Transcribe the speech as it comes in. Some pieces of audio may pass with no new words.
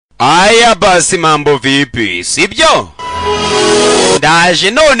Aya basi mambo vipi, sibyo?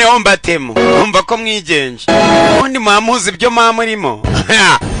 Ndaje noneho mbatemo, umva ko mwigenje. Undi mwamuzi ibyo mamurimo.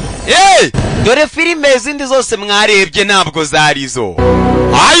 Hey, dore filime zindi zose mwarebye ntabwo zarizo.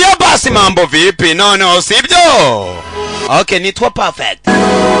 Aya basi mambo vipi, noneho sibyo? Okay, nitwa perfect.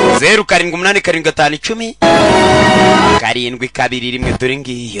 07885110 722 dore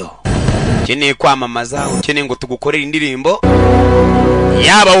ngiyo. Ukeneye kwamamaza, ukeneye ngo tugukorere indirimbo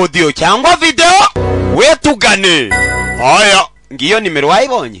yaba audio cyangwa video, we tugane. Aya, ngiyo nimero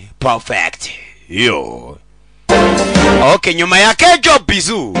wayibonye? Perfect. Yo. Okay, nyuma ya Kejo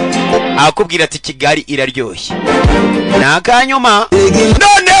Bizu akubwira ati Kigali iraryoshye. Nakanyuma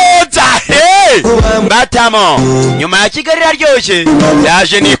none hey! Batamo nyuma ya Kigali iraryoshye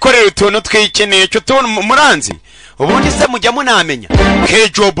yaje nikorera utuntu twikeneye cyo tuntu muranzi. Ubundi se mujya munamenya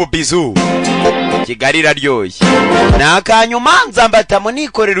Kejo Bizu Kigali iraryoshye. Nakanyuma nzambatamo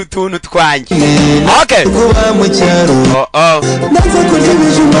nikorera utuntu twanjye. Okay.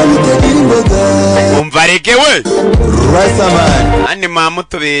 Umva rege we. Ani mama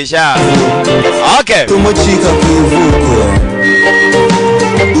tubesha. Okay. Tumucika kwivuko.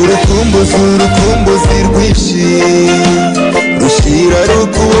 Urukumbuzi rwishi. Rushira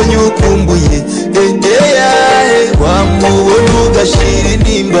rukubonye ukumbuye. Wamubona ugashira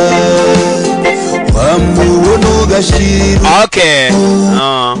inimba. Okay.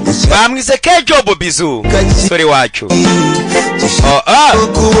 Bamwise Kejo Bizu sori wacu.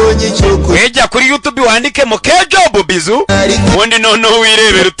 Weja kuri YouTube wandike mu Kejo Bizu ubundi none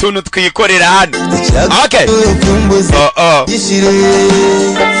wirebera utuntu twikorera hano. Okay.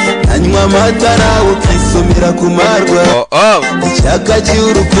 Anywa matara ukisomera kumarwa. Icyaka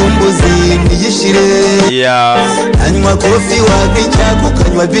cy'urukumbuzi nigishire. Yeah. Anywa kofi wakicyaka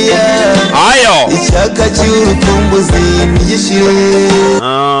ukanywa bia. Ayo. Icyaka cy'urukumbuzi nigishire.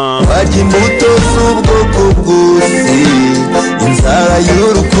 Barya imbuto z'ubwoko bwose. Inzara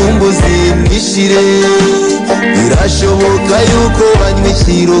y'urukumbuzi nigishire. Birashoboka yuko banywa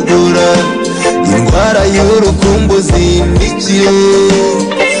ikirogora. Indwara y'urukumbuzi nigishire.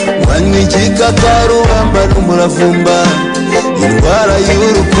 Wanywa igikakarubamba n'umuravumba. Indwara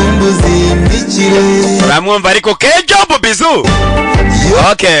y'urukumbuzi nigishire. Uramwumva ariko Kejo Bizu?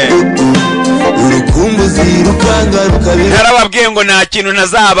 Okay. Urukumbuzi rukanga rukabira. Narababwiye ngo nta kintu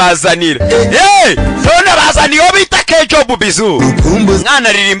nazabazanira. Hey, none bazaniye bita Kejo Bizu.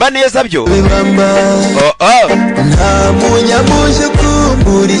 Mwana ririmba neza byo. Nta munyamuje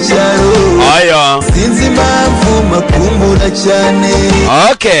kumbura icyaro. Aya. Sinzi impamvu makumbura cyane.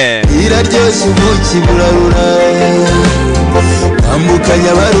 Okay. Iraryoshye ubuki burarura.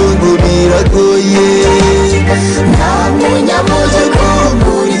 Ambukanya barungu biragoye. Nta munyamuje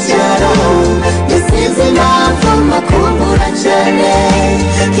kumbura icyaro. Sinzi impamvu makumbura cyane.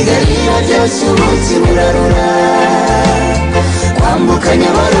 Kigali iraryoshye ubuki burarura. Ambukanya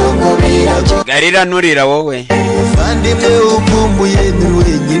barungu biragoye. Kigali iranurira wowe. Uvandimwe ukumbuye ni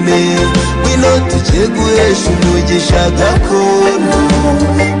wenyine. Wino tujye guhesha umugisha gakondo.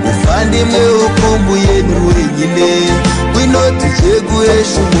 Uvandimwe ukumbuye ni wenyine. Wino tujye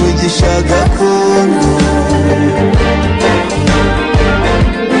guhesha umugisha gakondo.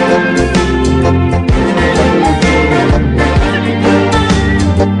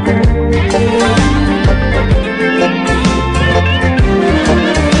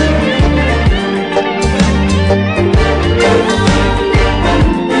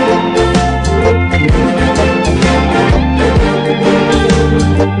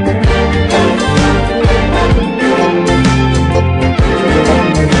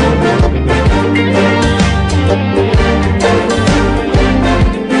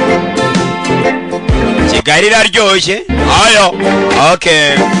 Kigali iraryoshye. Ayo.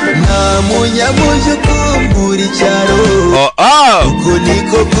 Okay. Nta munyamuje kumbura icyaro. Uko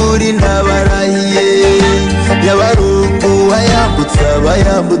niko kuri ntabarahiye. Yabarungu wayambutse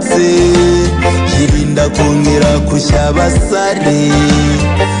abayambutse. Yirinda kongera kushya abasare.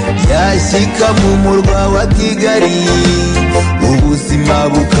 Yashyika mu murwa wa Kigali. Ubuzima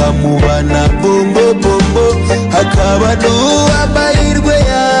bukamubana bombo bombo. Hakaba n'uwamahirwe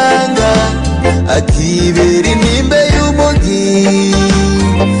yanga. Akibera inimbe y'umugi.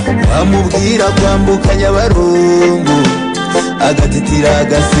 Bamubwira kwambukanya barungu. Agatitira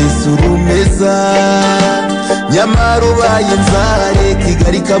agasesura umeza. Nyamara ubaye nzare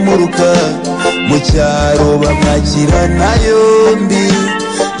Kigali kamuruka. Mu cyaro bamwakirana yombi.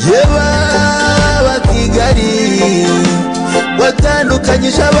 Yeba Kigali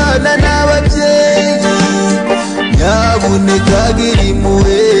watandukanyije abana n'ababyeyi. Nyabuneka gira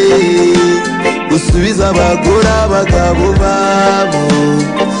impuhwe. Usubiza abagore abagabo babo.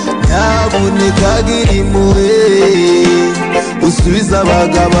 bagira impuhwe usubiza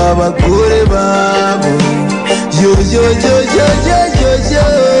abagabo abagore babo yo yo yo yo yo yo yo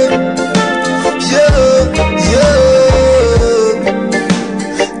yo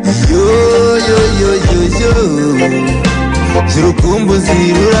yo yo yo yo yo urukumbuzi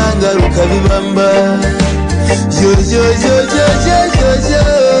ruranga rukabibamba yo yo yo yo yo yo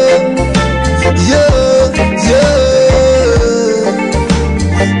yo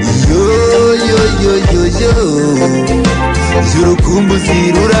yo yo yo yo yo urukumbuzi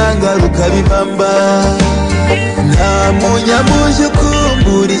ruranga rukabibamba nta munyamuje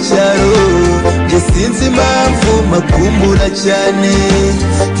ukumbura icyaro njye sinzi impamvu makumbura cyane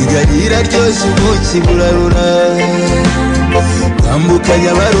Kigali iraryoshye ubuki burarura kwambuka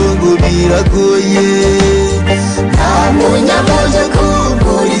Nyabarongo biragoye nta munyamuje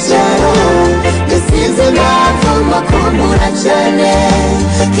ukumbura icyaro njye sinzi impamvu makumbura cyane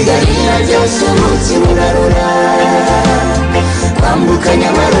Kigali iraryoshye ubuki burarura kwambuka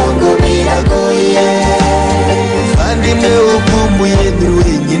Nyabarongo biragoye Vandimwe ukumbuye ndi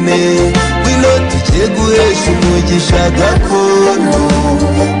wenyine wino tujye guhesha umugisha gakondo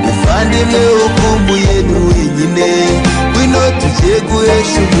Vandimwe ukumbuye ndi wenyine wino tujye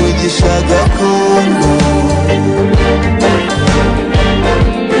guhesha umugisha gakondo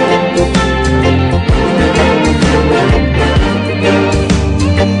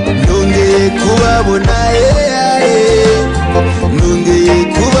Nongeye kubabona nongeye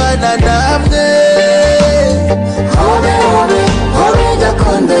kubana namwe Hobe hobe hobe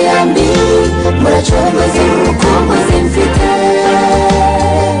gakondo yambi muracogoza urukumbuzi mfite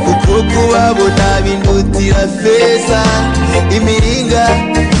Kuko kubabona bindutira feza imiringa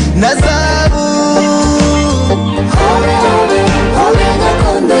na zahabu Hobe hobe hobe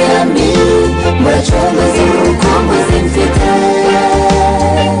gakondo yambi muracogoza urukumbuzi mfite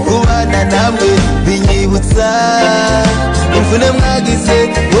Kubana namwe binyibutsa imvune mwagize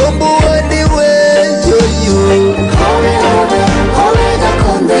bombo wandiwe yoyo Hobe hobe hobe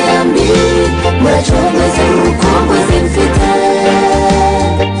gakondo yambi muracogoza urukumbuzi mfite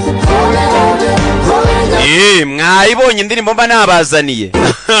Hobe hobe hobe mwayibonye indirimbo mba nabazaniye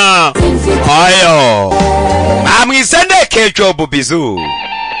ayo mwamwisendeke Job Bizu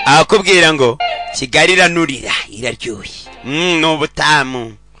akubwira ngo Kigali iranurira iraryoshye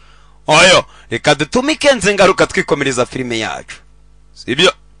n'ubutamu oyo reka dutumike nze ngaruka twikomereza filime yacu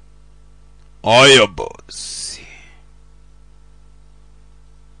sibyo oyo boss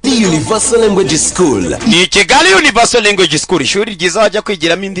Universal Language School ni Kigali Universal Language School ishuri ryiza wajya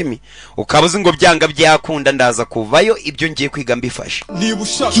kwigiramo indimi ukabuze ngo byanga byakunda ndaza kuvayo ibyo ngiye kwiga mbifashe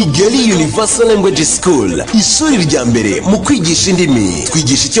Kigali Universal Language School ishuri rya mbere mu kwigisha indimi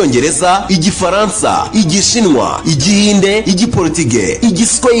twigisha icyongereza igifaransa igishinwa igihinde igiportuge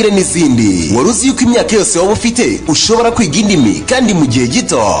igiswahili n'izindi waruzi yuko imyaka yose waba ufite ushobora kwiga indimi kandi mu gihe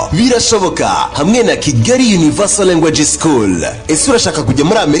gito birashoboka hamwe na Kigali Universal Language School ese urashaka kujya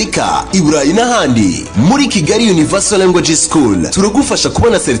muri Amerika, Iburayi n'ahandi muri Kigali Universal Language School turagufasha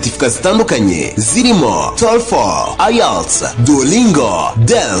kubona certificate zitandukanye zirimo TOEFL, IELTS, Duolingo,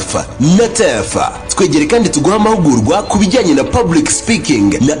 DELF na TEF. Twegere kandi tuguha amahugurwa ku bijyanye na public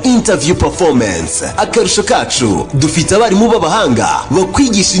speaking na interview performance. Akarusho kacu dufite abarimu b'abahanga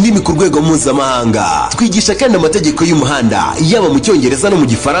bakwigisha indimi ku rwego mpuzamahanga. Twigisha kandi amategeko y'umuhanda yaba mu cyongereza no mu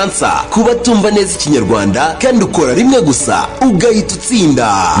gifaransa kuba tumva neza ikinyarwanda kandi ukora rimwe gusa ugahita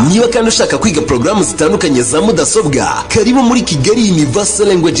utsinda. Niba kandi ushaka kwiga programu zitandukanye za mudasobwa karibu muri Kigali Universal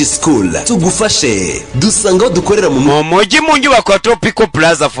Language School tugufashe. Dusanga aho dukorera mu mujyi mu nyubako ya Tropical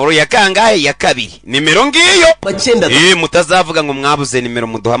Plaza Foro ya kangahe ya kabiri nimero ngiyo mutazavuga ngo mwabuze nimero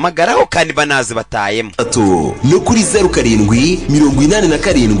muduhamagaraho kandi banazi batayemo no kuri 07 87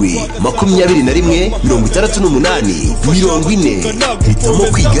 21 68 40 hitamo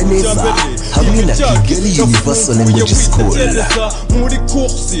kwiga neza hamwe na Kigali Universal Language School.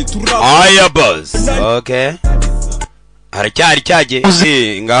 Aya boss okay haracyari cyaje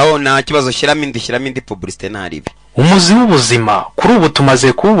ngaho nta kibazo shyiramo indi publicité naribi umuzi w'ubuzima kuri ubu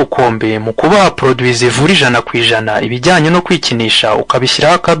tumaze kuba ubukombe mu kubaha produits zivura 100% ibijyanye no kwikinisha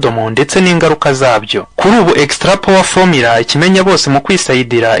ukabishyiraho akadomo ndetse n'ingaruka zabyo. Kuri ubu extra power formula ikimenya bose mu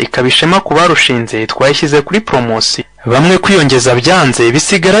kwisayidira ikabishema ku barushinze twayishyize kuri promotion bamwe kwiyongeza byanze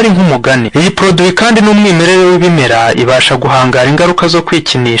bisigara ari nk'umugani. Iyi produit kandi n'umwimerere w'ibimera ibasha guhangara ingaruka zo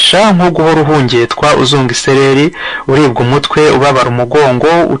kwikinisha nko guhora uhungetwa, uzunga isereri, uribwa umutwe, ubabara umugongo,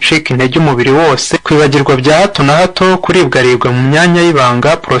 ucika intege umubiri wose, kwibagirwa bya hato na hato, kuribwaribwa mu myanya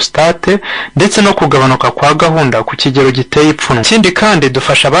y'ibanga, prostate, ndetse no kugabanuka kwa gahunda ku kigero giteye ipfunwe. Ikindi kandi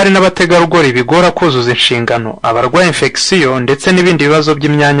dufasha abari n'abategarugori bigora kuzuza inshingano, abarwaye infection ndetse n'ibindi bibazo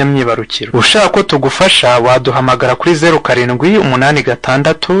by'imyanya myibarukiro. Ushaka ko tugufasha waduhamagara kuri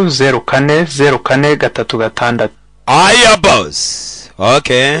 0786040436. Aya boss.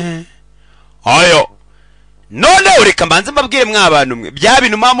 Okay. Ayo. None ureka mbanze mbabwire mwabantu mwe. Bya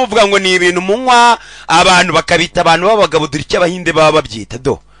bintu muvuga ngo ni ibintu munywa abantu bakabita abantu babagabo duri cy'abahinde baba babyita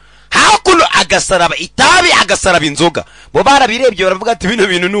do. Hakuno agasaraba itabi agasaraba inzoga. Bo barabirebye baravuga ati bino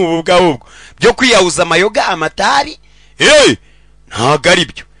bintu n'ubu bwahubwo byo kwiyahuza amayoga amatabi. Ntago ari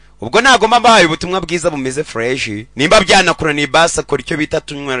byo. Ubwo nago mbabaye ubutumwa bwiza bumeze fresh. Nimba byanakura ni basa kora icyo bita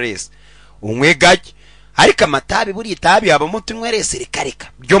tunywa rese. Unywe gake. Ariko amatabi buri itabi habamo tunywa rese rikareka.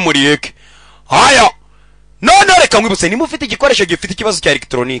 Byo muri yeke. Haya. None reka mwibutse nimba ufite igikoresho gifite ikibazo cya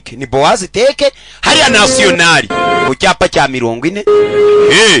electronique ni Boaz Teke hariya nationali ku cyapa cya 40.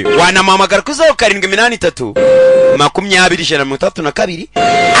 Wanamamagara ku 0783 2032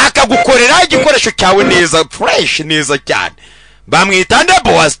 akagukorera igikoresho cyawe neza fresh neza cyane. Bamwita nde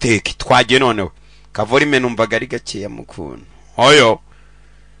Boaz Teke. Twagiye noneho kavorime numvaga ari gakeya mukuntu. Oyo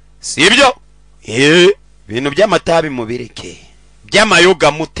sibyo bintu by'amatabi mubireke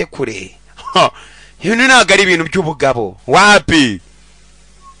by'amayoga mutekure. Yuni nagari ibintu by'ubugabo wapi.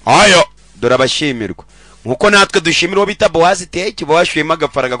 Ayo dora bashimirwa nkuko natwe dushimira bita Boaz Teke bawashwema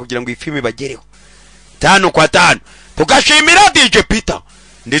agafaranga kugira ngo ifilme bagereho 5 kwa 5. Tugashimira DJ Peter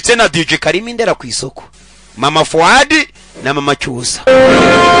ndetse na DJ Karimi ndera ku isoko, Mama Fuadi na Mama Cyusa.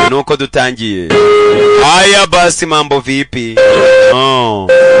 Nuko dutangiye. Aya basi mambo vipi?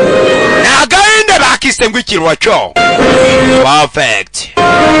 Nagainde bakise ngwikirwa cyo. Perfect.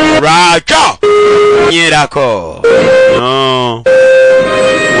 RACHA. Nyirako.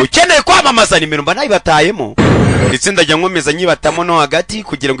 Ukeneye kwamamaza nimero mba nayibatayemo. Ndetse ndajya nkomeza nyibatamo no hagati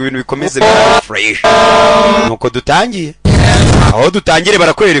kugira ngo ibintu bikomeze bya fresh. Nuko dutangiye. Aho dutangire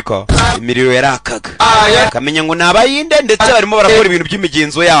barakwereka imiriro yarakaga. Kamenya ngo nabayinde ndetse barimo barakora ibintu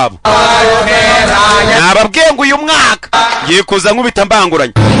by'imigenzo yabo. Nababwiye ngo uyu mwaka yikuza nkubita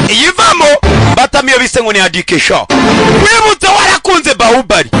mbanguranye. Iyivamo batamiyo bise ngo ni agahindegasha. Wibutse warakunze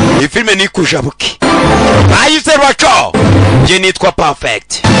Bahubali. Iyi filme ni kujabuki. Ayise RACHA. Je nitwa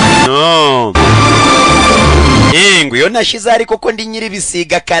Perfect. No. Ngo yo nashize ariko ko ndi nyiri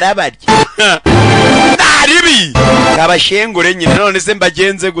bisiga karabari. Naribi kabashengure nyine none se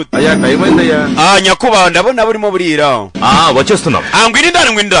mbagenze gute. Aya kayimwenda ya nyakuba ndabona burimo burira. Wachestuna Ngwini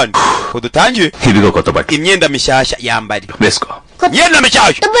ndani kudutangiye hibigo kotobaki imyenda mishyashya yambari. Besko Myenda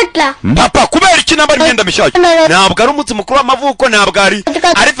mishyashya papa kubera iki nambari imyenda mishyashya? Ntabwo ari umunsi mukuru w'amavuko, ntabwo ari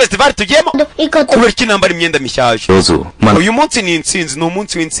festival tugiyemo. Kubera iki nambari imyenda mishyashya? Uyu munsi ni insinzi, ni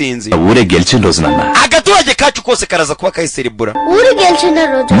umunsi w'insinzi. Ure gelchindo nana Agaturage kacu kose karaza kuba kayiserebura. Ure gelchindo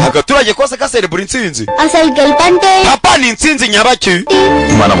rojo Agaturage kose kaserebura insinzi. Asal gelpante Papa ni insinzi nyabaki.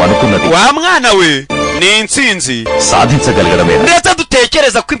 Mana manukunadi wa mwana we ni insinzi saditsa galgaramera. Ndetse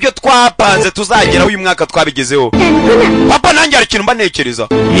dutekereza ko ibyo twapanze tuzageraho uyu mwaka twabigezeho. Papa nanjye ari kintu mbanekereza.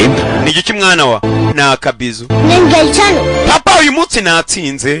 Ni giki mwana wa na kabizu Nengelchano papa uyu munsi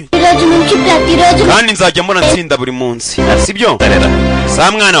natsinze rojo minchi plati rojo kandi nzajya mbona nsinda buri munsi. Sibyo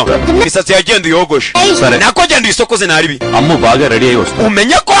sa mwana wa misatsi yagenda yogoshe nako genda isokoze naribi Ammu baga ready ayosto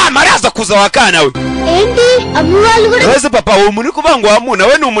umenya ko amaraza kuza wakana we. Endi amuwalu gure Wese papa wo muri kuvuga ngo amu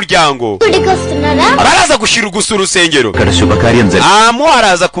nawe ni umuryango kostunara baraza gushira gusura urusengero. karashubakari nze Amu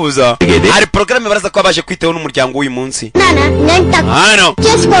araza kuza hari programme baraza ko abaje kwiteho n'umuryango w'uyu munsi. nana nenta Hano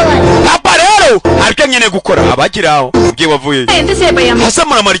chespowa papa rero ariko nyene gukora abagiraho ubye wavuye hasa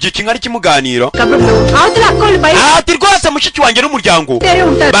muramara iki kingari kimuganiro ati rwose mushiki wanjye n'umuryango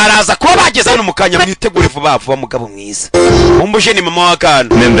baraza kuba bageze hano mukanya mwitegure vuba vuba mugabo mwiza. Umbuje ni mama wakana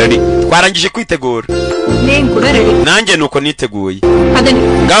ready twarangije kwitegura nanjye nuko niteguye.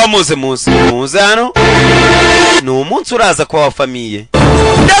 Ngaho muze hano ni umunsi uraza kwa wa famiye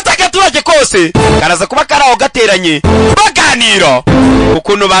ndetse agaturage kose karaza kuba karaho gateranye baganira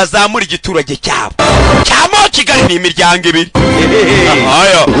ukuntu bazamura igiturage cyabo cyamo Kigali ni imiryango ibiri.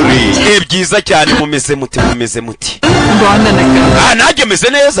 Ayo byiza cyane mumeze muti nanjye meze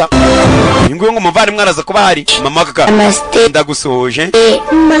neza. Ngo umuvari mwaraza kuba hari mama kaka ndagusoje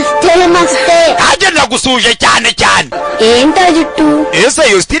ajye ndagusoje cyane entajitu ese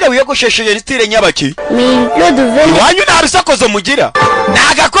yo style wiyogoshesheje style nyabaki mi lo duve wanyu nabisakozo mugira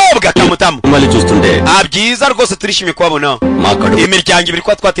nagako bakobwa kamutamu మళ్ళీ చూస్తుంటే byiza rwose turishimye kubabona మా కడుపు imiryango ibiri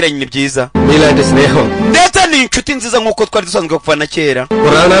kwa twatiranye ni byiza మీలాంటి స్నేహం ndetse ni inshuti nziza nk'uko twari dusanzwe kuva na kera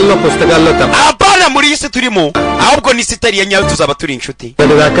పురాణాల్లో పుస్తకాల్లో తప్ప apana muri iyi si turimo ahubwo ni isi itari iya nyayo tuzaba turi inshuti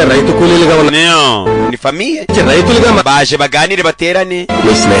దాకా రైతు కూలీలుగా ఉన్న ni famiye రైతులుగా baje baganire baterane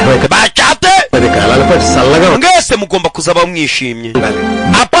మీ స్నేహం bacate 10 కాలాల పాటు చల్లగా mwese mugomba kuzaba mwishimye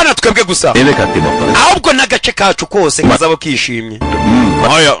apana twebwe gusa నేనే కత్తి మొక్క ahubwo n'agace kacu kose kazaba kishimye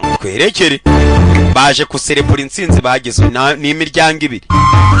oya twerekere baje kuserebura intsinzi bagize ni imiryango ibiri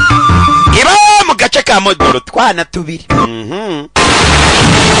iba mu gace ka modoro twana tubiri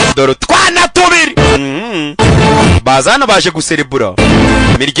doro twana tubiri bazana baje guserebura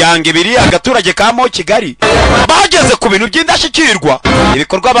imiryango ibiri agaturage ka mo Kigali bageze ku bintu by'indashyikirwa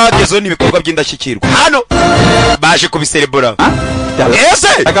ibikorwa bagezeho n'ibikorwa by'indashyikirwa hano baje kubiserebura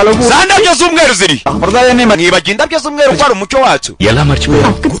ese zandabyo z'umweru ziri nibaga indabyo z'umweru ko ari umucyo wacu ఎలా మర్చిపోయా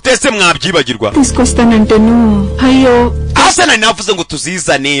gutese mwabyibagirwa తీసుకొస్తానంటేను అయ్యో ase nari navuze ngo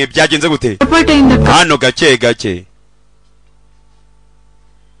tuzizane byagenze gute పొరపాటైందక్క hano gake gake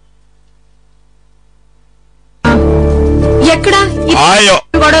ఎక్కడ ayo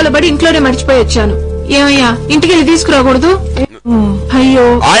గొడవలు పడి ఇంట్లోనే మర్చిపోయి వచ్చాను ఏమయ్యా ఇంటికి వెళ్ళి తీసుకురాకూడదు అయ్యో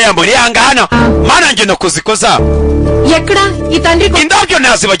aya muri angana mana nge nakuzikoza ఎక్కడ ఈ తండ్రి indabyo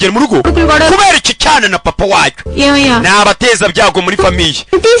nazibagera mu rugo kubera iki cyana na papa wacu ఏమయ్యా nabateza byago muri famiye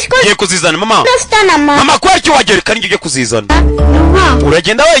ngiye kuzizana mama వస్తానమ్మా mama kwaki wagera kandi ngiye kuzizana నువ్వా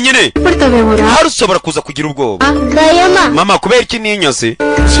uragenda wenyine పడతావేమోరా hari ushobora kuza kugira ubwoba గయమా mama kubera iki ninyose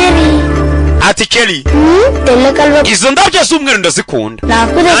చెరి ati Kelly తెల్ల కల్వ izo ndabyo z'umweru ndazikunda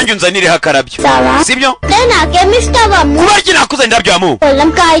నాకు nanjye unzanireho akarabyo sawa sibyo నాకేమిస్తావా kubera iki nakuze ndabyo amu పొలం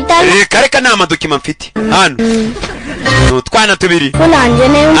కాగితాలు reka nta madokima mfite hano ni utwana tubiri nanjye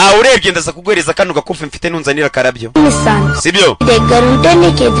urebye ndaza kuguhereza kano gakufi mfite nunzanira akarabyo ఇస్తాను sibyo దగ్గరుంటే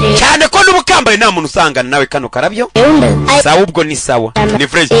నీకు ఎదురే cyane ko n'ubukambaye nta muntu usangana nawe kano karabyo ఉండదు sawa ubwo ni sawa ni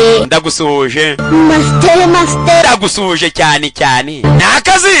fresh ndagusuhuje మస్తే మస్తే ndagusuhuje cyane cyane ni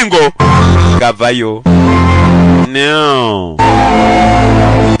akazingo gavayo no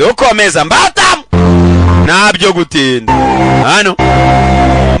dukomeza mbatamu ntabyo gutinda hano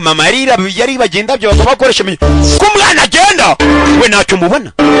mama yari bagenda byo bakaba bakoresha ko umwana agenda we ntacyo mubona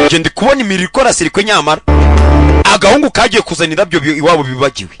nge ndi kubona imiriro ikora sirikwe nyamara agahungu kagiye kuzana indabyo iwabo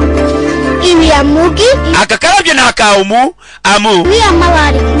bibagiwe ibi amugi aka karabyo ni aka amu ni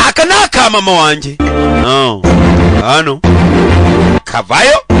amabari aka ni aka mama wanjye hano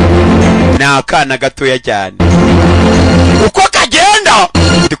kavayo ni akana gatoya cyane uko kagenda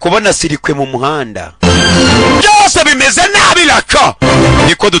ndi kubona sirikwe mu muhanda byose bimeze nabi RACHA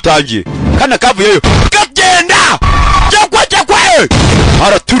niko dutangiye kana kavuyeyo kagenda cyakwa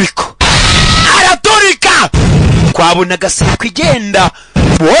araturika twabona agasirikwe igenda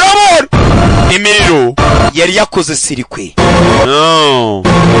buhoro imiriro yari yakoze sirikwe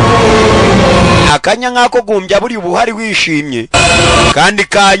akanya nk'ako gumbya buri buhari wishimye kandi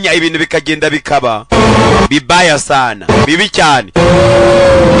kanya ibintu bikagenda bikaba bibaya sana bibi cyane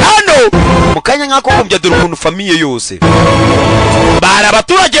hano mu kanya nk'ako gumbya dore ukuntu famiye yose bari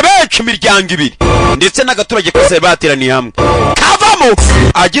abaturage benshi imiryango ibiri ndetse n'agaturage kose bateraniye hamwe kavamo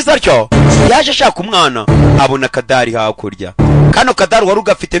agize atyo yaje ashaka umwana abona kadari hakurya kano kadari wari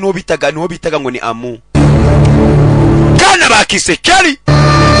ugafite n'uwo bitaga ngo ni amu kana bakise Kelly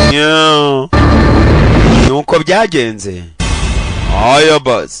nuko byagenze ayo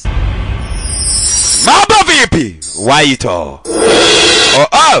boss maba vipi waito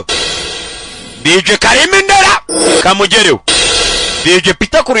DJ Karimindera kamugerewe DJ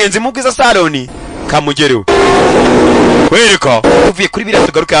Peter Kurenzi mubwiza saloni kamugerewe kwereka tuvuye kuri biriya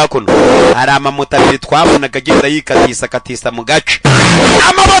tugaruke hakuno hari amamoto abiri twabonaga agenda yikatisa mu gace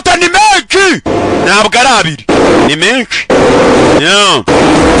amamoto ni menshi ntabwo ari abiri ni menshi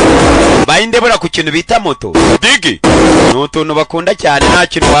bayindebura ku kintu bita moto digi ni utuntu bakunda cyane nta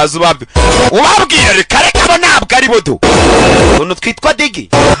kintu waza ubabwira reka bo ntabwo ari bodo utuntu twitwa digi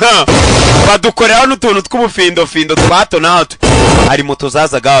badukoreraho n'utuntu tw'ubufindofindo twa hato na hato hari moto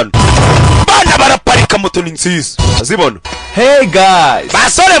zazaga hano bana baraparika moto ni nziza azibona Hey guys,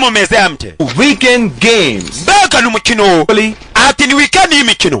 basore mumeze amte weekend games. mbega n'umukino ati ni weekend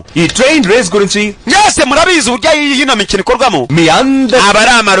y'imikino Iyi train race gurinchi mwese murabizi uburyo yino mikino ikorwamo miyanda aba ari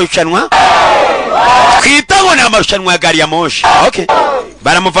amarushanwa twita ngo ni amarushanwa ya gari ya moshi okay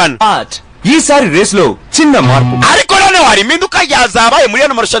baramuvana art. Iyi sari race lo chinna marpu. ariko noneho hari impinduka yazabaye muri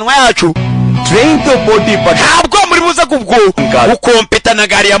ano marushanwa yacu Train to poti pata. ntabwo muri buza gukompeta na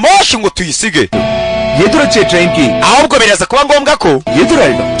gari ya moshi ngo tuyisige Yedurache train ki. ahubwo biraza kuba ngombwa ko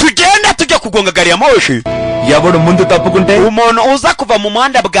Yeduralda. tugenda tujya kugonga gari ya moshi ఎవడు ముందు తప్పుకుంటే umuntu uza kuva mu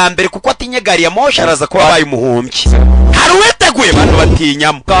muhanda bwa mbere kuko atinye gari ya moshi araza kuba abaye umuhumbyi hari uwiteguye abantu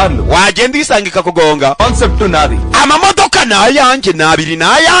batinyamo కార్లు wagenda uyisanga ikakugonga concept నాది amamodoka ni ayanjye n'abiri ni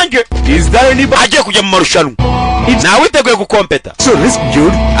ayanjye is there any agiye kujya mu marushanwa nawe witeguye gukompeta so risk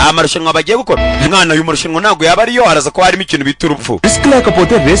dude amarushanwa bagiye gukora umwana uyu marushanwa ntabwo yaba ariyo haraza kuba harimo ikintu bita urupfu risk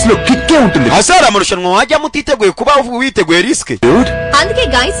లేకపోతే రేస్ లో కిక్కే ఉంటుంది hasi hari amarushanwa wajyamo utiteguye kuba witeguye risike dude అందుకే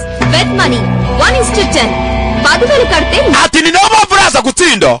guys bet money 1:10 10,000 కడితే ati ni nawe mpamvu uraza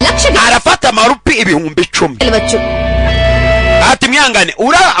gutsinda Lakshya. arafata amarupi 10,000 గెలవచ్చు ati mwihangane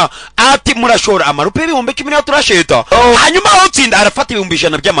ati murashora amarupi 10,000 niyo turasheta hanyuma aho utsinda arafata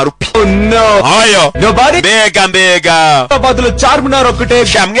 100,000 by'amarupi oh no ayo nobody mbega Hyderabad లో చార్మినార్ ఒకటే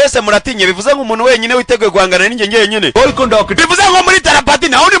sha mwese muratinye bivuze nk'umuntu wenyine witeguye guhangana n'injye ngenyine Golconda ఒకటే bivuze nko muri tarapati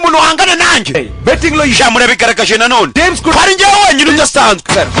nawe undi muntu wahangana nanjye betting లో sha murabigaragaje nanone James Cook- hari njyewe wenyine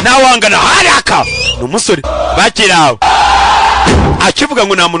udasanzwe nawe wangana haraka ni umusore bakirawe akivuga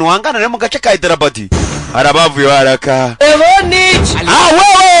ngo nta muntu wangana nawe mu gace ka Hyderabad harabavuye haraka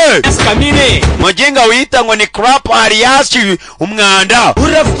wewe mujinga wita ngo ni crap aliasi umwanda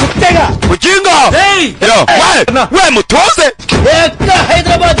urafutega mujinga yo we mutoze eka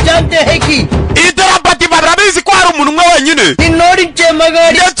Hyderabad jante hai ki Hyderabad barabizi ko hari umuntu umwe wenyine నిన్నోడించే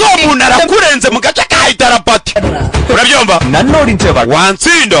మగాడి ndetse uwo muntu arakurenze mu gace ka Hyderabad urabyumva నన్ను ఓడించేవాడు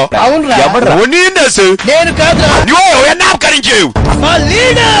wansinda అవునరా uwo ninde se నేను కాదురా ni wowe ntabwo ari njyewe మా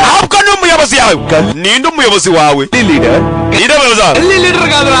leader ahubwo ni umuyobozi yawe ninde umuyobozi wawe leader ninde umuyobozi wawe leader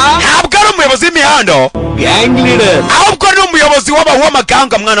కాదురా ntabwo ari umuyobozi w'imihanda gang leader ahubwo ni umuyobozi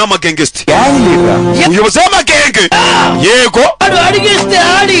w'amaganga mwana w'amagengesti gang leader umuyobozi w'amagenge yego వాడు అడిగేస్తే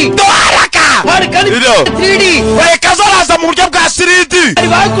ఆడి duharaka వాడు కనిపి 3D reka azaraza mu buryo bwa 3D వాడి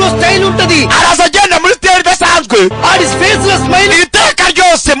వాకులో స్టైల్ ఉంటది araza agenda muri style idasanzwe ఆడి స్పేస్ లో smile iteka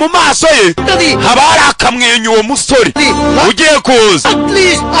ryose mu maso ye ఉంటది haba hari akamwenyu uwo musore ugiye kuza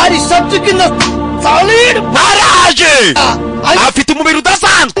at least ఆడి సబ్జు కింద solid araje afite umubiri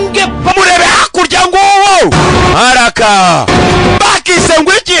udasanzwe murebe hakurya nguwo haraka bakise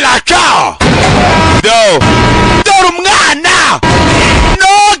ngo ikiraca dore umwana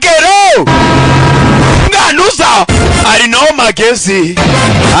nogero mwana uza ari no magezi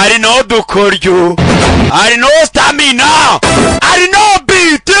ari no dukoryo ari no stamina ari no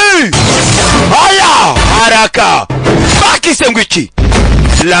biti aya haraka bakise ngo iki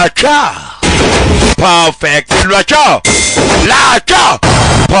racha perfect racha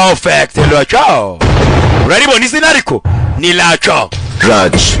perfect racha uraribona izina ariko ni racha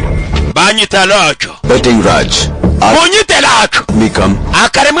Raj, banyita racha betting Raj. munyite racha Become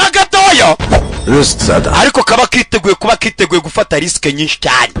akaremwa gatoya risk sada. ariko kaba kiteguye gufata risike nyinshi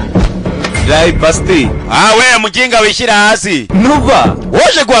cyane రై బస్తీ we mujinga wishyira hasi నువ్వా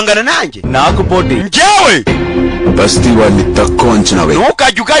woje guhangana nanjye నాకు పోటీ njyewe Basti wali takonchnawe.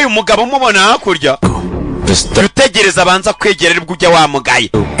 ntukajya ugaye umugabo umubona hakurya Basta utegereza abanza kwegera aribwo ujya wamugaye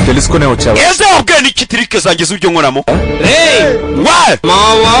తెలుసుకునే వచ్చావా ese wabwiye n'ikitirike zanjye z'ibyo nkoramo మా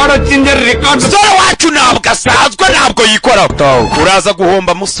వాడు వచ్చింది record musore wacu ntabwo asanzwe ntabwo yikoraho uraza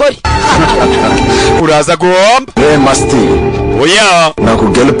guhomba musore uraza guhomba Hey Masti, oya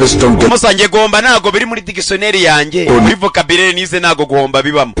nakugelepistom gel. musangiye guhomba ntabwo biri muri digisiyoneri yanjye muri vocabulaire nize ntabwo guhomba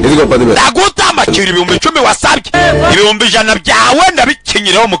bibamo Idigo padibe. ndagutamakira 10,000 wasabye 100 byawe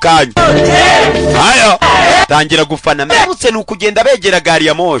ndabikinyireho mu kanya aya tangira gufana mbutse ni ukugenda begera gari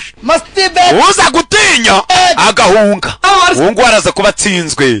ya moshi Masti bet uza gutinya agahunga ungu araza kuba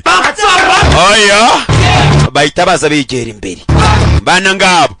atsinzwe aya bahita baza begera imbere bana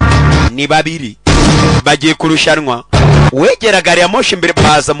ngabo ni babiri bagiye kurushanwa wegera gari ya moshi imbere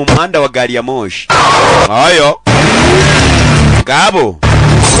baza mu muhanda wa gari ya moshi aya ngabo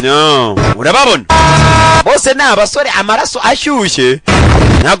no urababona bose ni abasore amaraso ashyushye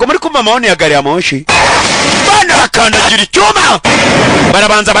ntabwo muri kumva amahoni ya gari ya moshi bana bakandagira icyuma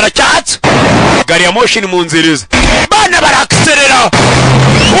barabanza baracyatsa gari ya moshi ni mu nziriza bana barakiserera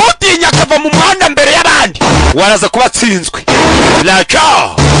utinya akava mu muhanda mbere y'abandi waraza kuba atsinzwe racha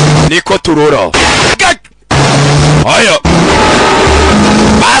niko turora aya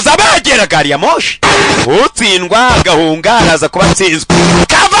baza bagera gari ya moshi utsindwa agahunga araza kuba atsinzwe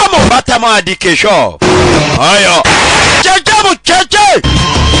kavamo batamadikesho aya cece bucece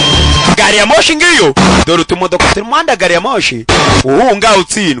gari ya moshi ngiyo dore utumodoka turi muhanda gari ya moshi uhunga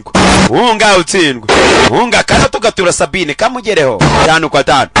utsindwa uhunga kana tugatura Sabine kamugereho 5 kwa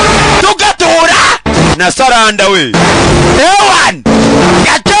 5 tugatura na Saranda we ewan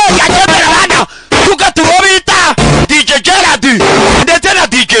gace barabana tugatura bita DJ Gerard ndetse na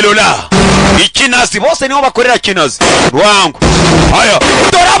DJ Lola ikinazi bose niho bakorera kinazi rwangu aya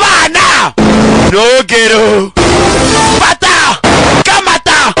turabana Fata nogero fata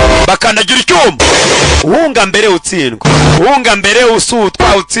kamata bakandagira icyuma uhunga mbere utsindwa uhunga mbere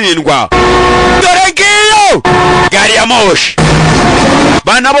usutwa utsindwa dore ngiyo gari ya moshi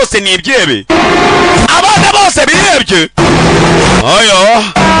bana bose ni ibyebe abana bose birebye oyo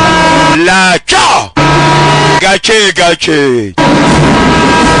RACHA gace gace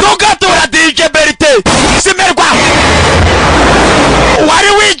tugatura DJ Berite simerwa wari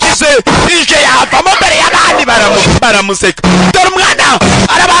wigize DJ yavamo mbere y'abandi baramuseka dore umwana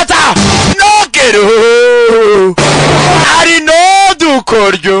arabaza nogero ari no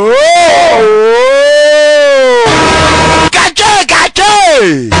dukoryo gace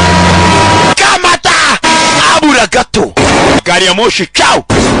gace kamata abura gato gari ya moshi ciao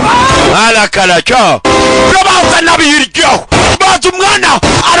alakala ciao robaza anabiryaho baza umwana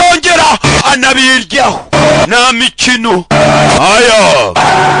arongera anabiryaho na mikino ayo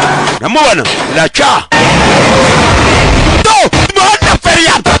namubona RACHA to mwana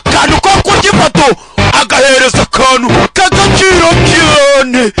ferian kantu ko kurya ifoto agahereza akantu k'agaciro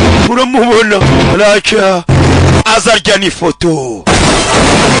cyane uramubona RACHA azarya n'ifoto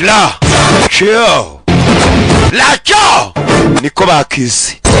RACHA niko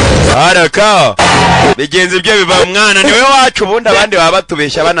bakize haraka bigenze ibyo biva mwana niwe wacu ubundi abandi baba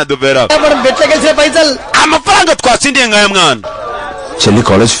batubeshya banaduvera amafaranga twatsindiye ngaya mwana చెల్లి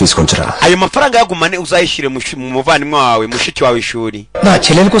college fee కొంచెరా ayo mafaranga yagumane uzayishyire mu muvandimwe wawe mushiki wawe ishuri నా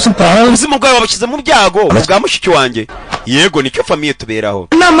చెల్లెల కోసం ప్రాణాలు ubuzima bwawe babashyize mu byago bwa mushiki wanjye yego nicyo famiye tuberaho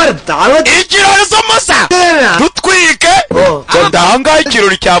మరి దావత్ ikirori z'umusa dutwike ndahangaye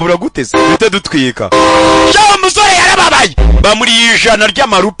ikirori cyabura guteze dute dutwika cyangwa umusore yarababaye bamuri ijana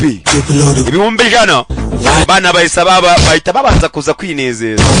ry'amarupi ibihumbi ijana bana bahise bahita babanza kuza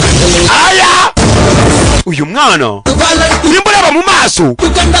kwinezeza aya uyu mwana nimba ureba mu maso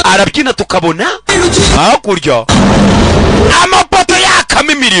arabyina tukabona hakurya amapoto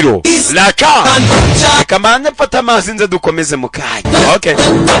yakamo imiriro RACHA reka mbanze mfata amazi nze dukomeze mu kanya okay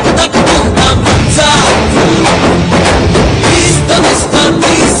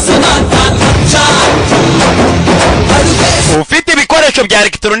ufite ibikoresho bya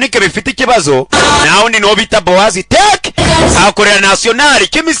electronique bifite ikibazo naho ndi no bita Boazi Tech akorera nationale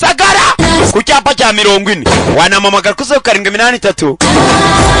Kimisagara ku cyapa cya 40 wanamamagara ku 0783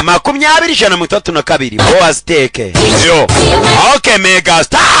 20 Boazi Tech yo okay mega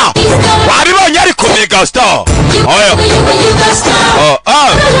star wabibonye ariko mega star oyo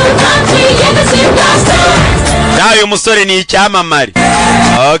nayo musore ni icyamamare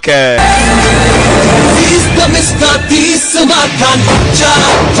okay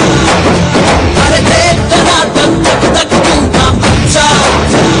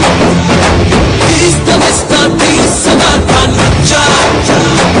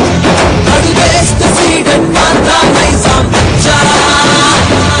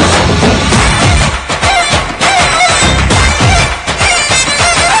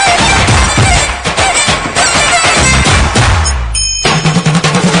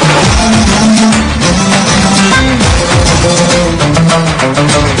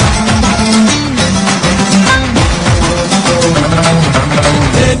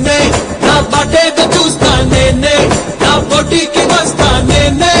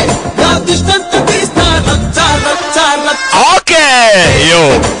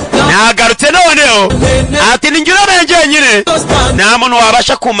yo nagarutse noneho ati ninjira benjenyine nta muntu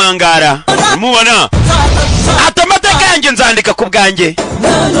wabasha kumangara mubona ati amateka yanjye nzandika ku bwanjye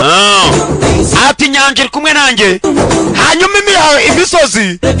ati nyanja iri kumwe nanjye hanyuma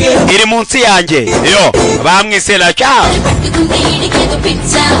imisozi iri munsi yanjye yo bamwise RACHA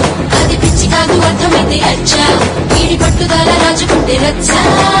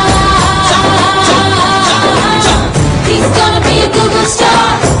He's gonna be a global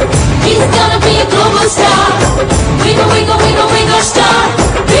star. He's gonna be a global star. We go star.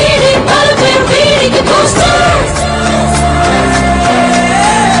 Reading, but we're reading the posters.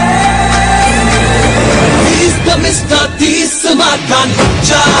 He's the Mr. Tismakan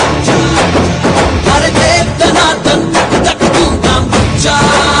Cha. Hare Danatan Takatum Cha.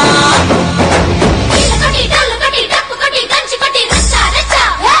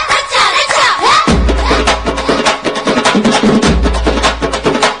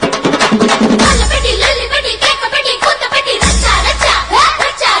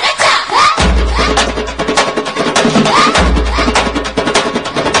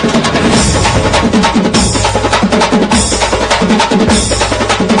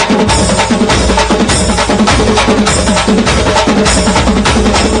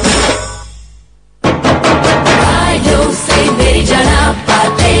 I don't say, Meri Jana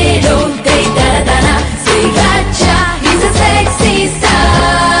Patero.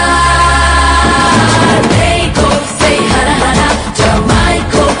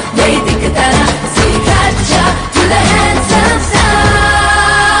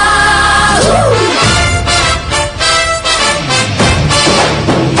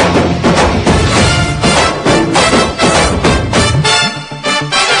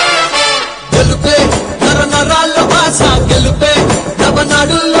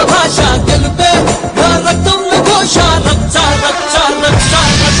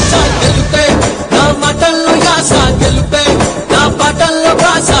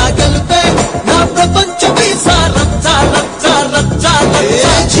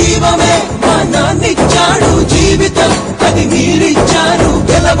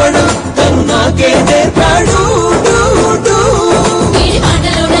 తడబడు తను నాకే నేర్పాడు వీడి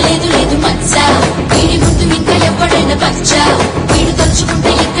మాటలోన లేదు లేదు మచ్చ వీడి ముందు ఇంకా ఎప్పుడైనా బచ్చ వీడు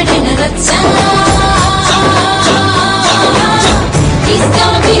తలుచుకుంటే ఎక్కడైనా రచ్చ He's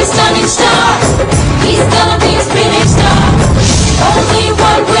gonna be a stunning star He's gonna be a spinning star Only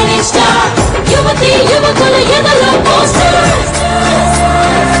one winning star యువతి యువకుల ఎదలో poster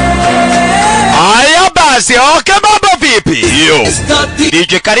Aya basi, okay baba vipi? Yo.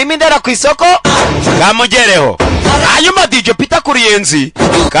 DJ Karimindera ku isoko kamugereho. Hanyuma DJ Peter Kuruyenzi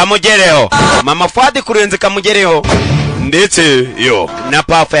kamugereho. Mama Fadi Kuruyenzi kamugereho. Ndetse yo na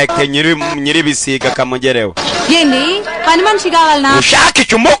perfect nyiri bisiga kamugereho. ఏంది పని మనిషి కావాలనా Ushaka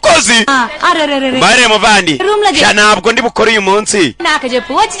cyumukozi. Bare muvandi. Ntabwo ndi bukora uyu munsi. నాకు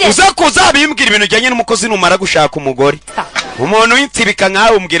చెప్పు వచ్చి Uza kuzabimbwira ibintu jyanye n'umukozi numara gushaka umugore. Umuntu w'intsibika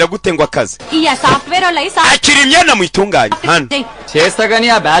nkawe umbwira gute ngo akazi. iya software వాళ్ళ Akiri imyenda muyitunganye hano. చేస్తా గానీ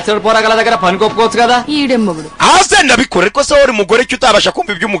ఆ బ్యాచులర్ పోరగాల దగ్గర పని కొప్పుకోవచ్చు కదా ఈడెమ్మగుడు Ase ndabikora ariko se uri mugore cyo utabasha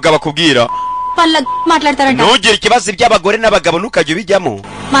kumva ibyo umugabo akubwira. పళ్ళ మాట్లాడతారంట Ntugire ikibazo by'abagore n'abagabo ntukajye ubijyamo.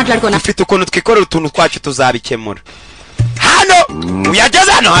 మాట్లాడుకోనా Ufite ukuntu twikorera utuntu twacu tuzabikemura. Hano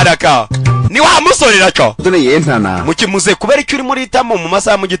uyageze hano haraka. Ni wa musorera cyo. ఏంటన్నా Mukimuze kubera icyo uri muri tamo mu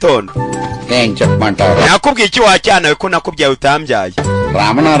masaha mu gitondo. ఏం చెప్పమంటారు Nakubwiye iki wacyanawe ko nakubyaye utambyaye.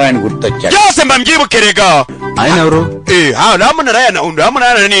 Ramanarayana గుర్తొచ్చాడు Byose mba mbyibukerega. ఆయన ఎవరు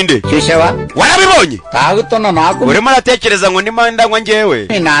Ramunarayana ninde? చూసావా Warabibonye? తాగుతున్న నాకు Urimo aratekereza ngo ndimo ndanywa njyewe.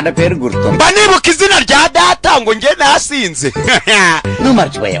 మీ నాన్న పేరు గుర్తుంది Mba nibuka izina rya data ngo njye nasinze. నువ్వు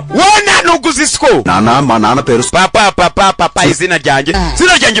మర్చిపోయావు Wona nuguze isko. నాన్న మా నాన్న పేరు Papa izina ryanjye.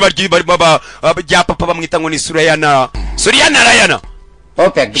 Izina ryanjye rya papa bamwita ngo ni Surayana Rayana. ఓ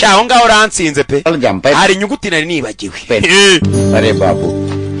పెద్ద Shaho ngaho uransinze pe. జంపాయి Hari inyuguti nari nibagiwe. అరే బాబు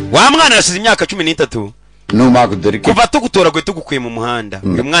Wa mwana yashize imyaka 13. నువ్వు మాకు దొరికి Kuva tugutoraguye tugukuye mu muhanda.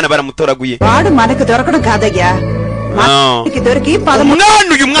 Uyu mwana baramutoraguye. వాడు మనకు దొరకడం కాదయ్యా మనకి దొరికి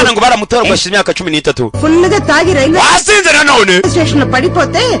Uyu mwana ngo baramutoraguye ashize imyaka 13. ఫుల్ గా తాగి రైల్వే Wasinze nanone. స్టేషన్ లో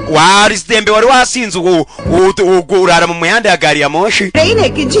పడిపోతే Warisembe wari wasinze urara mu mihanda ya gari ya moshi. Train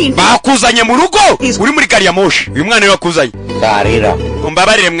ఎక్కించి Bakuzanye mu rugo uri muri gari ya moshi. Uyu mwana we wakuzanye. సారీరా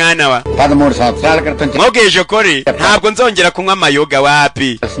Umbabarire mwana wa. 13 సంవత్సరాల క్రితం Mwogeje kori ntabwo nzongera kunywa amayoga wapi.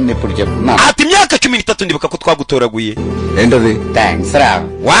 చేసింది ఇప్పుడు చెప్తున్నా Ati imyaka 13 ndibuka ko twagutoraguye. ఏంటది థ్యాంక్స్ రా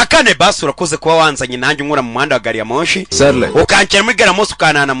Wakane basi urakoze kuba wanzanye nanjye nkura mu muhanda wa gari ya moshi. సర్లే Ukankira muri gari ya moshi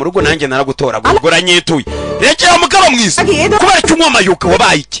ukanana mu rugo nanjye naragutoraguye. Ubwo uranyituye. Rekera mugabo mwiza. Kubera cyunywa amayoga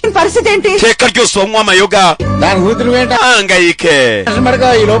wabaye iki? పరిస్థితి ఏంటి Teka ryose wanywa amayoga. దాని కూతురు ఏంట Angayike.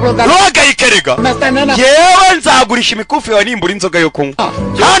 ఈ లోపల Rogayike rega. Yewe nzagurisha imikufi yawe nimbura inzoga yo kunywa.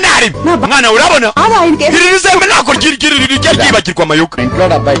 Hanari. Mwana urabona? అది ఆయనకి Iririzembe nako ryibagirwa amayoga. ఇంట్లో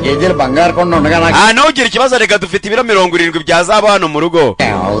 70 కేజీలు బంగారు కొండ ఉండగా నాకు Ntugire ikibazo rega dufite ibiro 70 bya zabu hano mu rugo.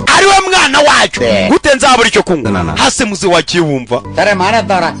 Ariwe mwana wacu. Gute nzabura icyo kunywa? Hase muze wakiwumva. సరే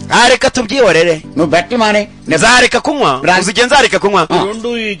మానేద్దాంరా Areka tubyihorere. నువ్వు బెట్టి మానే Nzareka kunywa. Uzige nzareka kunywa. రెండు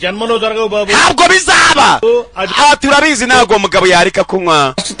ఈ జన్మలో జరగవు బాబు Ntabwo bizaba. Turabizi ntabwo umugabo yareka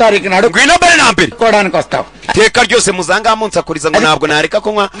kunywa. 1 తారీఖు నాడు Ngwino mbere na mbere. కోడానికి వస్తావు Teka ryose muzanga munsakuriza ngo ntabwo nareka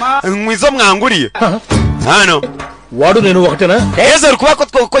kunywa. Nkwizo mwanguriye. Hano. వాడు నేను ఒకటేనా Eze rukuba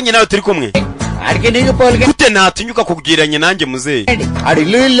ko nyina nawe turi kumwe. ఆడికి నీకు పోలిక Gute natinyuka kubwiranye nanjye muzeyi. ఆడు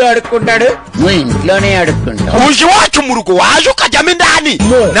ఇల్లు అడుక్కుంటాడు నువ్వు ఇంట్లోనే అడుక్కుంటావు Uje wacu mu rugo waje ukajyamo indani.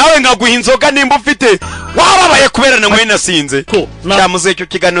 Nawe nkaguha inzoga nimba ufite. Wababaye kubera na mwe nasinze. Cyamuzeyi cyo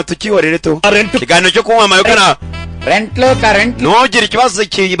kiganiro tukihorere to. Kiganiro cyo kunywa amayoga na rent లో current ntugire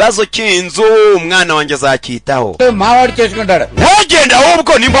ikibazo cy'inzu umwana wanjye azacyitaho. మావాడు చేసుకుంటాడు Ntugende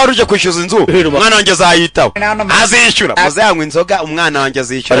ahubwo nimba wari uje kwishyuza inzu umwana wanjye azayitaho. Azishyura muzayanywa inzoga umwana wanjye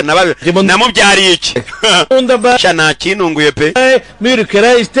azishyura namubyariye iki sha ntakinunguye pe. మీరు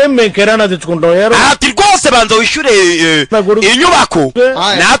కిరాయి ఇస్తే మేము కిరాణా తెచ్చుకుంటాం Ati rwose banza wishyure inyubako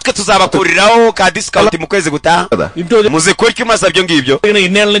natwe tuzabakuriraho ka discount mu kwezi gutaha. Muze kurya umasabyo ngibyo.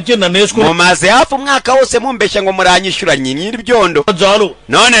 ఇన్నేళ్ళ నుంచి నన్ను వేసుకుని Mumaze hafi umwaka wose mumbeshya ngo muranyishyura nyiri ibyondo. చాలు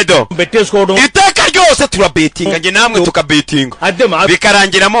None do పెట్టేసుకోవడం iteka ryose turabetinga nge namwe tukabetinga అదే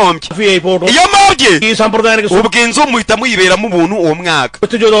bikarangira mombye. అయిపోవడం Iyo mombye ఈ సంప్రదాయానికి ubwo inzu muhita muyiberamo ubuntu uwo mwaka.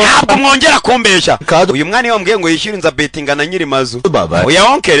 Ntabwo mwongera kumbeshya. Uyu mwana iyo mbwiye ngo yishyure inza betinga na nyiri mazu. Oya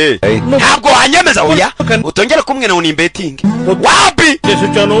wonkere ntabwo wanyemeza oya utongera kumwena ngo ni beting wapi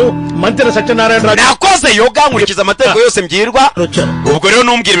చేసొచ్చాను మంత్రి సత్యనారాయణ Raju nakoze yoga nkurikiza amategeko yose mbyirwa. Ubwo rero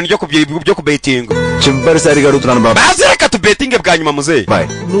numbwira ibintu byo kubetinga చివరిసారిగా అడుగుతున్నాను బాబా bazi reka tubetinge bwa nyuma muzeyi.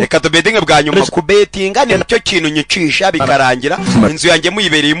 Reka tubetinge bwa nyuma kubetinga ni cyo kintu nyicisha bikarangira inzu yanjye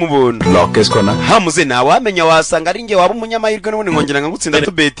muyibereyemo ubuntu. Lock వేసుకున్నా ha muze nawe wamenya wasanga ari nge waba umunyamahirwe n'ubundi nkongera nkagutsinda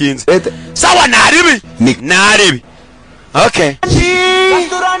tubetinze. Sawa naribi. Okay.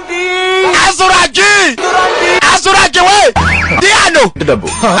 Azuraji we Diano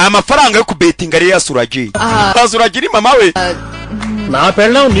amafaranga yo kubetinga ari Azuraji ni mama we na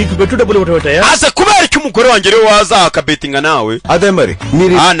pellaw నీకు పెట్టు డబ్బులు పెట్టవటయా ase kubera icyo umugore wanjye rero waza akabetinga nawe అదే మరి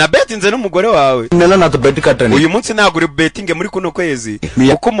na betinze n'umugore wawe nela nato beti katani uyu munsi nagure betinge muri kuno kwezi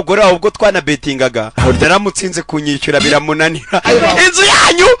uko umugore wawe ubwo twana betingaga naramutsinze kunyishyura biramunanira inzu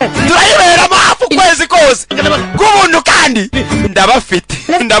yanyu turayiberamo hafu kwezi kose kubuntu kandi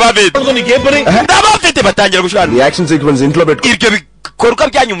ndabafite batangira gushwana reaction sequence intro bet iryo bikorwa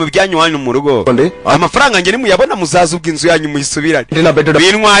byanyu mu byanyu wanyu mu rugo amafaranga nge nimuyabona muzaza ubw'inzu yanyu muyisubirane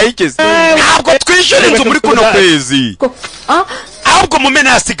bintwaye ikeze ntabwo twishyura inzu muri kuno kwezi ahubwo mumena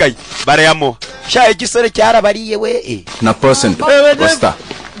yasigaye barayamuha shaye igisore cyarabariye we na percent basta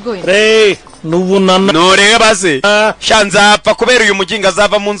nubu nana noreba se shanzapfa kubera uyu muginga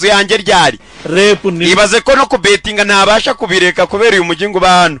azava mu nzu yanjye ryari ibaze ko no kubetinga ntabasha kubireka kubera uyu muginga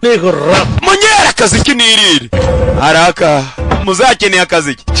ubana munyera akazi kinirire araka muzakeneye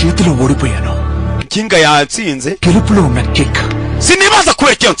akazi చేతిలో ఓడిపోయాను kinga yatsinze గెలుపులో ఉన్న kick sinibaza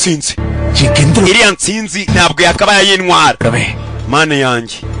kubera icyo nsinze iriya nsinzi ntabwo yakabaye yintwara mana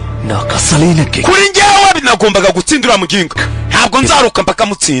yanjye నాకు అసలైన kick kuri njyewe binagombaga gutsindira muginga ntabwo nzaruka mpaka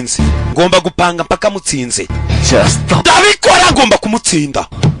mutsinze ngomba gupanga mpaka mutsinze ndabikora ngomba kumutsinda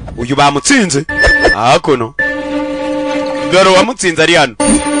uyu bamutsinze ahakono dore wamutsinze ari hano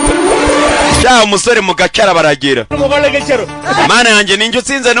sha umusore mu gacara baragira mana yanjye ninjye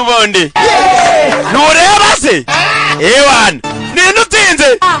utsinze n'ubundi ntureba se ewana ninde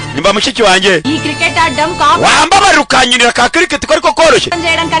utsinze nimba mushiki wanjye wambabarira ukanyurira ka cricket ko ariko koroshye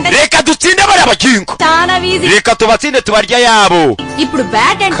reka dutsinde bari abagingo reka tubatsinde tubarya yabo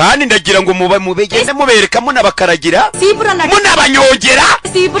kandi ndagira ngo mubegende mubereka munabakaragira munabanyogera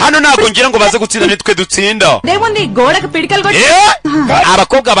hano ntabwo ngira ngo baze gutsinda nitwe dutsinda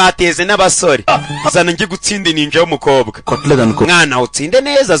abakobwa bateze n'abasore zana njye gutsinda ninja y'umukobwa mwana utsinde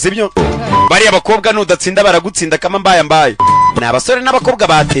neza sibyo bari abakobwa nudatsinda baragutsinda kama mbaye ni abasore n'abakobwa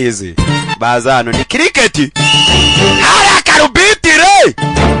bateze baza hano ni cricket hari akarubitire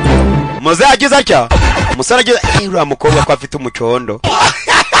muzagize atya umusore agize uriya mukobwa ko afite umucondo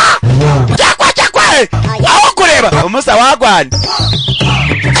cyakwa aho kureba umusa wagwana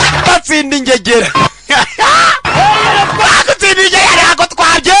batsinda ingegera bagutsinda ingegera ntabwo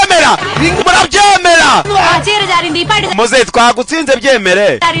twabyemera murabyemera muze twagutsinze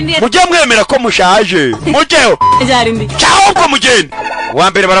byemere mujye mwemera ko mushaje mujyeho cyangwa ubwo mugenda wa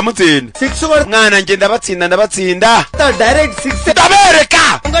mbere baramutsinda mwana ngenda ndabatsinda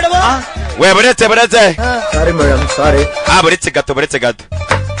ndabereka we buretse buretse gato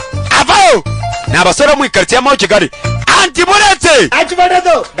avaho ni abasore mu ikaritsiye y'amahoro Kigali anti buretse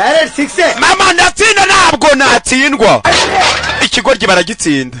mama ndatsinda ntabwo natsindwa ikigoryi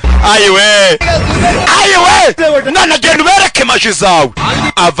baragitsinda ayiwe none genda ubereke maji zawe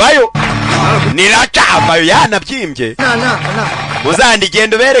avayo ni RACHA avayo yanabyimbye muzandi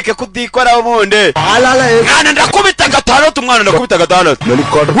genda ubereke kudikoraho munde mwana ndakubita gatandatu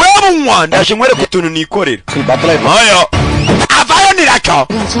wewe mwana ndaje nkwereke utuntu nikorera ayo avayo ni RACHA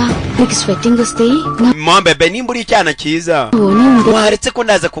నీకు స్వెట్టింగ్ వస్తే mbebe nimba uri icyana cyiza waretse ko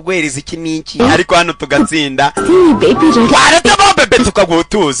ndaza kuguhereza iki n'iki ariko hano tugatsinda waretse mbebe tukaguha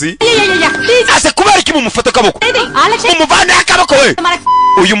utuzi ase kubera iki mumufata akaboko mumuvane akaboko we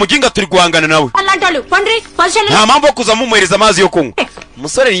uyu muginga turi guhangana nawe nta mpamvu yo kuza mumuhereza amazi yo kunywa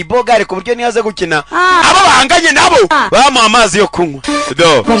umusore ni bogare ku buryo niyaze gukina abo bahanganye nabo bamuha amazi yo kunywa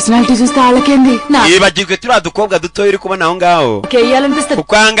personality చూస్తే వాళ్ళకేంది yibagirwe turiya dukobwa dutoya uri kubona aho ngaho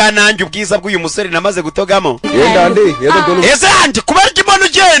kuko ahangaha nanjye ubwiza bw'uyu musore namaze gutogamo ese yanjye kubera iki mbona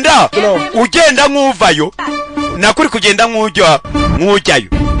ugenda nk'uvayo nakuri kugenda nk'ujyayo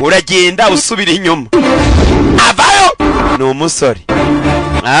uragenda usubira inyuma avayo ni umusore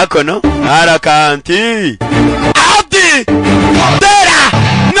hakono harakanti ati tera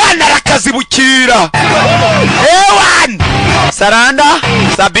mwana arakazibukira ewan saranda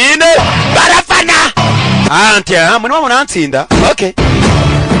sabine barafana anti muri munantsinda okay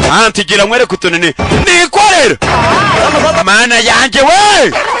anti gira nkwereke utunini nikorera mana yanjye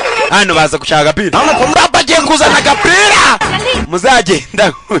we hano baza gushaka agapira papa agiye kuzana agapira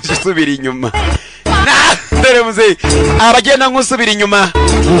muzagenda usubira inyuma dore muzeyi abagenda nk'usubira inyuma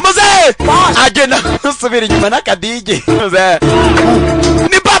muzeyi agenda nk'usubira inyuma n'akadigi muzeyi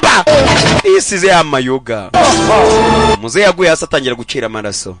ni papa isize amayoga muzeyi yaguye hasi atangira gucira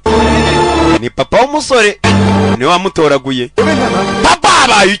amaraso ni papa w'umusore niwe wamutoraguye papa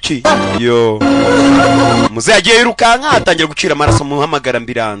habaye iki yo muze yagiye yirukanka atangira gucira amaraso muhamagara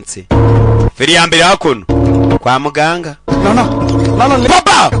ambilanse feri ya mbere hakuno kwa muganga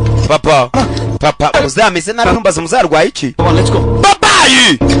papa uzameze nabi ntumbaze muzarwaye iki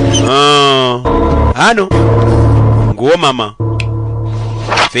babayi hano nguwo mama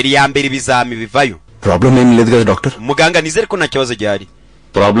feri ya mbere ibizami bivayo problem ఏమీ లేదు కదా doctor muganga nizere ko nta kibazo gihari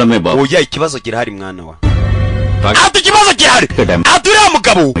ప్రాబ్లమే బాబు oya ikibazo kirahari mwana wa ati ikibazo gihari ati uriya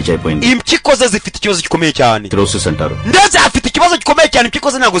mugabo impyiko ze zifite ikibazo gikomeye cyane cirrhosis అంటారు ndetse afite ikibazo gikomeye cyane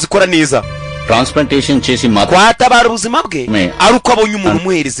impyiko ze ntabwo zikora neza transplantation చేసి kwatabara ubuzima bwe ari uko abonye umuntu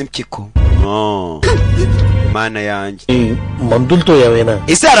umuhereza impyiko mana yanjye మందులతో ఏమైనా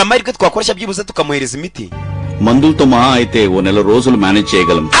ese hari amahirwe twakoresha byibuze tukamuhereza imiti మందులతో మహా అయితే ఓ నెల రోజులు మేనేజ్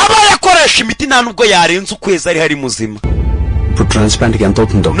చేయగలం aba yakoresha imiti nta nubwo yarenza ukwezi ari hari muzima ఇప్పుడు ట్రాన్స్ప్లాంట్ కి ఎంత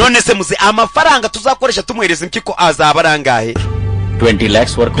అవుతుందో none se muze amafaranga tuzakoresha tumuhereza impyiko azaba arangahe 20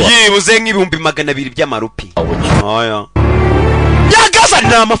 lakhs వరకు byibuze nk'ibihumbi 200 by'amarupi oya yagaza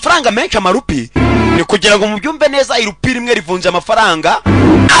ni amafaranga menshi amarupi ni kugira ngo mubyumve neza irupi rimwe rivunja amafaranga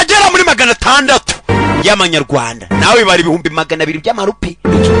agera muri 600 y'amanyarwanda nawe bari ibihumbi 200 by'amarupi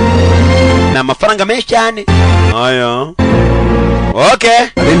ni amafaranga menshi cyane oya okay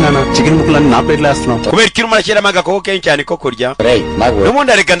అదే నాన్న చికెన్ ముక్కలన్నీ నా ప్లేట్లో వేస్తున్నాం kubera ikintu murashyiramo agakoko kenshi cyane ko kurya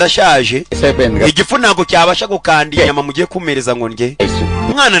n'ubundi areka ndashaje igifu ntabwo cyabasha gukandira inyama mugiye kumereza ngo ndye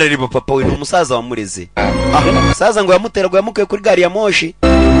umwana arareba papa we ni umusaza wamureze umusaza ngo yamuteraga yamukuye kuri gari ya moshi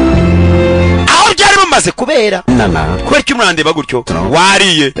aho byari bimaze kubera kubera ikintu murandeba gutyo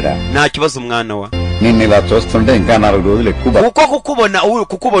wariye nta kibazo umwana wa నిన్ను ఇలా చూస్తుంటే ఇంకా 4 రోజులు ఎక్కువ kuko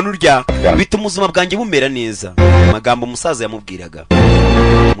kukubona urya bituma ubuzima bwanjye bumera neza amagambo umusaza yamubwiraga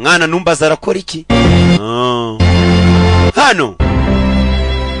umwana numbaza arakora iki hano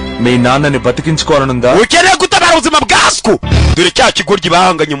మీ నాన్నని బతికించుకోవాలనుందా ukeneye gutabara ubuzima bwasku dore cya kigoryi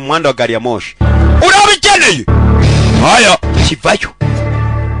bahanganye mu muhanda wa gari ya moshi urabikeneye haya kivayo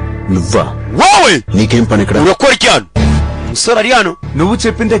నువ్వా wowe నీకేం పని ఇక్కడ urakora iki hano umusore ari hano నువ్వు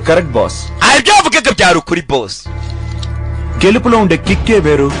చెప్పిందే correct boss ibyo wavugaga byari ukuri boss గెలుపులో ఉండే కిక్కే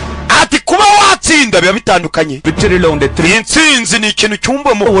వేరు ati kuba watsinda biba bitandukanye విక్టరీలో ఉండే intsinzi ni ikintu cyumba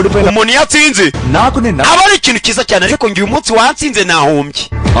umuntu yatsinze నాకు aba ari ikintu cyiza cyane ariko ngiye umunsi watsinze nahombye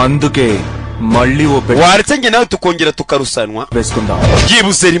అందుకే మళ్ళీ ఓ waretse njye nawe tukongera tukarusanwa వేసుకుందాం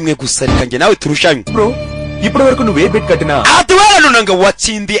byibuze rimwe gusa reka njye nawe turushanywe bro ఇప్పటి వరకు నువ్వే బెట్ కట్టినా ati weranunanga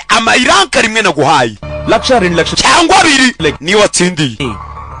watsindiye amayiranka rimwe naguhaye 1,00,000 2 లక్షలు cyangwa 2 niyo watsindiye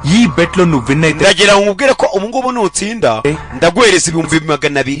ఈ బెట్ లో నువ్వు విన్ అయితే ndagira ngo ubwire ko ubu ngubu nutsinda ndaguhereza ibihumbi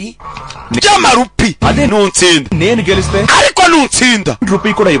 200 by'amarupi అదే nutsinda నేను గెలిస్తే ariko nutsinda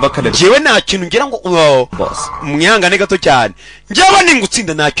రూపీ కూడా ఇవ్వక్కర్లేదు jewe nta kintu ngira ngo boss mwihangane gato cyane njyewe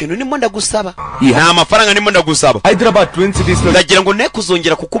ningutsinda nta kintu nimo ndagusaba nta mafaranga nimo ndagusaba Hyderabad twin cities లో ndagira ngo ne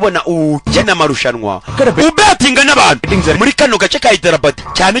kuzongera kukubona ukina amarushanwa ubetinga n'abantu muri kano gace ka Hyderabad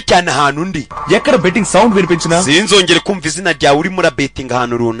cyane cyane ahantu ndi ఎక్కడ betting sound వినిపించినా sinzongere kumva izina ryawe uri muri betinga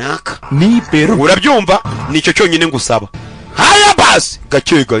ahantu runaka నీ పేరు urabyumva nicyo cyonyine ngusaba haya basi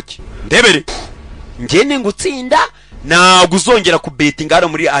gake gake ndebere njye ningutsinda ntabwo uzongera kubetinga hano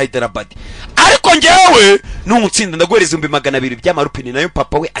muri Hyderabad ariko njyewe nungutsinda ndaguhereza 200 by'amarupini nayo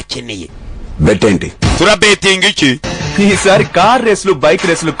papa we akeneye బెట్టేంటి turabetinga iki ఈసారి కార్ రేసులు బైక్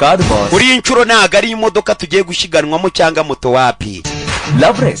రేసులు కాదు boss kuri inshuro ntabwo ari imodoka tugiye gushiganwamo cyangwa moto wapi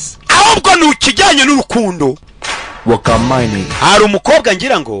love race ahubwo ni ukijyanye n'urukundo ఒక అమ్మాయిని hari umukobwa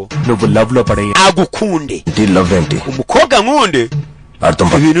ngira ngo నువ్వు లవ్ లో పడే agukunde లవ్ ఏంటి umukobwa nkunde అర్థం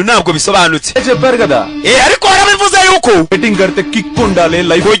ibintu ntabwo bisobanutse చెప్పారు కదా ariko warabivuze yuko బెట్టింగ్ కడితే కిక్ ఉండాలి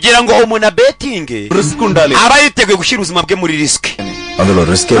life kugira ngo umuntu abetinge risk ఉండాలి aba yiteguye gushyira ubuzima bwe muri risk అందులో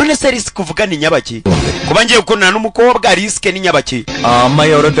risk none se risk uvuga ni nyabaki kuba ngiye gukundana n'umukobwa risk ni nyabaki ఆ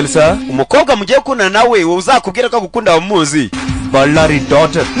అమ్మాయి ఎవరో తెలుసా umukobwa mugiye gukundana nawe uzakubwira ko agukunda wamuzi Ballari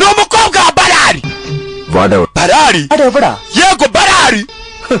daughter ni umukobwa wa barari barari వాడెవడా yego barari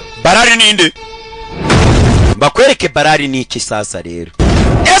barari ninde bakwereke barari ni iki sasa rero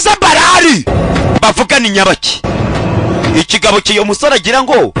ese barari bavuga ni nyabaki ikigabo cy'iyo musore agira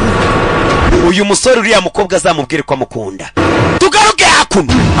ngo uyu musore uriya mukobwa azamubwire ko amukunda tugaruke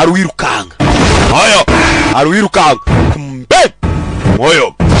hakuno hari uwirukanga mbe moyo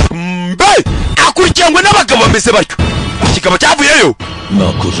mbe akurikiranywe n'abagabo bameze batyo ikigabo cyavuyeyo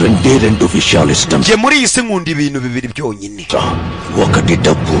నాకు రెండు విషయాలు ఇష్టం njye muri iyi si nkunda ibintu bibiri byonyine ఒకటి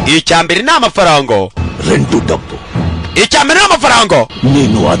డబ్బు icya mbere ni amafaranga రెండు డబ్బు icya mbere ni amafaranga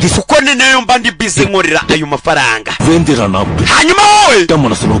నేను అది kuko ni nayo mba ndi bize nkorera ayo mafaranga వేందిరా నా hanyuma wowe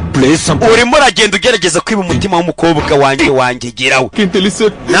మనసులో place urimo uragenda ugerageza kwiba umutima w'umukobwa wanjye geraho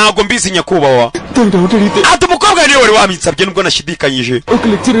తెలుసు ntabwo mbizi nyakubahwa ati umukobwa niwe wari wamitsabye nubwo nashidikanyije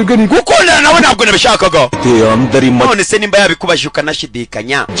gukundana nawe ntabwo nabishakaga none se nimba yabikubajije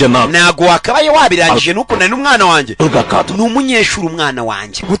ukanashidikanya ntabwo wakabaye wabirangije ntukundane n'umwana wanjye ni umunyeshuri umwana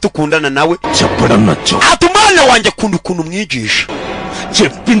wanjye gute ukundana nawe ati umwana wanjye akunda ukuntu umwigisha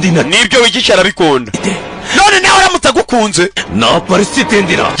nibyo wigisha arabikunda none nawe uramutse agukunze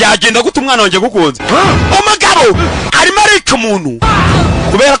byagenda gute umwana wanjye agukunze umugabo arimo arica umuntu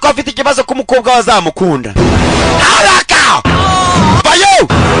kubera ko afite ikibazo ko umukobwa we azamukunda araka bayo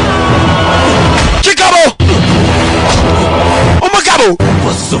kigabo umugabo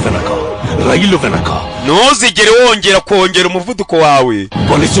ntuzigere wongera kongera umuvuduko wawe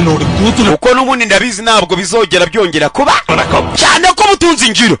kuko n'ubundi ndabizi ntabwo bizogera byongera kuba cyane ko butunze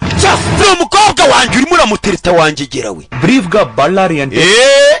ingiro ni umukobwa wanjye urimo uramutereta wanjye gera we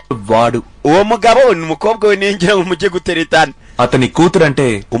uwo mugabo ni umukobwa we ningira ngo mujye guteretana atani కూతురంటే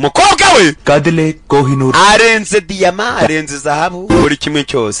umukobwa we కదిలే Kohinoor arenze diyama arenze zahabu buri kimwe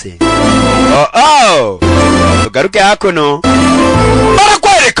cyose tugaruke hakuno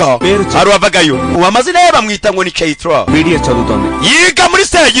barakwereka hari wavagayo uwo amazina ye bamwita ngo ni Chaitra media చదువుతోంది yiga muri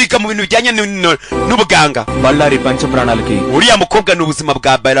se yiga mu bintu bijyanye n'ubuganga Ballari పంచప్రాణాలకి uriya mukobwa ni ubuzima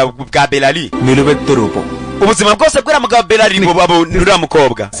bwa Belali నిలువెత్తు రూపం ubuzima bwose bw'uriya mugabo Belali uriya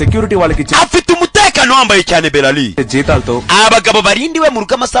mukobwa security వాళ్ళకి afite umutekano wambaye cyane Belali జీతాలతో abagabo barindiwe mu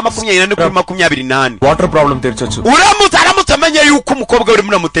rugo amasaha 24 kuri 28 water problem తీర్చొచ్చు uramutse amenye yuko umukobwa uri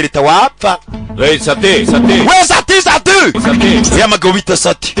muramutereta wapfa sati ya magabo bita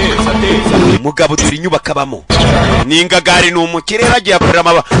sati umugabo turi nyubaka bamo ningagari ni umukirera agiye akorera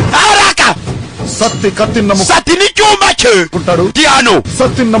amaba araka sati ni cyumba cye Diano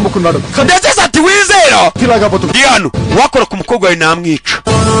సత్యం నమ్ముకున్నాడు ndetse sati wizera Diano wakora ku mukobwa we namwica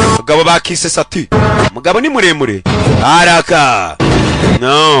abagabo bakise sati umugabo ni muremure araka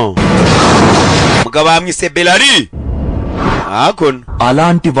no umugabo amwise Belali akon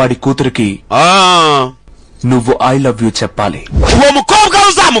అలాంటి వాడి కూతురికి నువ్వు I love you చెప్పాలి uwo mukobwa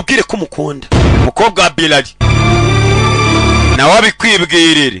uzamubwire ko umukunda umukobwa wa Belali nawe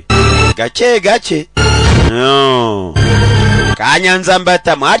abikwibwirire gake no kanyanza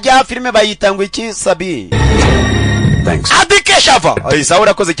mbata marya filime bayita ngo iki sabi thanks adikeshava isa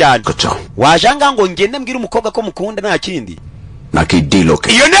urakoze cyane wajanga ngo ngende mbwire umukobwa ko mukunda nta kindi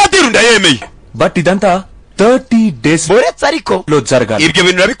nakidiloke iyo nadiru ndayemeye but ఇదంతా 30 days boretse ariko లో జరగాలి ibyo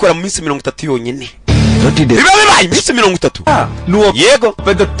bintu urabikora mu minsi 30 yonyine 30 days biba bibaye iminsi 30 నువ్వు yego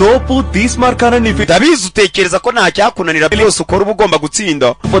పెద్ద తోపు తీసుమార్కానని ndabizi utekereza ko nta cyakunanira byose ukora uba ugomba gutsinda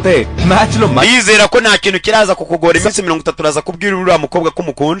పోతే మ్యాచ్ లో yizera ko nta kintu kiraza kukugora iminsi 30 uraza kubwira uriya mukobwa ko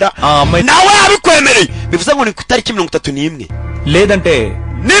mukunda nawe yabikwemereye bivuze ngo ni ku itariki 31 లేదంటే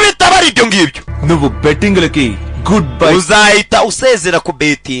nibitaba ari ibyo ngibyo నువ్వు బెట్టింగ్లకి good bye uzahita usezera ku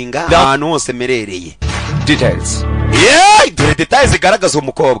betinga ahantu hose merereye details dore details zigaragaza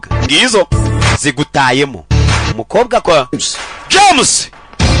umukobwa ngizo zigutayemo umukobwa kwa James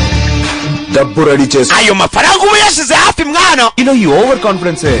డబ్బు రెడీ చేసి ayo mafaranga ubu yashize hafi mwana ino you over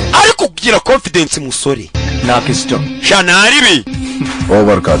confidence ariko kugira confidence musore నాకు ఇష్టం shanaribi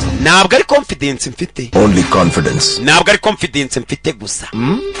over కాదు ntabwo ari confidence mfite only confidence ntabwo ari confidence mfite gusa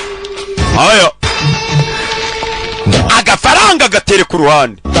ayo agafaranga gatere ku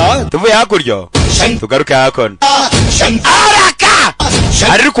ruhande tuvuye hakurya tugaruke hakuno araka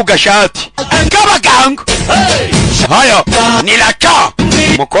ari ku gashati k'abaganga ayo ni RACHA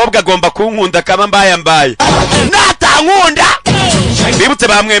umukobwa agomba kunkunda kaba mbaye natankunda bibutse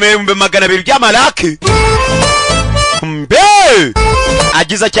bamwemeye 200 by'amaraki mbe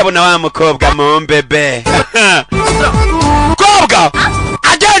agize acyabona wa mukobwa mu mbebe kobwa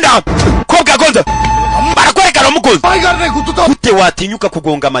agenda kobwa gonza barakwerekana umukozi gute watinyuka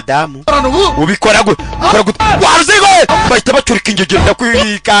kugonga madamu ubikora gute waruzigo bahita bacurika ingegera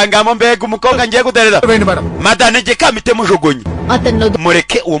ndakwikangamo mbega umukobwa ngiye guterera madame nge kamite mujogonye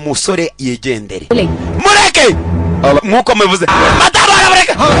mureke uwo musore yigendere mureke nkuko muvuze madamu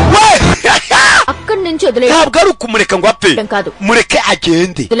arabareka we అక్కడి నుంచి వదిలే ntabwo ari ukumureka ngo apfe mureke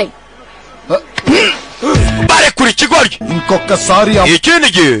agende barekura ikigoryi ఇంకొకసారి ikindi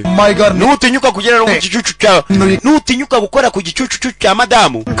gihe nutinyuka kugera ku gicucu cya nutinyuka gukora ku gicucu cya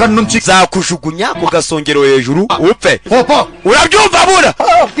madamu zakujugunya ku gasongero hejuru upfe urabyumva bura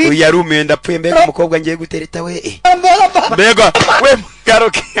yarumiye ndapfuye mbega umukobwa ngiye gutereta we mbega we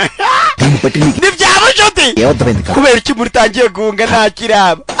garuke nibyawe nshuti kubera iki muritangiye guhunga nta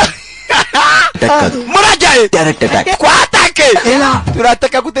kiraba murajyaye kwataka turatake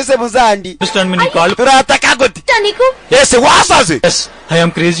turataka gute se muzandi Understand me, Nicole? turataka gute Niku. ese wasaze Yes, I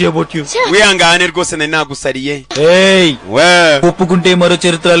am crazy about you. wihangane rwose nari nagusariye Hey, we ఒప్పుకుంటే మరో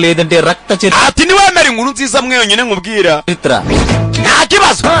చరిత్ర లేదంటే రక్త ati niwemera inkuru nziza mweyonyine nkubwira చరిత్ర. nta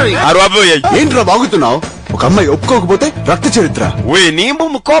kibazo hari uwavuyeyo ఏంట్రా బాగుతున్నావు ఒక అమ్మాయి ఒప్పుకోకపోతే రక్త చరిత్ర we nimba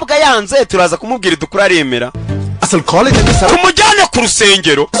umukobwa yanze turaza kumubwira dukura aremera అసలు కాలేజ్ అంటే tumujyane ku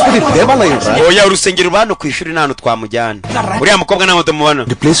rusengero దేవాలయం oya urusengero bano ku ishuri nta twamujyana uriya mukobwa ntaho tumubona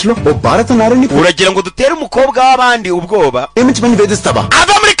ఈ ప్లేస్ లో ఓ భారత నారిని uragira ngo dutere umukobwa w'abandi ubwoba ప్రేమించమని వేధిస్తావా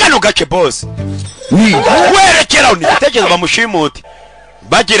ava muri kano gace boss werekeraho nigitekerezo bamushimute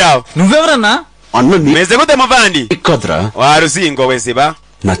bagiraho నువ్వెవరన్నా అన్న నీ meze gute muvandi కదరా waruzingo we ziba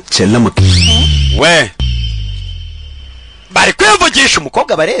నా చెల్లమ్మకి we bari kwivugisha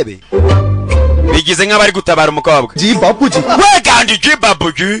umukobwa barebe bigize nk'abari gutabara umukobwa G Bapuji we kandi ji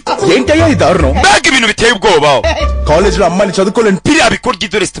babuji ఏంటయ్యా ఈ దారుణం mbega ibintu biteye ubwoba college లో అమ్మాయిని చదువుకోలేని biriya bikorwa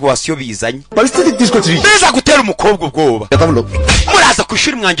dore situation bizanye పరిస్థితికి తీసుకొచ్చి biza gutera umukobwa ubwoba గతంలో muraza ku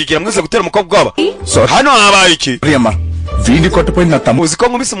ishuri mwangigira mwiza gutera umukobwa ubwoba Sorry. hano habaye iki Priyamma వీడిని కొట్టపోయిన నా తమ్ముడు uzi ko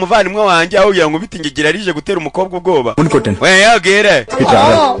nkubise umuvandimwe wanjye aho ugira ngo ubite ingigira arije gutera umukobwa ubwoba ఉని కొట్టాను we yabwire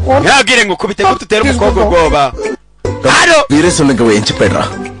yabwire ngo kubite gute utera umukobwa ubwoba hano వీరే సొల్లంగా ఏం చెప్పాడు రా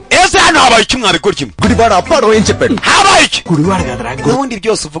ese hano habaye iki mwabikora kimwe Gudivada అప్పాడో ఏం చెప్పాడు habaye iki గుడివాడ కదరా n'ubundi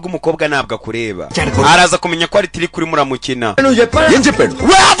byose uvuga umukobwa ntabwo akureba araza kumenya ko ari tiri kuri muramukina ఏం చెప్పాడు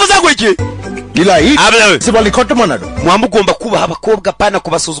we yavuze ngo iki ఇలా Abla. వాళ్ళని కొట్టమన్నాడు muba mugomba kubaha abakobwa pana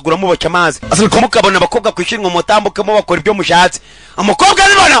kubasuzugura mubaca amazi mukabona abakobwa ku ishuri ngo mutambukemo bakora ibyo mushatse umukobwa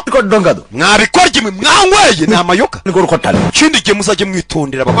nibona కొట్టడం కాదు mwabikora kimwe mwanyweye ni amayoka కూడా కొట్టాలి ikindi gihe muzajye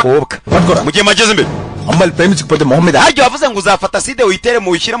mwitondera abakobwa పట్టుకోరా mu gihe mageze imbere అమ్మాయిలు ప్రేమించకపోతే మొహం మీద harya wavuze ngo uzafata side uyitere mu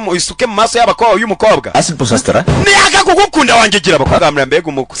uyishyire mu isuke mu maso y'umukobwa acid పోసేస్తారా niyaga kugukunda wanjyegira abakobwa mbega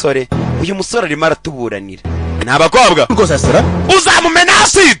umusore uyu musore arimo aratuburanira ni abakobwa కోసేస్తారా uzamumena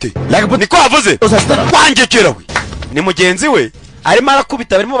aside లేకపోతే niko wavuze కోసేస్తారా wanjyekera we ni mugenzi we arimo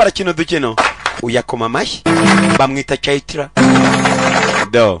arakubita barimo barakina udukino uyakoma amashyi bamwita chayitira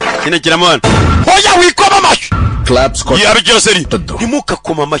do kino kiramona oya wikoma amashyi claps yabigira seri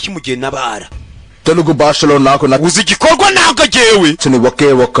ntimukakoma amashyi mu gihe nabara Telugu భాషలో నాకు uzi igikorwa ntabwo agewe నచ్చని ఒకే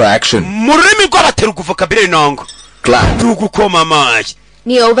ఒక్క action mu rurimi rw'abatera ukuvuka mbere nango clap ni ugukoma amashyi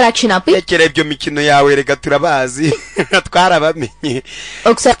నీ over action ఆపి rekera ibyo mikino yawe reka turabazi twarabamenye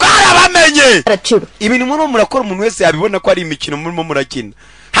ఒకసారి twarabamenye చూడు ibintu murimo murakora umuntu wese yabibona ko ari imikino murimo murakina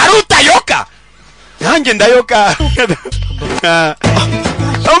hari utayoka nanjye ndayoka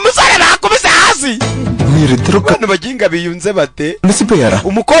umusore bakubise hasi మీరిద్దరు abantu baginga biyunze bate కలిసిపోయారా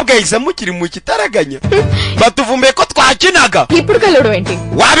umukobwa yahise amukiri mu kitaraganya batuvumbuye ko twakinaga ఇప్పుడు కలవడం ఏంటి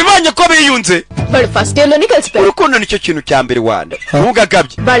wabibonye ko biyunze వాడు first year లోనే కలిసిపోయారు urukundo nicyo kintu cya mbere wanda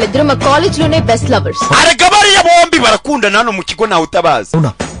ntugagabye వాళ్ళిద్దరు మా కాలేజ్ లోనే best lovers arega bariya bombi barakundana hano mu kigo nawe utabazi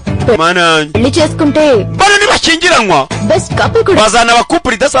mana పెళ్లి చేసుకుంటే bano ntibashyingiranwa బెస్ట్ కపుల్ కూడా bazana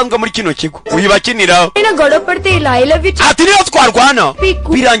abakupuri idasanzwe muri kino kigo uyibakiniraho అయినా గొడవ పడితే ఇలా I love you ati niyo twarwana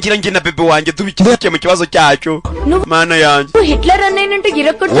birangira njye na bebe wanjye tubikimukiye mu kibazo cyacu mana yanjye Hitler అన్నయ్యంటే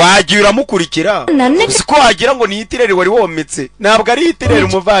గిరకొట్టు wagiye uramukurikira నన్నే siko wagira ngo ni hitireri wari wometse ntabwo ari hitireri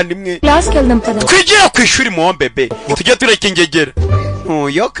umuvandimwe class కి వెళ్దాం పద twigira ku ishuri mu bebe tujye tureka ingegera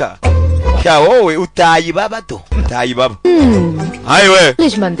ntuyoka cya wowe utayibaba do utayibaba ayiwe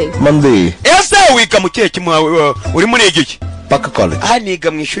మంది మంది ese wiga mu kihe kimwe uri muri iki పక్క college niga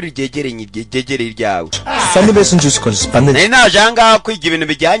mu ishuri ryegereye iryawe సన్నివేశం చూసి కొంచెం స్పందించి nari naje ahangaha kwiga ibintu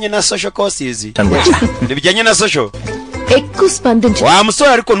bijyanye na social courses ibintu bijyanye na social ఎక్కువ స్పందించు wa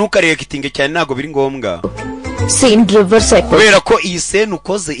musore ariko ntukarekitinge cyane ntabwo biri ngombwa scene reverse kubera ko iyi sene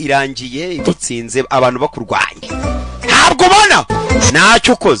ukoze irangiye idutsinze abantu bakurwanya ntabwo ubona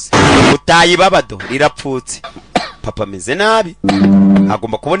ntacyo ukoze utayibabado rirapfutse papa ameze nabi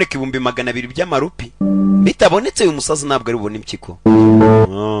hagomba kuboneka 200,000 by'amarupi bitabonetse uyu musazi ntabwo ari bubone impyiko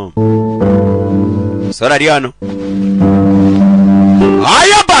sora ari hano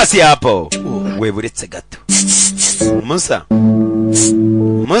aya basi hapo we buretse gato musa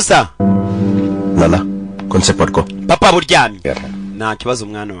నానా కొంచెం పడుకో papa buryamye nta kibazo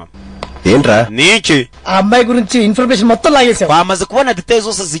umwana wawe ఏంట్రా niki ఆ అమ్మాయి గురించి ఇన్ఫర్మేషన్ మొత్తం లాగేసావు twamaze kubona details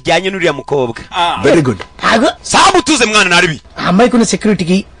zose zijyanye n'uriya mukobwa very good ఆగు sabu tuze mwana naribi ఆ అమ్మాయికి ఉన్న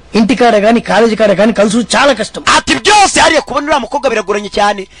సెక్యూరిటీకి ఇంటి కాడ గాని కాలేజీ కాడ గాని కలుసు చాలా కష్టం ati byose hariya kubona uriya mukobwa biragoranye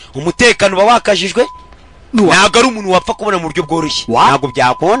cyane umutekano uba wakajijwe ntabwo ari umuntu wapfa kubona mu buryo bworoshye ntabwo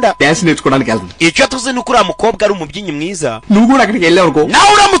byakunda dance నేర్చుకోవడానికి వెళ్తాను icyo tuzi ni uko uriya mukobwa ari umubyinnyi mwiza నువ్వు కూడా అక్కడికి వెళ్ళావు nawe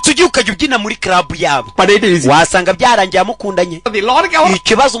uramutse ugiye ukajya ubyina muri club yabo wasanga byarangiye amukundanye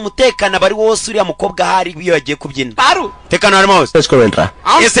ikibazo umutekano aba ari wose uriya mukobwa ahari iyo yagiye kubyina tekano harimo hose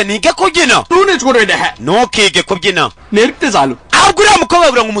ese nige kubyina ntukige kubyina నేర్పితే చాలు ahubwo uriya mukobwa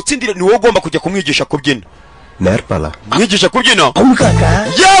wagira ngo umutsindire ni wowe ugomba kujya kumwigisha kubyina mwigisha kubyina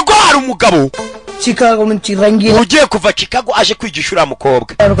yego hari umugabo Chicago నుంచి రంగి ugiye kuva Chicago aje kwigisha uriya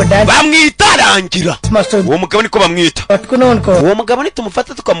mukobwa bamwita Rangira uwo mugabo niko bamwita uwo mugabo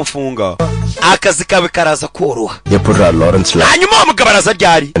nitumufata tukamufunga akazi kawe karaza koroha hanyuma uwo mugabo araza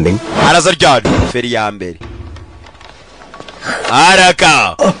ryari feri ya mbere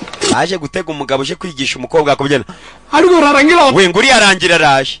araka aje gutega umugabo uje kwigisha umukobwa kubyina we ngo uriya Rangira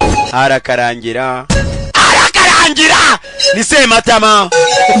araje arakarangira ni Sematama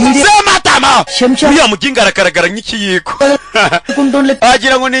uriya muginga arakaragara nk'ikiyiko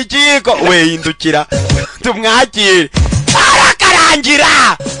agira ngo ni ikiyiko we hindukira tumwakire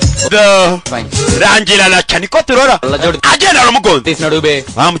arakarangira Rangira racha niko turora agenda aramugonze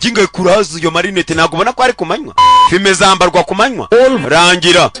muginga kuraza iyo marinete ntabwo ubona ko ari kumanywa filme zambarwa kumanywa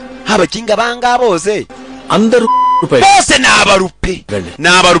Rangira abaginga banga bose bose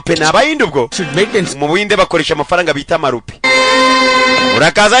n'abarupe n'abayindi ubwo mu buhinde bakoresha amafaranga bita amarupe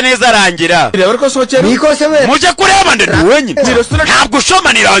urakaza neza Rangira muje kureba nde wenyine ntabwo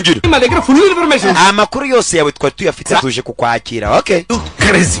ushoma ni Rangira amakuru yose yawe twari tuyafite tuje kukwakira okay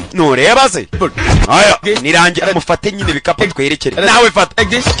nureba se aya ni Rangira mufate nyine bikapo twerekere nawe fata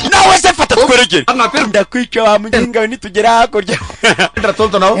nawe se fata twerekere ndakwica wa muginga nitugera hakurya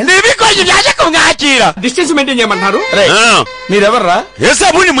nibikoje byaje kumwakira distance maintain చేయమంటారు మీరెవర్రా యేసే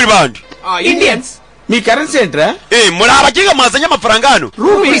బుని muri bandi Indians మీ కరెన్సీ ఏంట్రా muri abagiga mwazanye amafaranga hano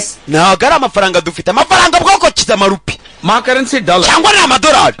rupees ntabwo ari amafaranga dufite amafaranga bwoko kiza amarupi మా currency dollar cyangwa ni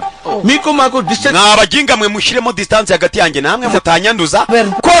amadolari మీకు మాకు distance n'abaginga mwe mushiremo distance hagati yanjye namwe mutanyanduza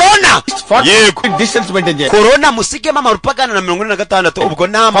corona yego distance maintain చేయ corona musigemo amarupa gana na 46 ubwo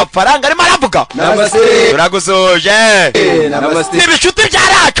nta mafaranga arimo aravuga turagusoje nibishuti bya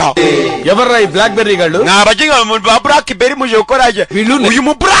RACHA ఎవర్రా ఈ black berry గాళ్ళు n'abaginga mu blackberry muje gukoraje uyu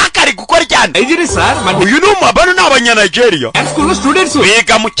mu black ari gukora cyane Nigeria sir uyu ni umubano n'abanya Nigeria school students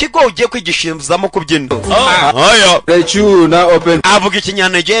biga mu kigo ugiye kwigishirizamo kubyina aya na open avuga ikinya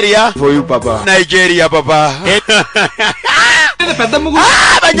Nigeria for you papa Nigeria papa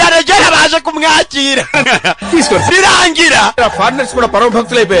abanya Nigeria baje kumwakira Rangira foreigners కూడా పరమ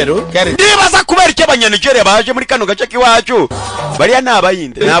భక్తులు అయిపోయారు nibaza kubera icyo abanya Nigeria baje muri kano gace k'iwacu bariya ni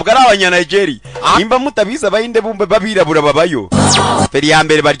abayinde ntabwo ari abanya Nigeria nimba mutabiza abayinde bumbe babirabura babayo feri ya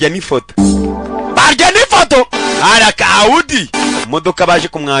mbere barya n'ifoto araka Audi modoka baje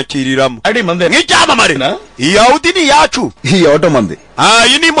kumwakiriramo nk'icyamamare iyi Audi ni yacu iyi auto mande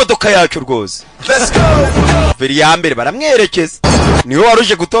iyi ni imodoka yacu rwose feri ya mbere baramwerekeza niwe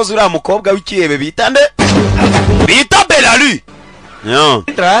waruje gutoza uriya mukobwa w'ikihebe bita Belali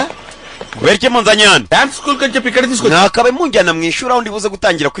wereke munzanyana dance school kan చెప్పి ఇక్కడ తీసుకొచ్చి nakabe munjyana mu ishuri aho ndibuze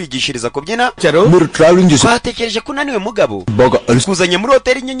gutangira kwigishiriza kubyina muri traveling twatekereje ko unaniwe mugabo kuzanye muri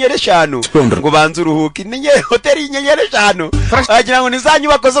hoteli y'inyenyeri 5 ngo banze uruhuke hoteli y'inyenyeri 5 wagira ngo ni za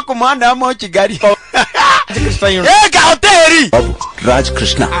nyubako zo ku muhanda wa mo Kigali ega hoteli Raj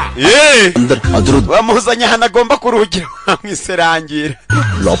Krishna wamuzanye hano agomba kuruhukira mwiserangira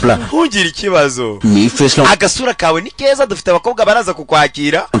lopla ntugira ikibazo ni face lo agasura kawe ni keza dufite abakobwa baraza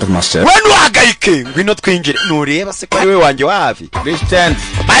kukwakira nuhagayike ngwino twinjire nureba se ko ari we wanjye wa hafi distance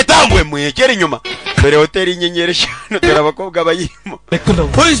bayitambwe mwegere inyuma dore hoteli y'inyenyeri 5 dore abakobwa bayirimo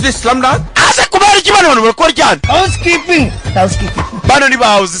who is this slumdog aze kubera ikibano abantu bakora cyane housekeeping bano ni ba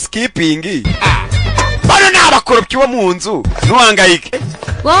housekeeping bano ni abakorobyi bo mu nzu nuhangayike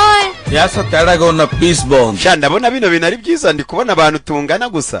boy yasa teraga on a peace bond sha ndabona bino bintu ari byiza ndi kubona abantu tungana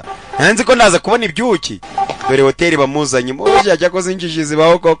gusa nzi ko naza kubona ibyuki dore hoteli bamuzanye mu jya ko zinjiji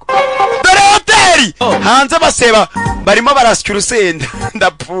zibaho koko dore hoteli hanze baseba barimo barasya urusenda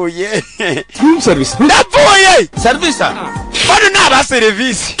ndapfuye room service ndapfuye service bano ni aba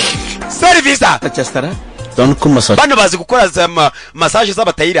service చేస్తారా bano bazi gukora za massage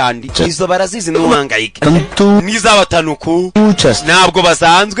z'abatayirandi izo barazizi n'uhangayike n'iz'abatanuku ntabwo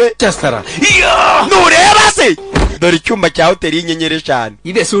basanzwe nureba se dore icyumba cya hoteli y'inyenyeri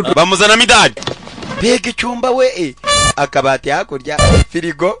 5 bamuzana midani bega icyumba we akabati hakurya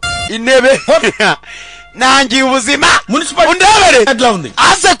firigo intebe nangiye ubuzima undebere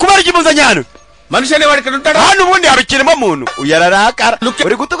ase kubera ikimuzanyano మనిషిని వాడికి ఉంటాడు hano ubundi habikirimo muntu uyararakara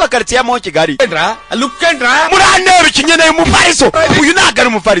uri gutuka quartier mo Kigali look ఏంట్రా murandeba ikinyene umufariso uyu nagara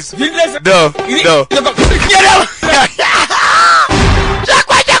umufariso do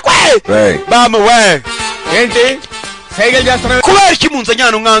bama we ఏంటి సైకిల్ చేస్తున్నా kubera iki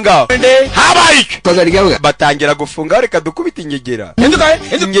munzanyana umwanga habaye batangira gufunga reka dukubita ingegera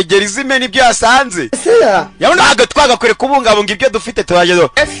ingegera izimena ibyo yasanze yabonaga twagakore kubungabunga ibyo dufite turagezo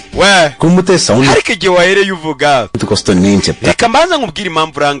we kumutesa undi ariko igihe wahereye uvuga tukosto ninche reka mbanza nkubwira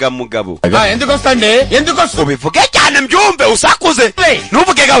impamvu uranga mugabo ఎందుకు వస్తాండి ఎందుకు ubivuge cyane mbyumve usakuze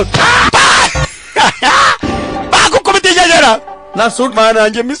nuvuge gaho bagukubita ingegera నా suit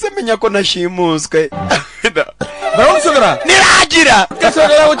mananje mise menya ko nashimuswe brown sugar niragira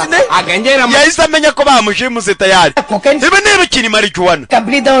sugar వచ్చింది ఆ గంజాయి yahise amenya ko bamushimuse tayari ibi niba ikiri marijuwana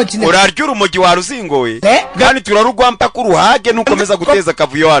urarya urumogi waruzingoye kandi turarugwa mpaka uruhage nukomeza guteza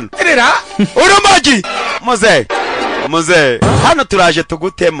akavuyo hano urumogi muze hano turaje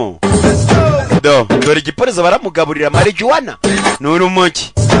tugutemo dore igipolisi baramugaburira marijuwana ni urumogi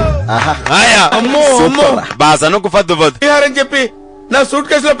aya baza no gufata uvodo అని చెప్పి నా సూట్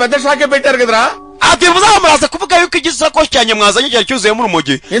కేసులో పెద్ద షాకే పెట్టారు కదరా ati muzamuraza kuvuga yuko igisakoshi cyanye mwazanye cyari cyuzuyemo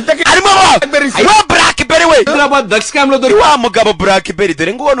urumogi harimo blackberry we wa mugabo blackberry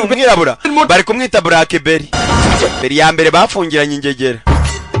dore ngo ubona umwirabura bari kumwita blackberry beri ya mbere bafungiranye ingegera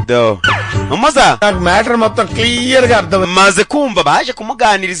umuza matter మొత్తం క్లియర్ గా అర్థం maze kumva baje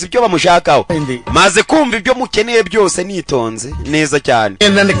kumuganiriza ibyo bamushakaho maze kumva ibyo mukeneye byose nitonze neza cyane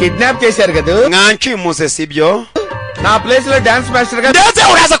నన్ను కిడ్నాప్ చేశారు కదా mwancimuse sibyo నా ప్లేస్ లో dance master గా ndetse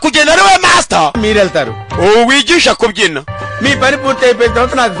uraza kugenda ari we master మీరు వెళ్తారు wigisha kubyina మీ పని పూర్తి అయిపోయిన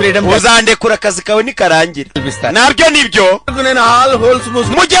తర్వాత నాకు freedom uzandekura akazi kawe nikarangira nabyo nibyo నేను all holes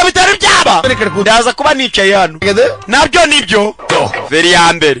mu gihe bitari byaba ndaza kuba nicaye hano nabyo nibyo veri ya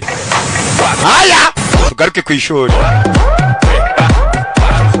mbere haya tugaruke ku ishuri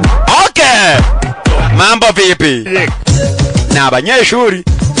okay mambo vipi ni abanyeshuri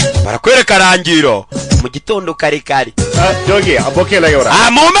barakwereka rangiro mu gitondo kare kare jogi abokela yora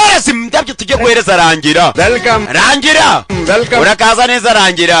mumerezi ndabyo tujye guhereza rangira welcome rangira welcome urakaza neza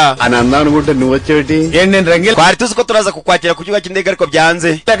rangira ananda అనుకుంటే నువ్వు వచ్చేటి నేను రంగిల్ twari tuzi ko turaza kukwakira ku kibuga cy'indege ariko byanze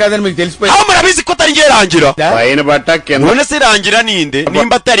takadani మీకు తెలిసిపోయి aho murabizi ko tari ngiye rangira పైన బట్ట కింద none se rangira ninde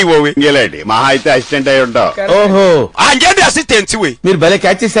nimba atari wowe ngeledi మహా అయితే అసిస్టెంట్ అయి ఉంటావు ఓహో ngende assistant we మీరు భలే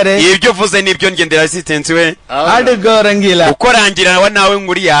క్యాచ్ చేశారే ibyo uvuze nibyo ngendera assistant we adugo rangila uko rangira nawe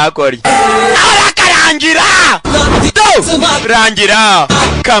nguri yakora rangira rangira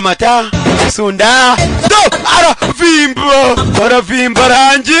kamata sunda aravimba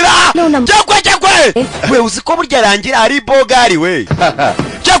rangira cyakwe we uziko burya rangira ari bogari we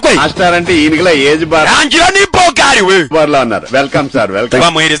cyakwe master అంటే ఈయనకిలా age bar rangira ni bogari we బార్లో అన్నారు welcome sir welcome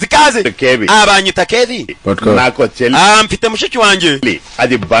bamuhereza ikaze abanyita kevi నాకు చెల్లి mfite mushiki wanjye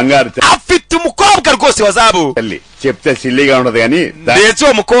అది బంగారు afite umukobwa rwose wa zabu చెప్తే సిల్లీగా ఉండదు కానీ ndetse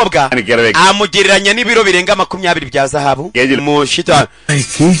uwo mukobwa amugereranya n'ibiro birenga 20 bya zahabu mushita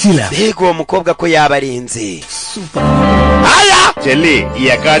yego uwo mukobwa ko yabarinze aya చెల్లి ఈ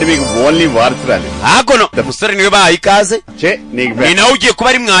అకాడమీకి ఓన్లీ వారసురాలి agono umusore niwe bahaye ikaze ni nawe ugiye kuba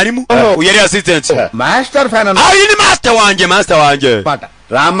ari mwarimu uyari assistant master fan ayi ni master wanjye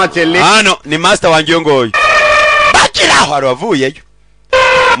రామ్మ చెల్లి hano ni master wanjye yongoye bakiraho aravuyeyo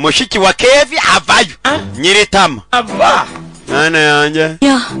mushiki wa kevi avayo nyiritama nana yanjye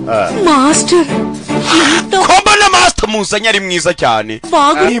master kombona master musanya ari mwiza cyane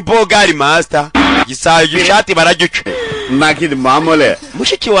ni bogari master gisayo gishati baragica nakidi mamole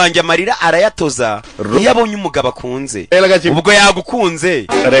mushiki wanjye amarira arayatoza yabonye umugabo akunze ubwo yagukunze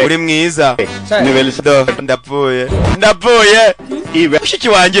uri mwiza ndapfuye mushiki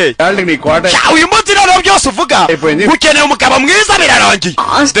wanjye uyu munsi rero byose uvuga ukeneye umugabo mwiza birarangiye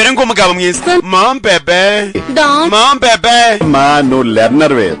dore ngo umugabo mwiza mom bebe మా నువ్వు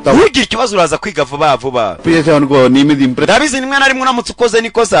లెర్నర్ వే ntugire ikibazo uraza kwiga vuba అనుకో నీ మీద impression ndabizi rimwe na rimwe uramutse ukoze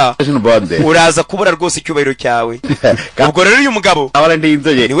nikosa బాగుంది uraza kubura rwose icyubahiro cyawe ubwo rero uyu mugabo కావాలంటే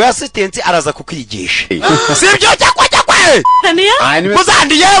ఇంట్లో చేయి niwe assistant araza kukwigisha sibyo cyakwe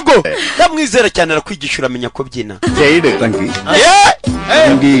muzandi yego ndamwizera cyane arakwigisha uramenya kubyina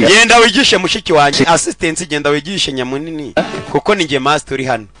genda wigishe mushiki wanjye assistant genda wigishe nyamunini kuko ni nge master uri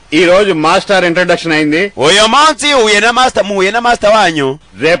hano ఈ రోజు master introduction అయింది uyu munsi muhuye na master wanyu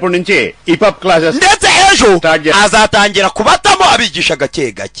రేపు నుంచి hip classes ndetse ejo azatangira kubatamo abigisha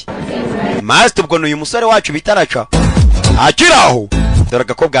gake gake master ubwo n'uyu musore wacu bita RACHA akiraho dore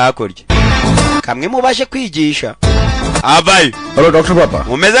agakobwa hakurya kamwe mubashe kwigisha avayo halo dr papa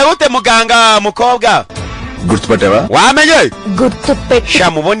umeze gute muganga mukobwa గుర్తుపట్టావా? wamenye గుర్తుపెట్టి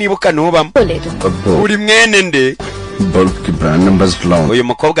shamubona ibuka nubamo uri mwene nde bulk brand ambassador uyu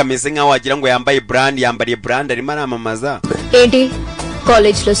mukobwa ameze nkaho wagira ngo yambaye brand yambariye brand arimo aramamaza ఏంటి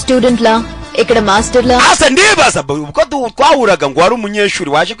కాలేజ్ లో స్టూడెంట్ లా ఇక్కడ మాస్టర్ లా asa ndibaza ubwo twahuraga ngo wari umunyeshuri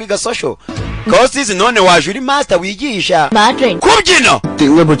waje kwiga social courses none waje uri master wigisha kubyina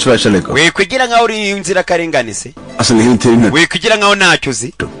tingwe bucwashaleko wikwigira nkaho uri inzira karengane se asali hinterina wikwigira nkaho ntacyo uzi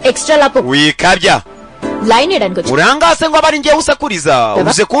extra లాపు wikabya line ఎడానికి వచ్చి urangase ngo abari ngiye usakuriza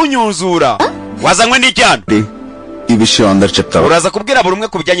uze kunyuzura wazanywe n'icyano ibisho అందరు చెప్తావు uraza kubwira buri umwe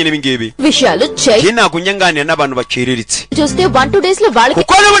kubijyanye n'ibingibi విషయాలు చెయ్యి ntabwo nyanganira n'abantu baciriritse చూస్తే 1-2 days లో వాళ్ళకి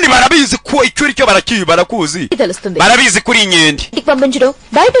kuko n'ubundi barabizi ko icyo uri cyo barakuzi తెలుస్తుంది barabizi kuri inyendi ఇంటికి పంపించడం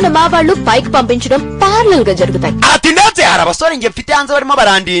బయట ఉన్న మా వాళ్ళు పైకి పంపించడం పారలల్ గా జరుగుతాయి ati ndetse hari abasore nge mfite hanze barimo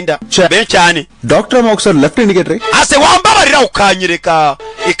barandinda benshi cyane doctor అమ్మ ఒకసారి left indicator ase wambabarira ukanyereka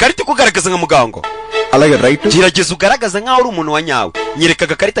ikarita kugaragaza nka mugango అలాగే right gerageza ugaragaza nkaho uri umuntu wa nyawe nyereka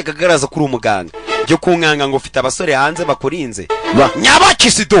agakarita kagaragaza kuri umuganga byo kunkanga ngo ufite abasore hanze bakurinze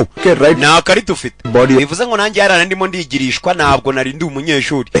nyabakisido na akarita ufite bivuze ngo nanjye yarana ndimo ndigirishwa ntabwo nari ndi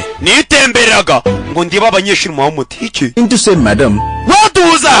umunyeshuri nitemberaga ngo ndiba abanyeshuri mu muti iki into say madam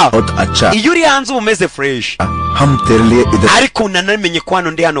waduza acha iyo uri hanze umeze fresh हम तेरे लिए इधर ariko unanamenye ko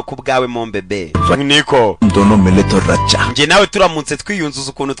hano ndi hano ku bwawe mombebe niko dono mele to racha nje nawe turamutse twiyunzuza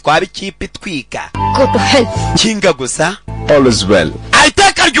ukuntu twaba ikipe twiga kinga gusa all is well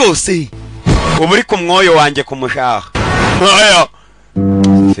aiteka ryose ubu uri ku mwoyo wanjye ku mushaha aya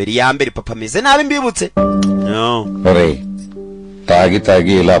feri ya mbere papa ameze nabi mbibutse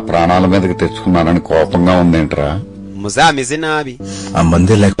తాగి ఇలా ప్రాణాల మీదకి తెచ్చుకున్నానని కోపంగా ఉందేంట్రా muzameze nabi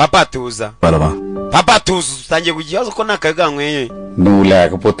amande like papa tuza papa tuza utangiye kugiyazo ko nakaganyweye నువ్వు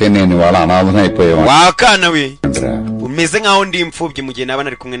లేకపోతే నేను ఇవాళ అనాథన అయిపోయావా wakana we umeze nkaho ndi imfubyi mu gihe naba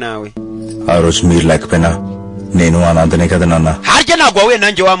nari kumwe nawe ఆ రోజు మీరు లేకపోయినా నేను అనాథనే కదా నాన్న harya ntabwo wahuye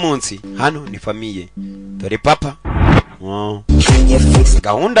nanjye wa munsi hano ni famiye dore papa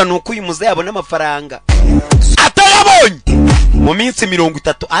gahunda ni uko uyu muze yabona amafaranga atayabonye mu minsi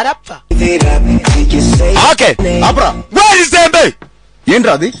 30 arapfa okay abra wari zembe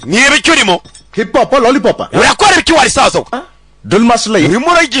ఏంట్రాది niba cyurimo hip hop lollipop urakora ibiki wari sazo dul masla urimo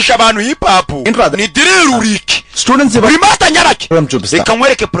urayigisha abantu hip hop ni drill uriki students uri master nyaraki reka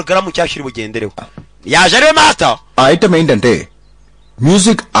nkwereke porogaramu cyashiri bugendereho yaje ari master item ఏంటంటే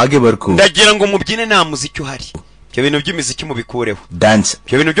మ్యూజిక్ ఆగే వరకు ndagira ngo mubyine nta muziki uhari ibyo bintu by'imiziki mubikureho dance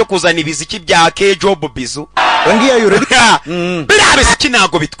ibyo bintu byo kuzana ibiziki bya Job Bizu rangiya you ready biriya biziki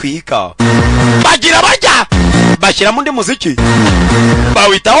ntabwo bitwika bagira bajya bashyiramo undi muziki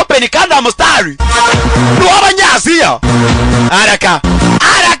bawita open kandi amusitari ni uw'abanyaziya araka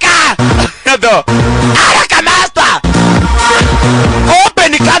master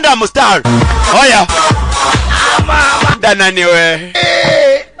open kandi amusitari oya ndananiwe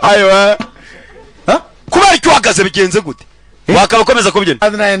ayiwe kubera icyo uhagaze bigenze gute wakaba ukomeza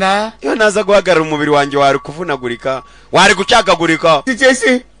kubyina iyo naza guhagarara umubiri wanjye wari kuvunagurika wari gucakagurika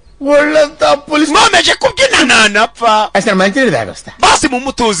mwameje kubyina ntanapfa basi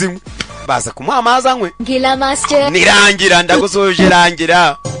mumutuzi mwe baza kumuha amazi anywe nirangira ndagusoje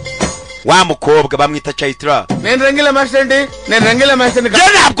rangira wa mukobwa bamwita Chaitra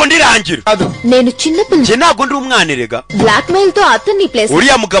ntabwo ndirangira నేను చిన్నపిల్ల nje ntabwo ndi umwana erega black mail తో అతన్ని place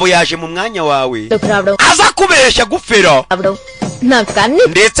uriya mugabo yaje mu mwanya wawe aza kubeshya gufera నాకన్నీ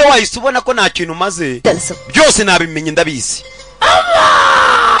ndetse wahise ubona ko nta kintu umaze byose nabimenye ndabizi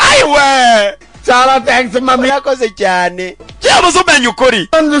ayiwe చాలా thanks mummy yakoze cyane cyabuze umenya ukuri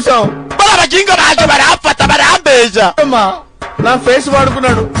barabaginga baje barafata barambeja నా ఫేస్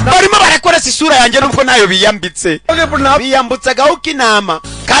వాడుకున్నాడు barimo barakoresa isura yanjye nubwo nayo biyambitse biyambutsaga uko inama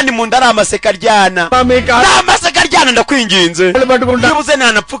kandi mu nda ari amaseka aryana nta maseka aryana ndakwinginze nibuze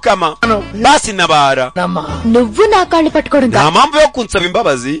ntanapfukama basi nabara నువ్వు నా కాళ్ళు పట్టుకోవడం nta mpamvu yo kunsaba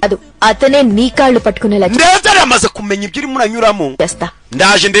imbabazi అతనే నీ కాళ్ళు పట్టుకునేలా ndetse aramaze kumenya ibyo urimo uranyuramo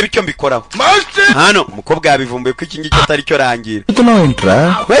ndaje ndebe icyo mbikoraho hano umukobwa yabivumbuye ko iki ngiki atari cyo rangira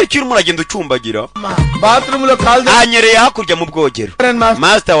kubera icyo urimo uragenda ucumbagira bathroom లో call anyereye hakurya mu bwogero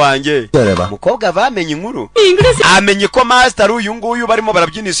master wanjye umukobwa bamenye inkuru amenye ko master ari uyu nguyu barimo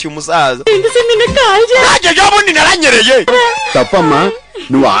barabyinisha umusaza nanjye ejo bundi naranyereye తప్పమ్మా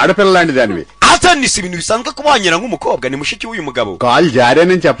నువ్వు ఆడపిల్ల లాంటి దానివి master ni ibintu bisanzwe kubanyira nk'umukobwa ni mushiki w'uyu mugabo call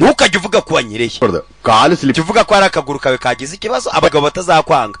జారేనని చెప్పు ntukajye uvuga ko wanyereye కాలు slip uvuga ko ari akaguru kawe kagize ikibazo abagabo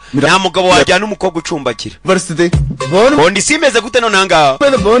batazakwanga nta mugabo wajyana umukobwa ucumbakira పరిస్థితి bondi simeze gute none ahangaha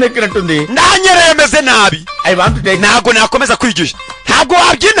bone ఎక్కినట్టుంది ndanyereye meze nabi I want to take ntabwo nakomeza kwigisha ntabwo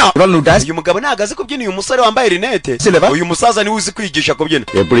wabyina ఇవాళ నువ్వు dance uyu mugabo ntabwo azi kubyina uyu musore wambaye rinete uyu musaza niwe uzi kwigisha kubyina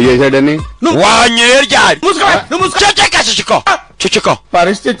ఎప్పుడు చేశాడని wanyereye ryari ceceka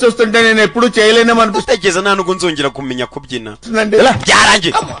పరిస్థితి చూస్తుంటే నేను ఎప్పుడు చేయలేనేమో అనిపిస్తుంది utegeze nta nubwo nzongera kumenya kubyina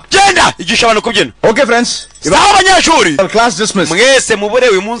byarangiye genda igisha abantu kubyina okay friends sawa abanyeshuri class dismiss mwese mubure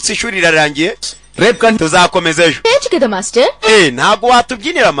uyu munsi ishuri rirarangiye rape కంటే tuzakomeza ejo Teach కదా master. ntabwo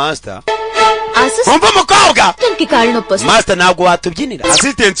watubyinira master Assistant umva umukobwa ki kaali noppi వస్తుంది. master ntabwo watubyinira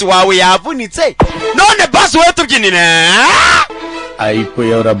assistant wawe yavunitse none boss we tubyinira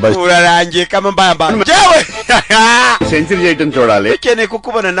అయిపోయావురా bus urarangiye kama mbamba jewe century చేయటం చూడాలి ukeneye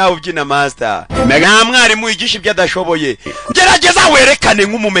kukubona nawe ubyina master nta mwarimu wigisha ibyo adashoboye gerageza werekane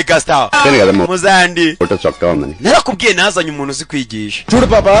nk'umumegastar muzandi photo చొక్కా ఉందని narakubwiye nazanye umuntu uzi kwigisha చూడు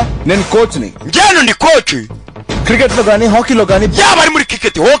పాపా నేను కోచ్ ని njyano ndi coach cricket లో గానీ హాకీలో గానీ yaba ari muri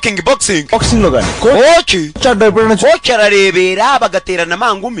cricket walking boxing boxing లో గానీ coach కోచ్ ఎప్పుడైనా coach ararebera bagaterana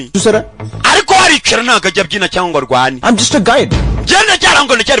amangumi చూసారా ariko haricara ntabwo ajya abyina cyangwa arwane I'm just a guide ngenda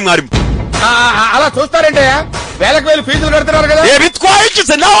cyarangwa ndacyari mwarimu అలా చూస్తారంటే వేలకు వేలు ఫీజులు కడుతున్నారు కదా bitwaye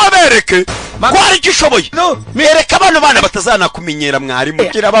ikize nawe abereke ko hari icyo ushoboye bereka abana bana batazanakumenyera mwarimu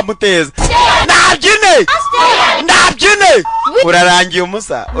kira bamuteza nabyine urarangiye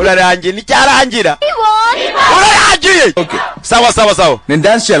umusa urarangiye nicyarangira urarangiye sawa నేను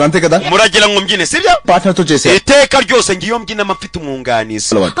డాన్స్ చేయాలి అంతే కదా muragira ngo mbyine sibyo partner తో చేసే iteka ryose ngiyo mbyina mfite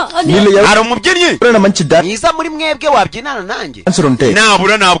umwunganizi hari umubyinnyi ఎవరైనా మంచి mwiza muri mwebwe wabyinana nanjye dancer ఉంటే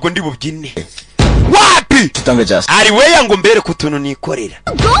nabura ntabwo ndi bubyine wapi ఖచ్చితంగా చేస్తా ari weya ngo mbere kutuntu nikorera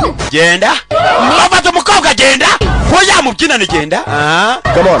genda bafata umukobwa genda ko yamubyinana genda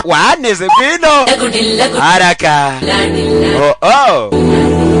come on waneze bino haraka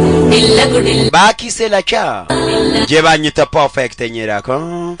bakise lacha je banyita perfect nyirako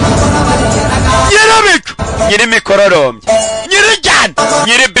nyirabicu nyiri mikororombye nyiri jana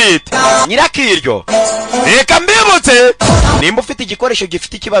nyiri beat nyirakiryo reka mbibutse nimba ufite igikoresho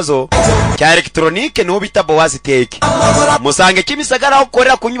gifite ikibazo cya electronique n'uwo bita bowazi teke musange kimisagara aho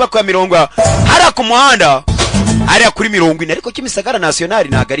ukorera ku nyubako ya 40 hariya ku muhanda hariya kuri 40 ariko kimisagara nationali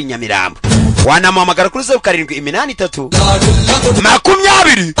ntabwo ari Nyamirambo wanamuhamagara kuri 0783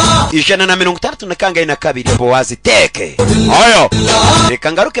 20 bowazi teke oyo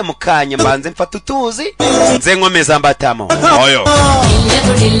reka ngaruke mu kanya mbanze mfata utuzi nze nkomeza mbatamo oyo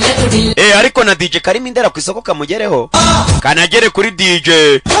ariko na DJ Karimi Ndera ku isoko kamugereho kanagere kuri DJ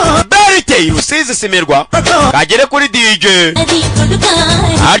Berite Rusizi Simirwa kagere kuri DJ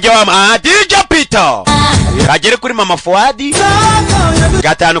harya wa DJ Peter kagere kuri Mama Fuadi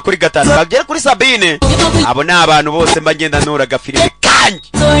 5 kagere kuri Sabine abo ni abantu bose mbagenda nura gafilime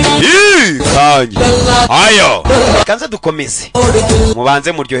kanji ayo kanze dukomeze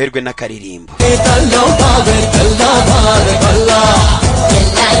mubanze muryoherwe n'akaririmbo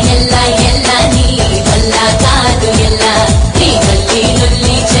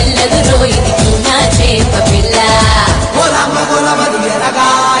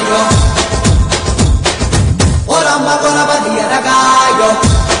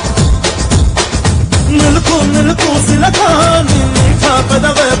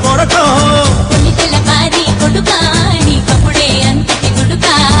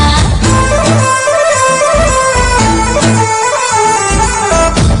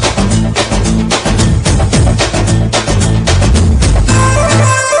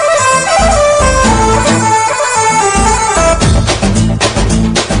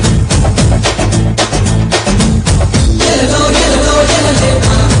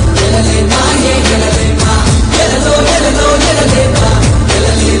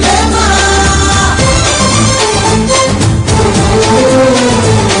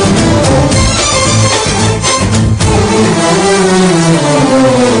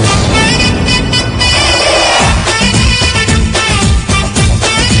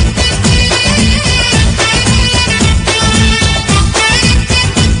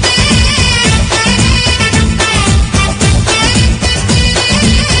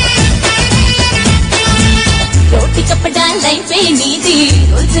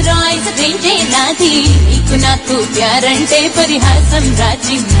ప్యారంటే పరిహాసం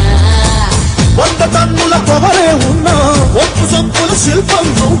రాజిన్నా 100 టన్నుల పొగరే ఉన్నా ఒప్పు సొంపుల శిల్పం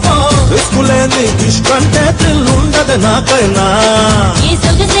నువ్వా రిస్కులేని ఇష్టంటే థ్రిల్లుండదు నాకైనా ఏ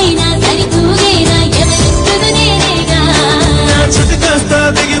సొగసైనా సరితూగేనా ఎవరిస్తుదు నేనేగా చుటికేస్తే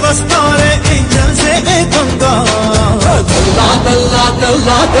దిగి వస్తారే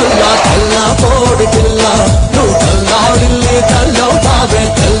kalla kalla podi killa nu kalla dilli kalla babe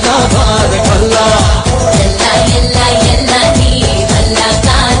kalla babe kalla ella ella ella ni kalla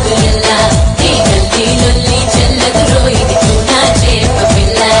kaadu ella ni galli lulli chelladu idi tuna chepa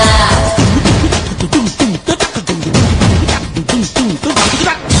pilla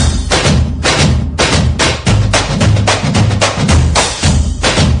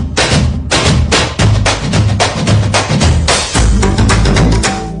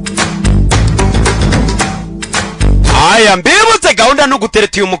aya mbibutse gahunda no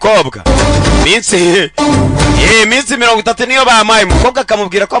guteretiye umukobwa minsi minsi 30 niyo bamaye umukobwa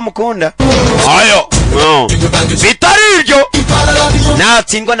akamubwira ko amukunda ayo bitari ibyo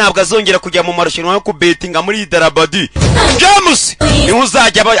natsindwa ntabwo azongera kujya mu marushanwa yo kubetinga muri Darabadi James ni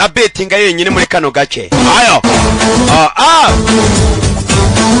uzajya abetinga yenyine muri kano gace ayo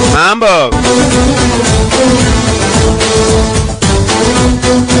mambo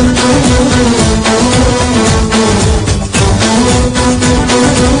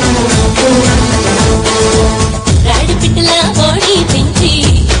Radi pitla body pinchi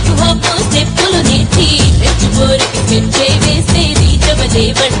tu hopo steppulu netti rechipori pinche veste reachable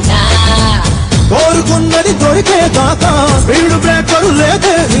banda కోరుకున్నది దొరికే దాకా speed breaker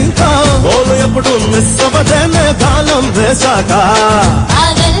లేదే ఇంకా గోలు ఎప్పుడు మిస్ అవ్వదేనే కాలం వేశాక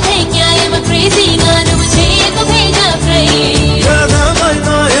agar hai nyayam crazy nanu cheyaka bhega fry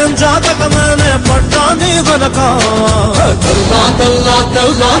ఏదేమైనా ఏం జాతకమనే పడ్డాని వెనక కల్లా కల్లా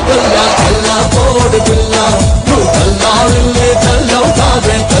కల్లా కల్లా కల్లా పోడి పిల్ల నువ్వు కల్లా వెళ్ళి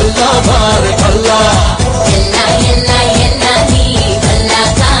కల్లవుతావే కల్లా బారే కల్లా ella ella ella ni kalla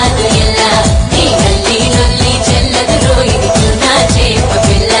kaadu ella ni galli lulli chelladu idi tuna chepa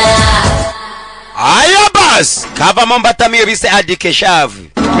pilla aya bas kava mambatamiyo bise Adik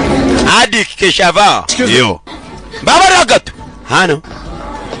Keshava yo babara gato hano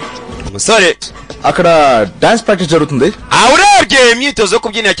musore అక్కడ డాన్స్ ప్రాక్టీస్ జరుగుతుంది awurebye imyitozo yo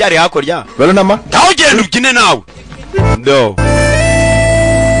kubyina cyari hakurya వెళ్ళండమ్మా ntawugenda ubyine nawe no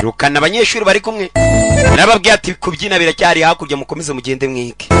rukana abanyeshuri bari kumwe nababwiye ati kubyina biracyari hakurya mukomeze mugende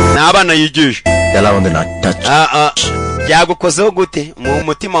mwike n'abana yigisha ఎలా ఉంది నా touch byagukozeho gute mu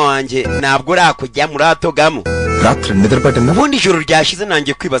mutima wanjye ntabwo urakujya muratogamo రాత్రి నిద్ర పట్టిందా ubundi ijoro ryashize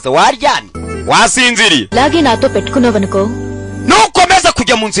nanjye kwibaza waryamye wasinziriye లాగే నాతో పెట్టుకున్నావనుకో nukomeza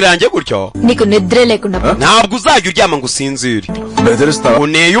kujya mu nzira yanjye gutyo నీకు నిద్రే లేకుండా ntabwo uzajya uryama ngo usinzire బెదిరిస్తావా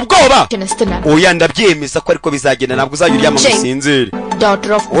uneye ubwoba చేస్తున్నాను oya ndabyemeza ko ariko bizagenda ntabwo uzajya uryama ngo usinzire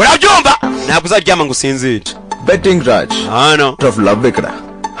daughter of urabyumva ntabwo uzajya uryama ngo usinzire betting Raj hano of love ఇక్కడ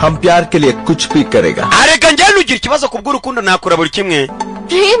हम प्यार के लिए कुछ भी करेगा areka njyewe nugira ikibazo kubw'urukundo nakora buri kimwe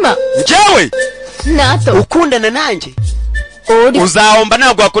ప్రేమ njyewe నాతో ukundana nanjye ఓడి uzahomba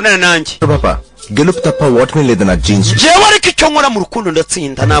ntabwo wakundana nanjye పాపా గెలుపు తప్ప ఓటమి లేదు నా jeans njyewe ariko icyo nkora mu rukundo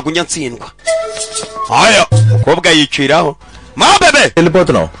ndatsinda ntabwo njya ntsindwa aya umukobwa yiciraho ma bebe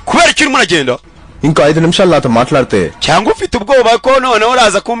వెళ్ళిపోతున్నావు kubera icyo urimo uragenda ఇంకో 5 నిమిషాలు నాతో మాట్లాడితే cyangwa ufite ubwoba ko noneho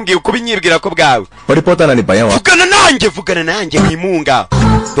uraza kumbwira uko ubinyibwira ko bwawe పడిపోతానని భయం vugana nanjye mwimunga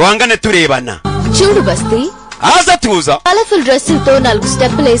duhangane turebana చూడు బస్తీ aza tuza colourful డ్రెస్సులతో 4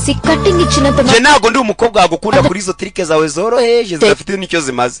 స్టెప్పులు వేసి కట్టింగ్ ఇచ్చినంత njye ntabwo ndi umukobwa wagukunda kuri izo trike zawe zoroheje zidafite n'icyo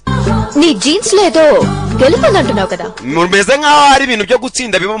zimaze నీ జీన్స్ లేదో గెలుపదంటున్నావు కదా mumeze nk'aho hari ibintu byo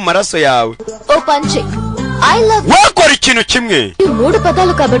gutsinda biba mu maraso yawe ఓ పంచి I love wakora ikintu kimwe 3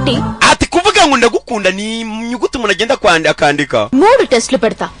 పదాలు కాబట్టి ati kuvuga ngo ndagukunda ni inyuguti umuntu agenda akandika 3 టెస్ట్లు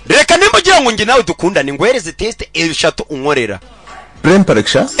పెడతా reka nimba ugira ngo njye nawe dukundane ngohereze teste 3 unkorera ప్రేమ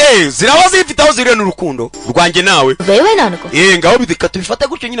పరీక్ష ziraba zifite aho ziriye n'urukundo rwanjye nawe వేవైనా అనుకో ngaho bidika tubifate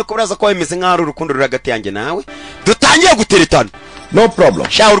gutyo nyine ko uraza ko wemeze nk'aho ari urukundo ruri hagati yanjye nawe dutangiye guteretana no problem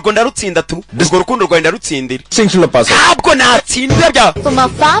sha urwo ndarutsinda tu urwo rukundo rwawe ndarutsindira distinction లో pass ntabwo natsindira bya మా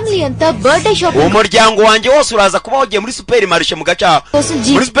ఫ్యామిలీ అంతా birthday shopping umuryango wanjye wose uraza kuba wagiye muri supermarché mu gaca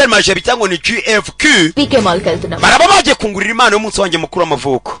muri supermarché bita ngo ni GFQ పీకే మాల్ కి వెళ్తున్నాం baraba bagiye kungurira impano y'umunsi wanjye mukuru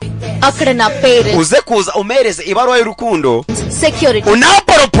w'amavuko అక్కడ నా parents uze kuza umereze ibaruwa y'urukundo security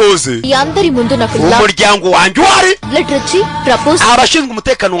unapropose ఈ అందరి ముందు నాకు umuryango wanjye uhari letter ఇచ్చి propose abashinzwe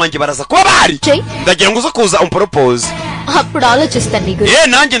umutekano wanjye baraza kuba bahari ndagira ngo uze kuza umpropose అప్పుడు ఆలోచిస్తాను నీ గురించి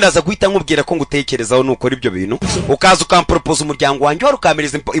nanjye ndaza guhita nkubwira ko ngutekerezaho nukora ibyo bintu ukaza ukampropose umuryango wanjye wari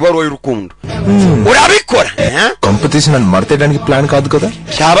ukamereza ibaruwa y'urukundo urabikora competition అని మడతేయడానికి ప్లాన్ కాదు కదా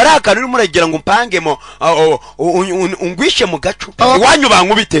cyaba ari akantu urimo uragira ngo umpangemo ungwishe mu gacu iwanyu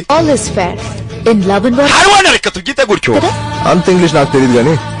bankubite all is fair in love and war hariho na reka tubyite gutyo అంత ఇంగ్లీష్ నాకు తెలియదు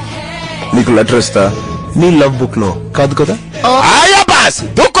కానీ నీకు లెటర్ ఇస్తా నీ లవ్ బుక్ లో కాదు కదా aya basi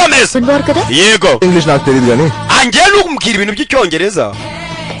dukomeze కదా yego ఇంగ్లీష్ నాకు తెలియదు కానీ angiye nukumbwira ibintu by'icyongereza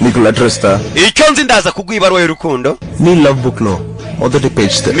నీకు లెటర్ ఇస్తా icyo nzi ndaza kuguha ibaruwa y'urukundo నీ లవ్ బుక్ లో Odati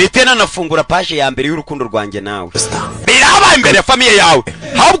page there. Mitena nafungura page ya mbere y'urukundo rwanjye nawe. Biraba imbere ya famille yawe.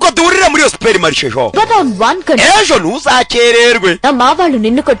 Ahubwo duhurira muri supermarché jo. But on one condition. Ejo ntuzakererwe. Namabalu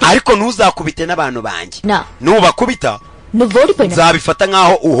ninnu kotti. Ariko ntuzakubite n'abantu banjye. Na. Nubakubita. Nuvodipoina. Zabifata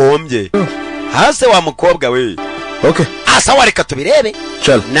nkaho uhombye. Hase wa mukobwa we. Okay. Asa wareka tubirebe.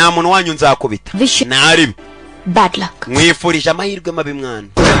 Chal. Nta muntu wanyu nzakubita. Nari. Bad luck. Mwifurije amahirwe mabi mwana.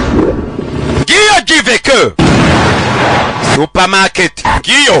 Ngiyo jiveke. Supermarket.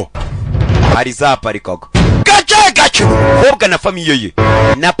 Ngiyo. Hari zaparikaga. Gace. Kobwa na famille ye.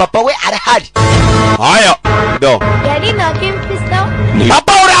 Na papa we arahari. Aya. Do. Daddy nakimfista.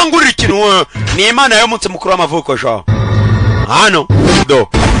 Papa urangurira ikintu. Ni Imana yo munsi mukuru w'amavuko sha. Hano. Do.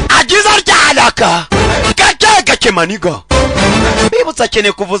 Agiza ryalaka. Gace maniga. Bibutsa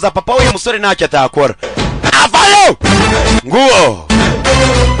cyane kuvuza papa we umusore ntacyo atakora. Avayo. Nguo.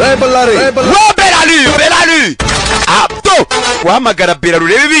 Belali. Abdo. Wamagara Belali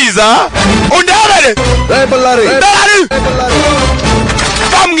urebe biza. Undabere. Belali.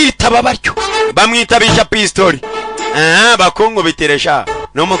 Bamwitaba batyo. Bamwitabisha pistol. Bakongo biteresha.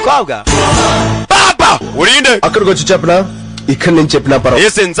 No mukobwa. Baba, urinde. Akargo chichapna. Ikane nchepna para.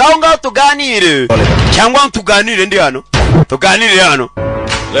 Ese nzaonga tuganire. Cyangwa tuganire ndi hano. Tuganire hano.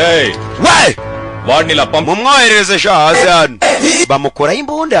 Hey. We. Warnila pump. Mumwohereze shahazi hano. Bamukora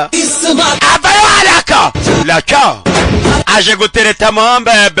imbunda. Avayo haraka. Racha. Aje gutereta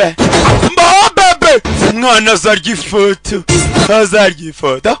mbebe. Mwana azarya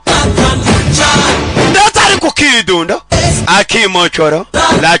ifoto. Ndatari kukidunda. Akimochoro.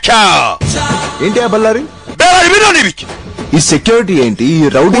 Racha. India Ballari? Belali bino nibiki? I security enti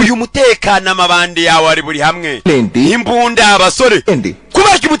rowdy. Uyu mutekano amabandi yawe ari buri hamwe. Enti. Imbunda abasore. Enti.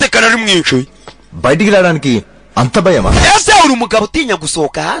 Kubera umutekano ari mwinshi. Bajiki raranki anta bayama. Ese uri umugabo utinya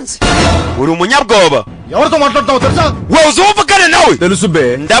gusohoka hanze. Uri umunyabwoba. ఎవరితో మాట్లాడతావు తెలుసా? Wewe uzumvugane nawe. Telusu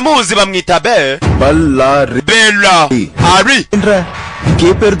be. Ndamuzi bamwita be. Ballari. Bella. Ari. Indra.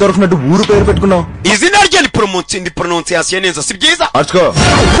 Ke పేరు దొరకనట్టు ఊరు పేరు పెట్టుకున్నావు. Izina rye ni pronunciation neza si byiza? Archko.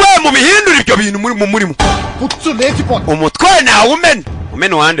 We mu mihindura ibyo bintu muri. పుచ్చు లేచిపో. Umutwe nawe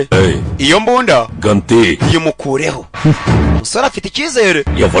umene wande. Iyo mbunda. Ganti. Yimukureho. Musora afite icyizere.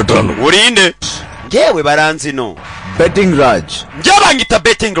 Yavatano. Urinde. Ngewe baranzi no. Betting Raj. Njye bangita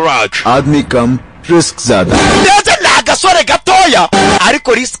betting Raj. Admi kam risk zada. Ndetse ni agasore gatoya.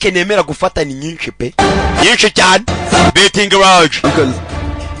 Ariko risk nemera gufata ni nyinshi pe. Nyinshi cyane. Betting Raj. Uncle.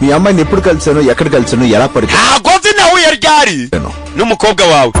 Mi amma eప్పుడు కలిసానో ఎక్కడ కలిసానో ఎలా పరిచయం? Agozi nawe yaryari. N'umukobwa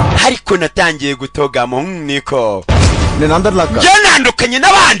wawe. Ariko natangiye gutogamo niko. నేను అందరిలాగా. Njye nandukanye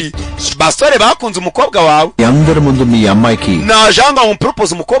n'abandi. Basore bakunze umukobwa wawe. అందరి ముందు మీ అమ్మాయికి Najanga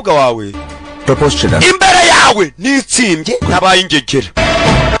umpropose umukobwa wawe. Propose చేయడం. Imbere yawe nitsimbye nabaye ingegera.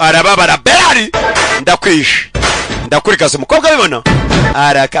 Arababara Belali. Ndakurikaza umukobwa bibona.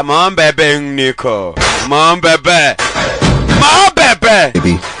 Araka bebe niko. Bebe.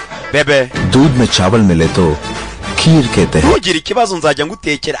 Bebe. दूध में चावल मिले तो खीर कहते हैं. Ntugire ikibazo nzajya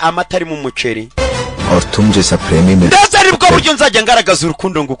ngutekera amata ari mu muceri. और तुम जैसा प्रेमी मिले. Ndetse aribwo buryo nzajya ngaragaza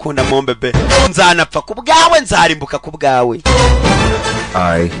urukundo ngukunda bebe. Nzanapfa ku bwawe nzarimbuka ku bwawe.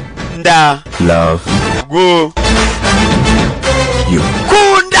 I love you.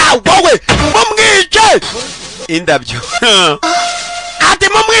 Kunda wowe mumwice indabyo. Ati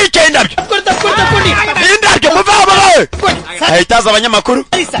mumwice indabyo. Indabyo muvaba wowe. Ahitaza abanyamakuru.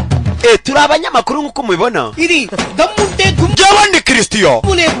 Turi abanyamakuru nkuko mubibona. Iri damunte Jewe ndi Kristiyo.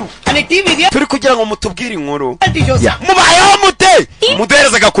 ane TV turi kugira ngo mutubwire inkuru. Yeah. Mubayeho mute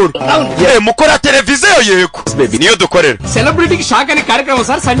mudereza gakuru. Mukora televiziyo yego. Niyo dukorera. Celebrity shakane ಕಾರ್ಯಕ್ರಮ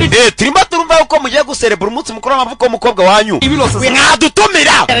sir Sunday. Turimo turumva uko mugiye guserebura umunsi mukuru w'amavuko w'umukobwa wanyu.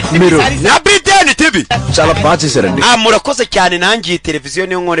 Mwadutumira. Na BTN TV. చాలా బాగా చేశారండి. Murakoze cyane nangiye televiziyo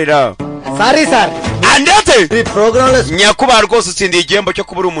niyo nkorera. Sorry sir. Andete i program nyakuba rwose utsindiye igihembo cyo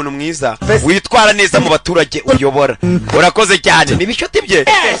kubura umuntu mwiza witwara neza mu baturage uyobora. Urakoze cyane nibishuti bye.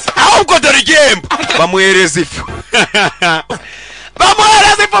 Ahubwo dore igihembo bamuhereza ifu.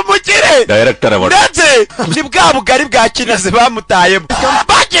 Bamuhereza ifu mukire. Director award. Ndetse ni bwa bugari bwa kinazi bamutayemo.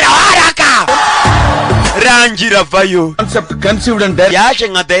 Bagira haraka. Rangira vayo. Conceived and yaje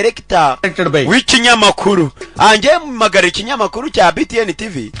nka director w'ikinyamakuru. Ange magara ikinyamakuru cya BTN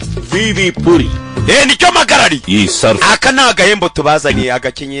TV. Vivi Puri. Nicyo magarari. Yisar. Aka nagahembo tubazaniye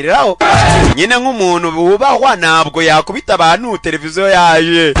agakenyereraho. Nyine nk'umuntu wubahwa ntabwo yakubita abantu televiziyo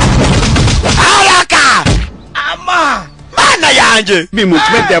yaje. Haraka. Ama. mana yanjye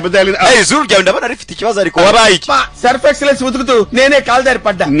bimukimete yabudali izuru ryawe ndabona rifite ikibazo ariko wabaye iki Surf excellence ఉతుకుతూ నేనే కాలు దారి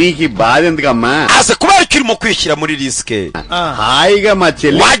పడ్డా నీకు బాధ ఎందుకమ్మా ase kubera ko urimo kwishyira muri riske హాయిగా మా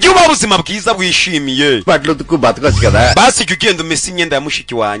చెల్లి wajya uba ubuzima bwiza bwishimiye బట్టలు ఉతుకు బతకొచ్చు కదా basi jya ugenda umesa imyenda ya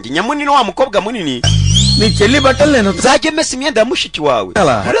mushiki wanjye nyamunini wa mukobwa munini నీ చెల్లి బట్టలు నేను uzajya umesa imyenda ya mushiki wawe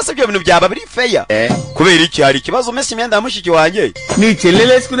uretse ibyo bintu byaba biri feya kubera iki hari ikibazo umesa imyenda ya mushiki wanjye నీ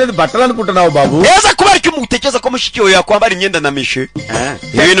చెల్లెలు వేసుకునేది బట్టలు అనుకుంటున్నావు బాబు eza kubera ko umutekereza ko mushiki wawe yakwambara imyenda na mishe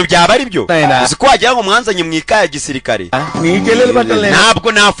ibintu byaba ari byo uzi ko wagira ngo mwanzanye mu ikaye ya gisirikare నీ చెల్లెలు బట్టలు ntabwo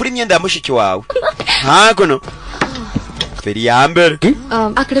nafura imyenda ya mushiki wawe ntabwo no feri ya mbere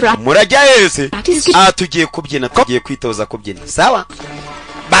murajya hese tugiye kubyina tugiye kwitoza kubyina sawa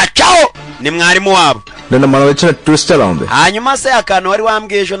bacaho ni mwarimu wabo నిన్న మనం వచ్చిన ట్విస్ట్ ఎలా ఉంది hanyuma se akantu wari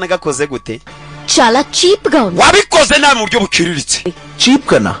wambwiye ejo nagakoze gute చాలా చీప్ గా ఉంది wabikoze nabi mu buryo buciriritse cheap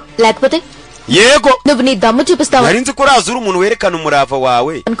కన్నా లేకపోతే yego నువ్వు నీ దమ్ము చూపిస్తావా nari nzi ko uraza uri umuntu werekana umurava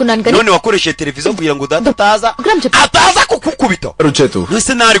wawe అనుకున్నాను కానీ none wakoresheje televiziyo kugira ngo ataza kukukubita రుచేతు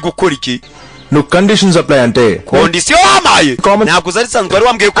ese nari gukora iki నువ్వు కండిషన్స్ అప్లై అంటే kondisiyo wamaye ntabwo zari sanzwe wari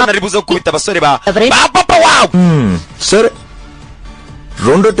wambwiye ko nari buze gukubita abasore ba papa wawe సరే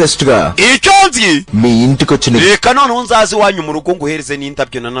రెండో టెస్ట్ గా icyo nzi మీ ఇంటికి వచ్చిన reka noneho nzaza iwanyu mu rugo nguhereze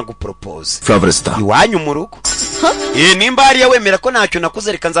n'indabyo nanagupropoze flower ఇస్తా iwanyu mu rugo nimba hariya wemera ko ntacyo nakoze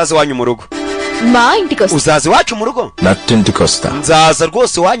reka nzaza iwanyu mu rugo మా ఇంటికి వస్తా uzaza iwacu mu rugo నట్టింటికి వస్తా nzaza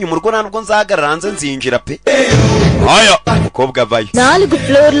rwose iwanyu mu rugo ntabwo nzahagarara hanze nzinjira pe aya umukobwa avayo 4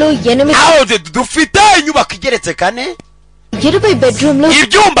 ఫ్లోర్లు 8 aho dufite inyubako igeretse kane 20 బెడ్రూమ్లు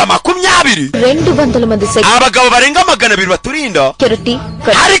ibyumba 20 200 మంది abagabo barenga 200 baturinda security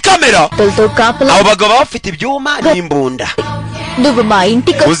hari kamera తో కాపలా abo bagabo bafite ibyuma n'imbunda నువ్వు మా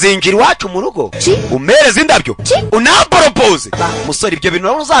ఇంటికి uzinjira iwacu mu rugo umereze indabyo unapropose musore ibyo bintu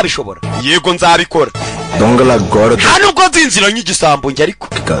nawe uzabishobora yego nzabikora దొంగల గోడ nta nubwo nzinjira nk'igisambo njye ariko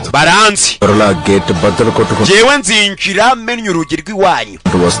baranzi దొరలా గేట్ బద్దలు కొట్టుకుంటూ jewe nzinjira menye urugi rw'iwanyu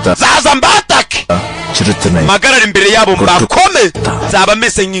వస్తా zaza mbatake చిరుతున్నాయి magarara imbere yabo mbakome zaba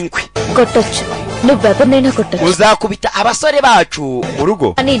mese nk'inkwi కొట్టొచ్చు నువ్వెవరినైనా కొట్టొచ్చు uzakubita abasore bacu mu rugo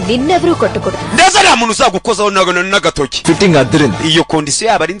అని నిన్నెవరూ కొట్టకూడదు ndetse nta muntu uzagukozaho n'agatoki fitting అద్దరింది iyo kondisiyo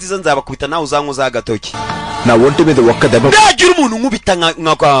yaba ari nziza nzabakubita nawe uzankozaho agatoki నా ఒంటి మీద ఒక్క దెబ్బ nagira umuntu nkubita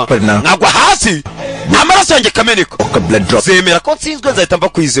nkagwa hasi amaraso yanjye kameneka ఒక్క blood drop zemera ko nsinzwe nzahita mva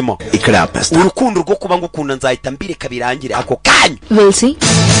kwizima ఇక్కడ ఆపేస్తా urukundo rwo kuba ngukunda nzahita mbireka birangire ako kanya విల్సీ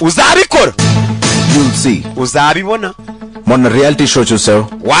uzabikora you'll see uzabibona మొన్న రియాలిటీ షో చూసావు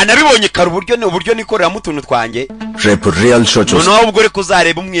wanabibonye kare uburyo nikoreramo utuntu twanjye రేపు real show చూసావు noneho ubwo reka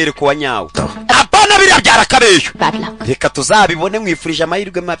uzareba umwereko wa nyawo apana biriya byarakabeshyo reka tuzabibone mwifurije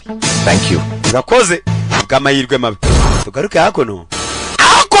amahirwe mabi thank you urakoze bw'amahirwe mabi tugaruke hakuno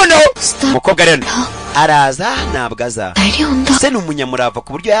umukobwa rero araza ntabwo aza se ni umunyamurava ku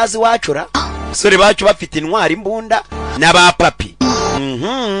buryo yazi iwacura abasore bacu bafite intwari imbunda n'abapapi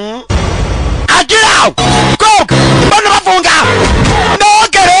agiraho kobwa mbona bafunga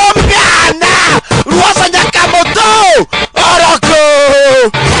nogere umwana ruwasa nyakamoto arako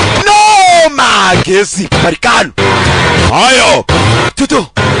no magezi parikano ayo tuto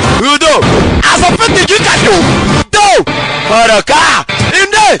udo azafite igikatu do haraka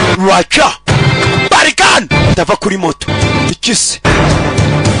inde RACHA parikano ndava kuri moto ikisi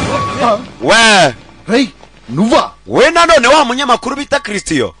we రేయ్ నువ్వా we nanone wa munyamakuru bita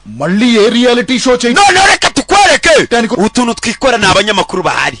Christian మళ్ళీ a reality show చేయి none reka tukwereke utuntu twikora ni abanyamakuru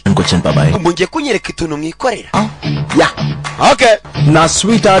bahari ఇంకొచ్చాను బాబాయ్ mungiye kunyereka utuntu mwikorera yeah okay నా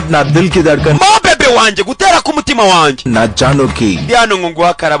sweet heart నా దిల్ కి ధడ్కన్ mo bebe wanje gutera ku mutima wanje నా జానుకి yano ngo nguha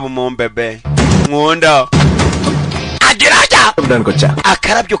akarabo mo bebe nkunda agiraja వచ్చా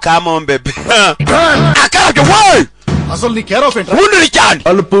akarabyo ka mo bebe akarabyo we అసలు నీ కేర్ ఆఫ్ ఏంట్రా wunduri cyane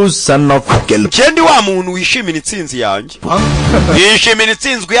అల్పు సన్ ఆఫ్ గెల్ kendi wa muntu wishimira intsinzi yanjye yishimira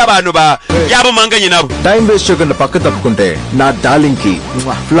intsinzwi y'abantu yabo manganye nabo time waste చేయకుండా పక్క తప్పుకుంటే నా డార్లింగ్ కి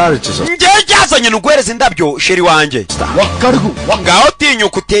ఫ్లవర్ ఇచ్చేసా njye cyazanye nuguhereza indabyo sheri wanje ఒక్కడుగు ngaho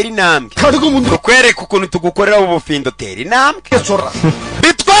tinyuka utera intambwe కడుగు ముందు tukwereke ukuntu tugukorera ubufindo tera intambwe చూడరా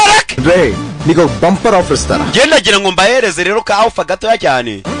bitwereke రే నీకు బంపర్ ఆఫర్ ఇస్తారా njye ndagira ngo mbahereze rero ka ofa gatoya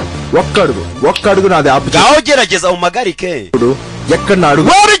cyane ఒక్కడుగు నాది ఆపు ngaho gerageza umagarike ఎక్కడ నా అడుగు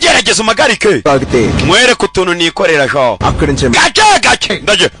wowe gerageza umagarike తాగితే mwereke utuntu nikorera sho అక్కడి నుంచి gake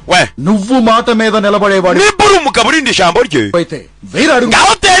ndaje we నువ్వు మాట మీద నిలబడేవాడు niba uri umugabo urinda ijambo rye అయితే వేరే అడుగు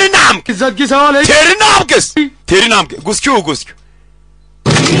ngaho tera intambwe జగ్గిసాలే tera intambwe gusyo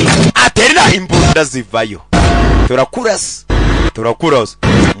atera imbunda zivayo turakurasa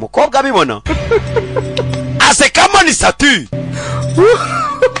umukobwa abibona asekamo ni satu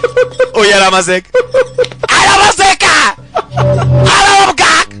oya aramazeka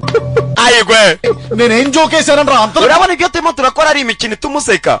yegwe నేనేం జోకేశానరా అంత urabona ibyo turimo turakora ari imikino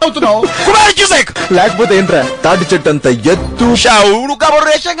itumuseka అవుతున్నావు kubera icyo useka లేకపోతే ఏంట్రా తాటి చెట్టు అంత ఎత్తు sha urugabo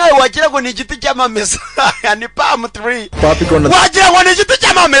rureshe nkawe wagira ngo ni igiti cy'amamesa ni palm tree Papikonda wagira ngo ni igiti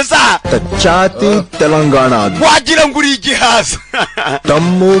cy'amamesa ఛాతి Telangana wagira ngo uri igihaza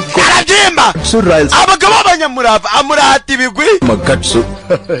తమ్ము arabyimba సురాయిల్స్ abagabo b'abanyamurava amurata ibigwi guts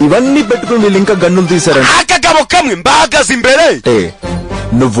ఇవన్నీ పెట్టుకుని వీళ్ళు ఇంకా గన్నులు తీశారంట akagabo kamwe mbahagaze imbere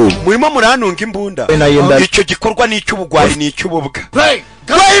నువ్వు murimo muranunga imbunda icyo gikorwa ni icy'ubugwari ni icy'ububwa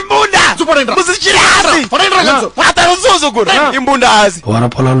imbunda muzishyire hasi ataruzuzugura imbunda hasi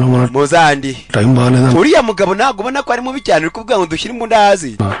muzandi uriya mugabo ntabwo ubona ko ari mubi cyane uri kuvuga ngo dushyire imbunda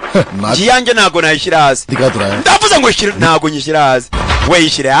hasi iyanjye ntabwo nayishyira hasi ndavuze ngo ntabwo nyishyira hasi we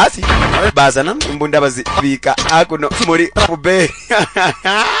yishyire hasi bazana imbunda bazibika hakuno muri puberi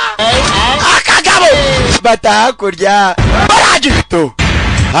akagabo bata hakurya baragito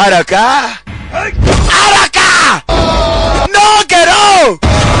haraka nogero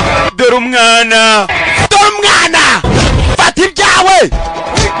dore umwana fata ibyawe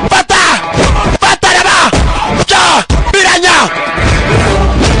fata reba ja biranya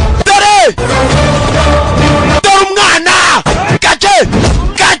dore umwana gace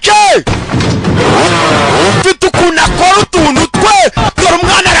mfite ukuntu akora utuntu twe dore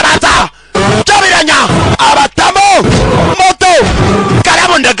umwana arabaza ja biranya abatamo moto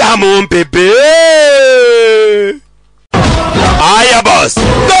karabo ndagamu mbebe aya boss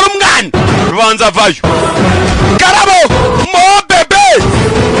dore umwana rubanza vayo karabo mo bebe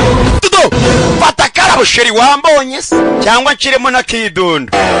tudo fata karabo sheri wambonye se cyangwa nshiremo na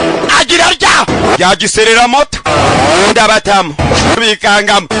kidundo agira rya yagiserera moto ndabatamo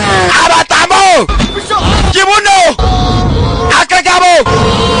bikangamo abatamo kibuno akagabo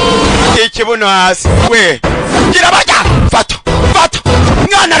ikibuno hasi we gira bajya fata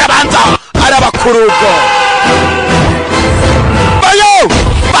mwana arabanza arabakurugo bayo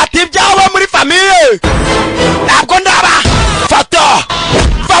fata ibyawe muri famiye ntabwo ndaba fata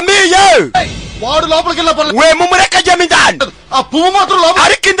famiye వాడు లోపలికి వెళ్ళా పర్లేదు we mumureka ajyamo indani ఆ పువ్వు మాత్రం లోపల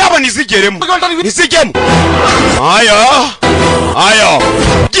ariko indabo ntizigemo ayo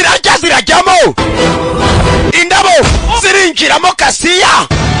gira rya zirajyamo indabo zirinjiramo kasiya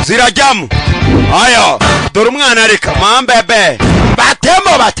zirajyamo ayo dore umwana reka mambebe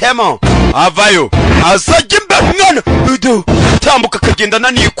batemo avayo azajya imbere umwana udu tambuka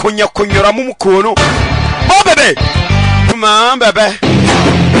akagendana nikunyuramo umukuntu mambebe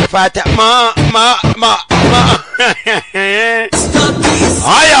fata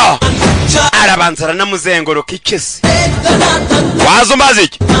aya arabanza aranamuzenguruka ikisi waza umaze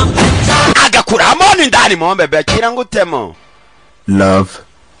iki agakuramo n'indani mambebe akira ngutemo love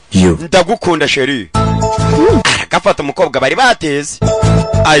you ndagukunda sheri aragafata umukobwa bari bateze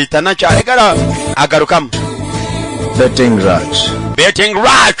ahitana cyane agarukamo betting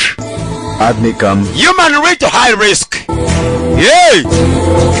raj admi kam human rate high risk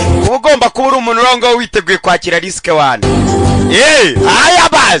ugomba kuba uri umuntu urongo witeguye kwakira risk wane aya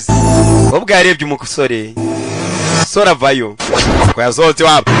bazi ubwo yarebye umusore avayo ko yasohotse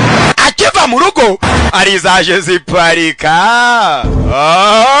wabo akiva mu rugo arizaje ziparika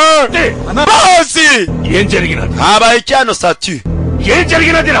bosi habaye icyano satu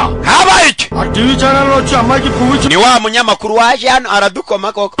habaye iki TV channel వచ్చి అమ్మాయికి పువ్వు ni wa munyamakuru waje hano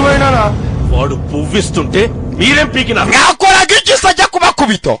aradukoma koko వాడు పువ్విస్తుంటే మీరేం పీకినా mwakoraga iki se ajya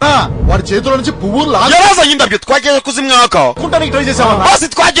kubakubita వాడి చేతిలో నుంచి పువ్వు yarazanye indabyo twageze kuzimwaka లాక్కుంటానికి ట్రై చేసావా bose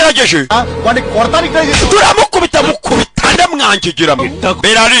twagerageje వాడిని కొడతానికి ట్రై చేసావా turamukubita ndamwangigira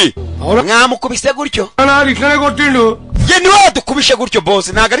berari mwamukubise gutyo ఇట్లనే కొట్టిండు ye niwe wadukubishe gutyo bose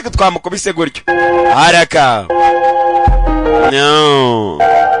ntabwo ariko twamukubise gutyo haraka no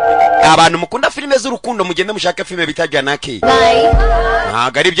abantu mukunda filime z'urukundo mugende mushaka filime bita Janaki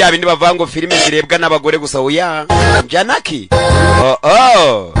ntabwo ari bya bindi bavuga ngo filime zirebwa n'abagore gusa oya Janaki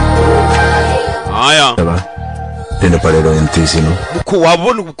aya నేను పడేయడం తీసిను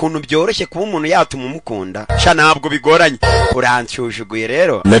wabona ukuntu byoroshye kuba umuntu yatuma umukunda sha ntabwo bigoranye uranshyujuguye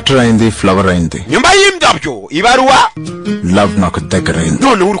rero letter అయింది ఫ్లవర్ అయింది nyuma y'indabyo ibaruwa love నాకు దగ్గరైంది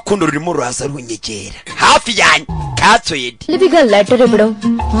noneho urukundo rurimo ruraza runyegera hafi yanjye katsoyedi లివిగా లెటర్ ఇవ్వడం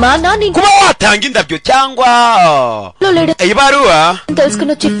మా నాన్న kuba watanga indabyo cyangwa ibaruwa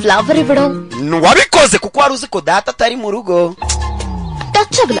తెలుసుకుని వచ్చి ఫ్లవర్ ఇవ్వడం wabikoze kuko wari uzi ko data atari mu rugo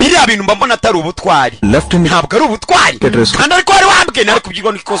biriya bintu mba mbona atari ubutwari ntabwo ari ubutwari kandi ariko wari wambwiye nari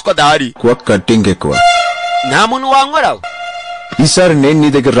kubyigwa n'ikoswa adahari kuba cutting ఎక్కువ nta muntu wankoraho ఈసారి నేను నీ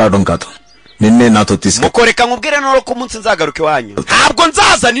దగ్గర రావడం కాదు ninne nato tiske mukoreka nkubwire no ko umunsi nzagaruka iwanyu ntabwo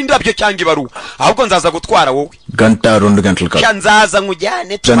nzaza n'indabyo cyangwa ibaruwa ahubwo nzaza gutwara wowe ganta 2 gantel ka nzaza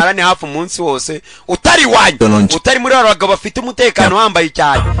nkujyane tumarane hafi umunsi wose utari iwanyu utari muri abagabo bafite umutekano wambaye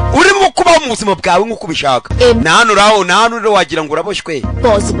cyane urimo kubaho mu buzima bwawe nk'uko ubishaka nahano rero wagira ngo uraboshywe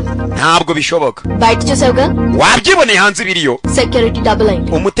ntabwo bishoboka bite cyosebwa wabyiboneye hanze ibiriyo security doubling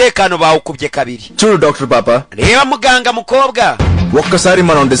umutekano bawukubye kabiri churu Dr. Papa reba muganga mukobwa wakasari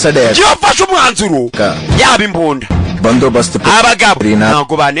mana ndesade yafashe umwanzuro yaba imbunda bandobast abagabo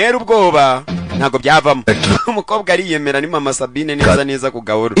ntabwo banera ubwoba ntabwo byavamo umukobwa ariyemera ni mama Sabine neza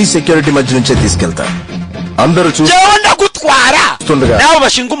kugahoro iyi security majunche tiskelta ambero chu jewe ndagutwara nabo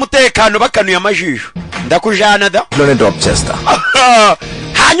bashinga umutekano bakanuye amajisho ndakujana da none drop chester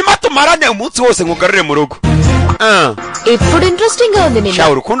hanyuma tumarane umunsi wose ngugarure mu rugo ఇప్పుడు ఇంట్రెస్టింగ్ గా ఉంది నిన్న Shah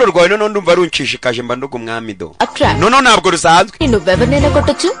urukundo rwawe none ndumva runshishikaje mba ndugu mwami do none ntabwo rusanzwe నువ్వెవరినైనా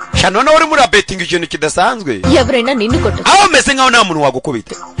కొట్టొచ్చు sha none uri muri betting ikintu kidasanzwe ఎవరైనా నిన్ను కొట్టొచ్చు aho meze nkaho nta muntu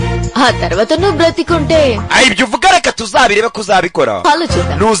wagukubita ఆ తర్వాత నువ్వు బ్రతికుంటే ibyo uvuga reka tuzabirebe kuzabikora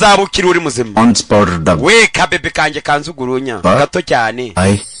ntuzabukira uri muzima once powder dab we kabebe kanje kanzugurunya gato cyane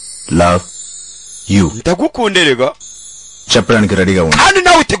I love you ndagukunderega చెప్పడానికి రెడీగా ఉంది kandi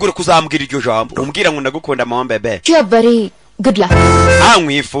nawe utegure kuzambwira iryo jambo umbwira ngo ndagukunda mama bebe cyabari good luck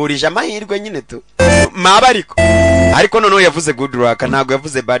nkwifurije amahirwe nyine tu maba ariko noneho yavuze good luck ntabwo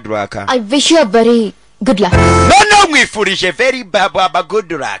yavuze bad luck I wish you a very good luck noneho nkwifurije very baba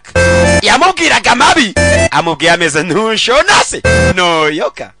good luck yamubwiraga mabi amubwiye ameze ntushona se no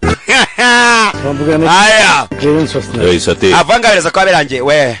yoka aya avangabereza ko aberangiye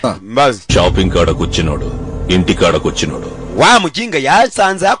we mbazi shopping కాడకు వచ్చినోడు ఇంటి కాడకు వచ్చినోడు wa muginga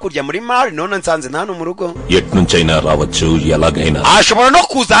yasanze hakurya muri mari none nsanze nano mu rugo ఎట్నుంచైనా రావచ్చు ఎలాగైనా ashobora no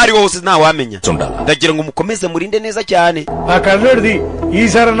kuza hari wose ntawamenya ndagira ngo mukomeze murinde neza cyane ఆ కర్ణుడిది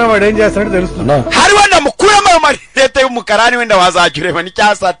ఈసారన్న వాడు ఏం చేస్తాడో తెలుస్తున్నా hari wenda mukuramo ayo marinete y'umukarani wenda wazajya ureba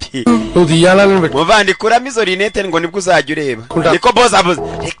n'icyasati muvandi kuramo izo rinete ngo nibwo uzajya ureba niko boss avuze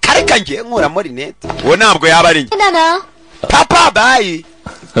reka reka ngiye nkuramo rinete uwo ntabwo yaba ari njye papa bayi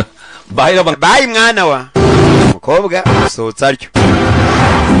bayi mwana wa umukobwa asohotse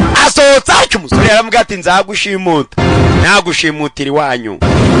atyo umusore yaramubwira ati nzagushimuta nagushimutira iwanyu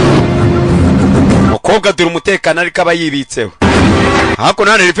umukobwa dore umutekano ariko aba yibitseho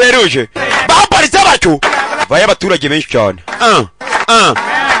hakuno hano riferuje baparitse batyo vayo abaturage benshi cyane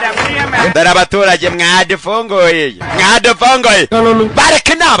dore abaturage mwadufungoye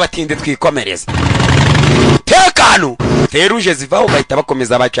bareke n'abatinde twikomereza umutekano feruje zivaho bahita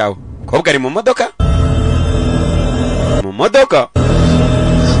bakomeza bacaho umukobwa ari mu modoka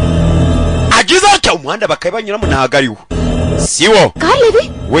agize atya umuhanda bakabanyuramo ntago ariwo siwo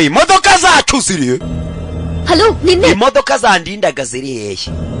we imodoka zacu zirihe halo ninne imodoka zandindaga ziri hehe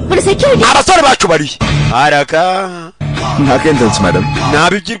muri security abasore bacu barihe haraka nakendelsi madam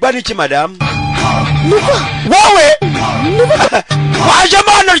nabigirwa n'iki madam nuko wowe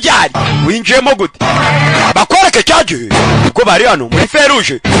wajemo hano ryari winjiyemo gute bakwereke cyagihe ubwo bari hano muri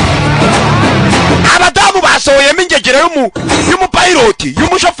feruje abadamu basohoyemo ingegera y'umupayiroti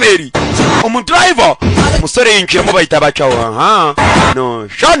y'umushoferi umudriver umusore yinjiyemo bahita bacaho no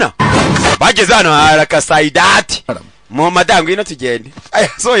shona bageze hano haraka saidati mu madamu ngwino tugende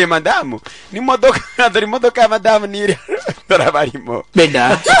soye madamu ni dore imodoka ya madamu niri turabarimo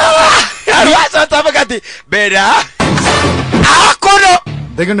beda arwaza tavuga ati beda akono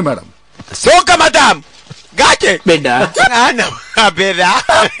దిగండి madam soka madamu gake beda ana beda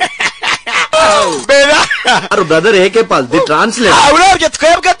brother AK the translate urabye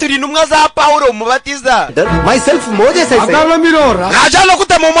twebwe turi numwa za Paulo umubatiza myself Moses అదలో మీరు rajalo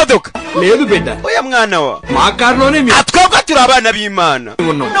kuta mu modoka లేదు beda oya mwana wa మా కార్లోనే twebwe turi abana b'Imana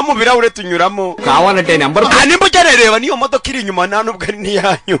no mu birahure tunyuramo కావాలంటే number nimba ugerereba niyo modoka iri inyuma nta nubwo ari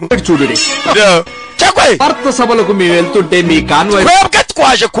niyanyu చూడుడి cyakwe భారత సభలకు మేము వెళ్తుంటే మీ convoy twebwe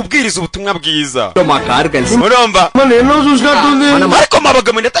twaje kubwiriza ubutumwa bwiza మా కారు కలిసి urumva ఎన్నో చూసినట్టుంది ariko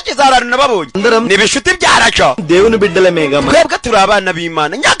mabaga mu ndatakizarana nababonye ni bishuti bya RACHA దేవుని బిడ్డలమేగా twebwe turi abana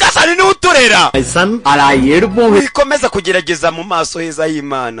b'Imana nyagasani ni uturera అలా ఏడుపు wikomeza kugerageza mu maso heza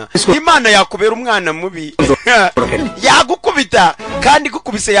y'Imana Imana yakubera umwana mubi yagukubita kandi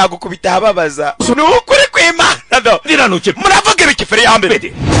gukubise yagukubita hababaza ni ukuri kw'Imana do muravuga ibikifere yambere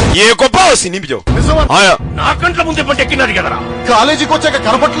yego boss nibyo aya నాకంట్ల ముందే పట్టెక్కినారు కదరా కాలేజీకి వచ్చాక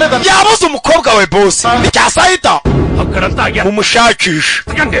కనపట్లేదా yabuze umukobwa we boss nicyasahita అక్కడంతా mumushakisha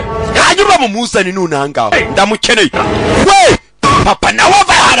hanyuma mumuzane nunangaho ndamukeneye we papa nawe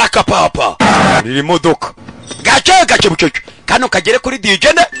ava haraka papa riri modoka gace bucece kano kagere kuri DJ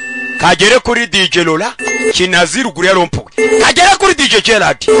ne kagere kuri DJ Lola kinazi ruguru ya rompuwe kagere kuri DJ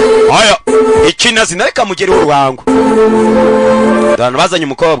Gerard aya ikinazi nawe kamugere uruhango dana bazanye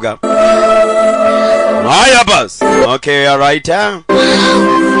umukobwa aya bas okay alright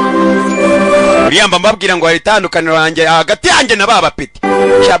Uriyamba mbabwira ngo aritandukaniro yanjye hagati yanjye na baba peti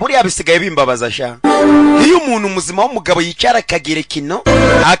sha buriya bisigaye bimbabaza sha iyo umuntu muzima w'umugabo yicara akagire kino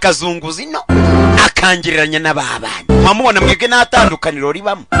akazunguza ino akangireranya n'ababana mamubona mwebwe natandukaniro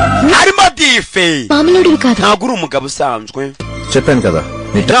ribamo harimo dife ntabwo uri umugabo usanzwe చెప్పాను కదా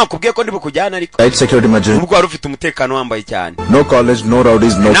nakubwiye ko ndibukujyana ariko Tight security margin. ubwo wari ufite umutekano wambaye cyane No college, no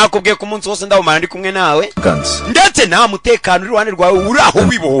rowdies, no nakubwiye ko umunsi wose ndawumara ndi kumwe nawe guns. ndetse nta mutekano uri iruhande rwawe uri aho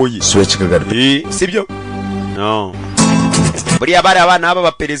wibohoye Switch kagari. sibyo no buriya bari abana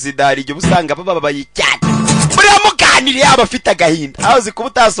b'abaperezida hari igihe usanga bababaye cyane buriya muganiriye abafite agahinda aho zikuba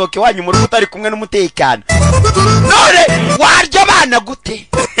utasohoke wanyu mu rugo utari kumwe n'umutekano none warya abana gute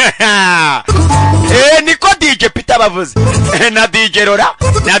niko DJ Peter bavuze na DJ Rora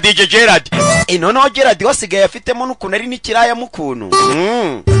na DJ Gerard noneho Gerard wasigaye afitemo n'ukuntu ari n'ikiraya mukuntu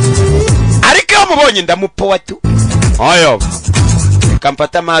ariko iyo mubonye ndamupowa tu oyo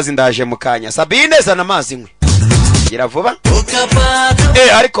kampata amazi ndaje mukanya Sabine zana amazi nkwe gira vuba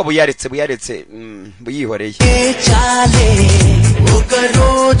ariko buyaretse buyihoreye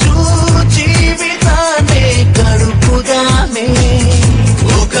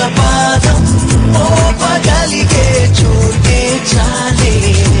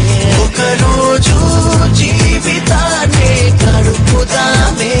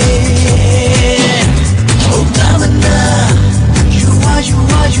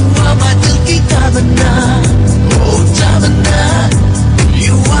You are my dilki tamanna. Oh tamanna,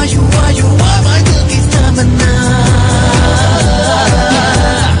 you are my dilki tamanna.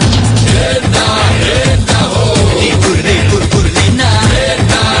 Heta heta ho, ni purlina.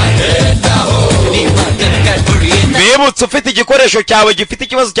 Heta heta ho, ni magar purlina. Bibutse ufite igikoresho cyawe gifite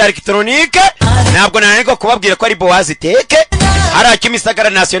ikibazo cya elektronike ntabwo nananirwa kubabwira ko ari Bowazi Teke hari Kimisagara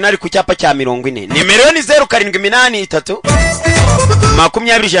National ku cyapa cya 40 nimero ni 0783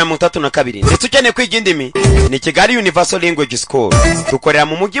 2032 ndetse ukeneye kwiga indimi ni Kigali Universal Language School dukorera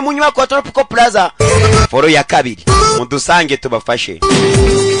mu mujyi mu nyubako ya Tropical Plaza foro ya kabiri mudusange tubafashe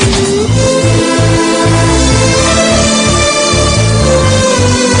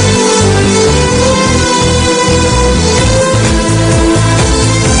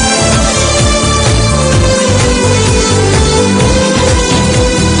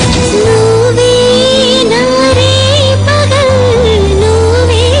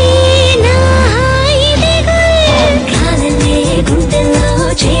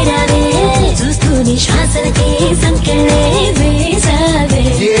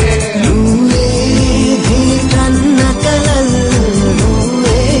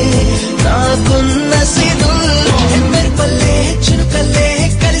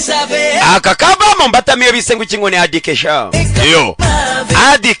akakaba mbata miyo bisengu kingone adikesha yo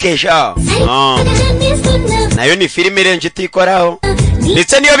adikesha nayo ni filime renje tikoraho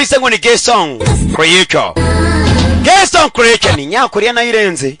ndetse niyo bisengu ni gay song creator ni nyakuriya nayo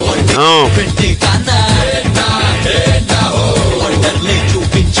irenze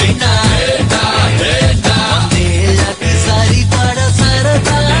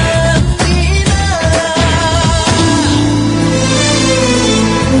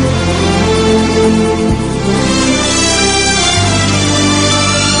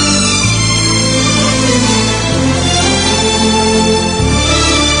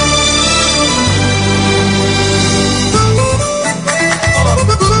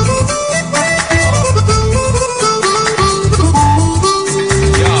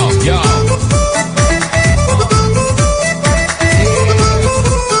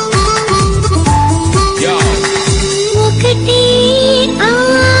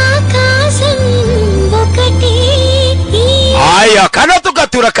kano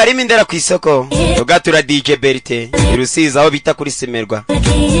tugatura karimi ndera ku isoko tugatura DJ Berite irusiza aho bita kuri Simerwa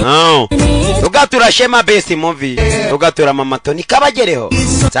tugatura Shema Best Movie tugatura Mama Tony kabagereho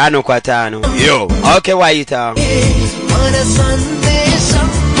 5 kwa 5 yo okay waita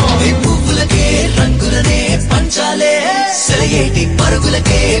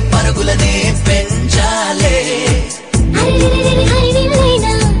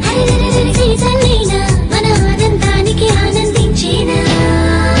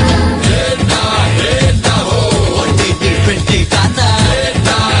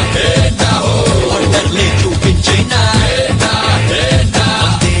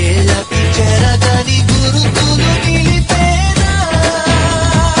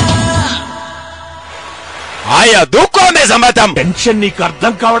aya dukomeza madamu tension నీకు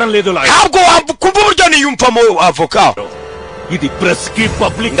అర్థం కావడం లేదు ntabwo kumva uburyo niyumvamo avoka ఇది ప్రెస్ కి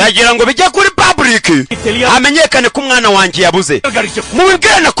public ndagira ngo bijye kuri public hamenyekane ko umwana wanjye yabuze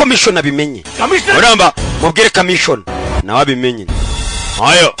mubibwire na commission abimenye uramba mubwire commission nawe abimenye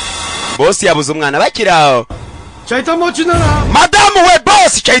ayo boss yabuze umwana bakiraho Chaitamo chinara madamu we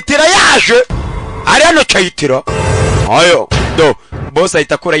boss Chaitira yaje ari hano Chaitira ayo do boss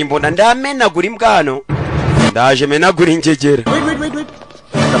ahita akura imbunda ndamenagura imbwa hano ndaje menagura ingegera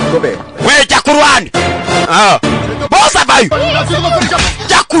wait we jya ku ruhande boss abayo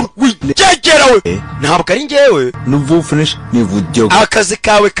jya ku ingegera we ntabwo ari njyewe nuvu finish nivu jogo akazi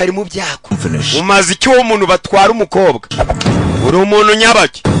kawe kari mu byako umaze icyo umuntu batwara umukobwa uri umuntu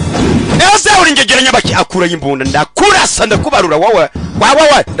nyabaki ese uri ingegera nyabaki akura imbunda ndakurasa ndakubarura wowe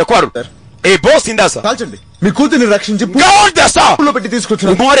ndakubarura boss indasa kalchandi mikuti ni rakshin jipu ndasa ulo beti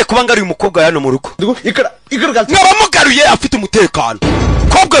తీసుకొచ్చాను umore kuba ngari umukobwa hano mu rugo ఇక్కడ kalchandi ngabamugaruye afite umutekano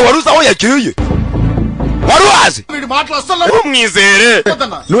kobwa waruza aho yagiye waruhazi umwizere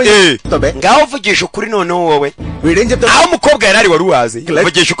ngaho vugisha ukuri noneho wowe aho umukobwa yarari waruhazi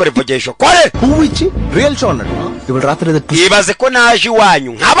vugisha ukore vugisha kore uwici real shona ibul ratre ibaze ko naje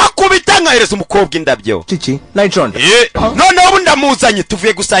iwanyu nkabakubita nkahereza umukobwa indabyo chichi night shona noneho ubu ndamuzanye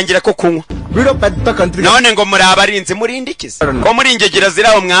tuvuye gusangira ko kunywa bido petta country none ngo muri abarinzi muri indikiza ko muri ingegera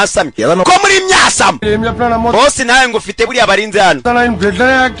ziraho mwasamye ko muri imyasamo bose nawe ngo ufite buriya abarinzi hano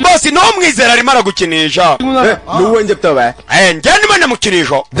bose no mwizera arimo aragukinisha nuwe njeptawe njye ndimo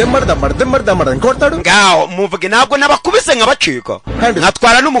namukinisha demar nkortadu ngaho muvuge ntabwo nabakubise nkabacika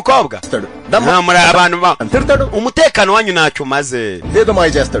nkatwara n'umukobwa muri abantu umutekano wanyu ntacyo umaze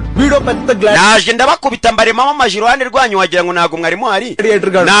naje ndabakubita mbaremamo amaji iruhande rwanyu wagira ngo ntabwo mwari muhari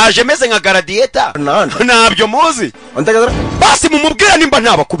naje meze nka garadiyeta ntabyo muzi basi mumubwira nimba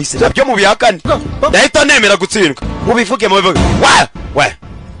ntabakubise nabyo mubihakane ndahita nemera gutsindwa mubivuge we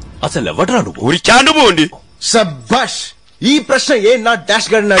అసలు ఎవడ్రా నువ్వు uri cyane ubundi sabash iyi pressure ye na dash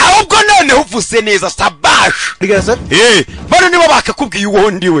garna ahubwo none uvuse neza sabash bano nibo bakakubwiye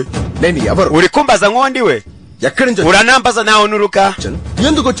uwo ndiwe neni yabaru uri kumbaza ngo ndiwe yakrenje uranambaza nawe nuruka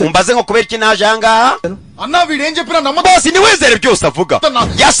yenduko umbaze ngo kubera iki naje ahangaha అన్నా వీడేం చెప్పినా నమ్మ boss niwizere byose avuga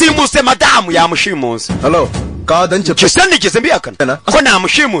yasimuse madamu yamushimuse hello kadan చెప్పు nigeze mbihakana ko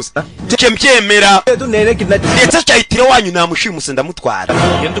namushimuse nje mbyemera ndetse Chaitira wanyu namushimuse ndamutwara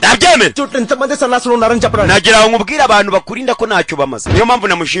ndabyemera ఇంతమంది సన్నాసులు ఉన్నారని చెప్పరా nagira ngo ubwire abantu bakurinda ko ntacyo bamaze niyo mpamvu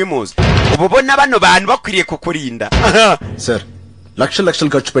namushimuse ubona bano bantu bakwiriye kukurinda sir లక్షలు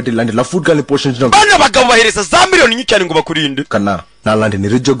ఖర్చు పెట్టి ఇలాంటి love food గాని పోషించడం bano bagabo bahereza za miliyoni nyinshi cyane ngo bakurinde కన్నా నాలాంటి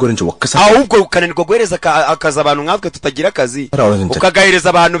నిరుద్యోగ గురించి ఒక్కసారి ahubwo ukananirwa guhereza akazi abantu nkatwe tutagira akazi ukagahereza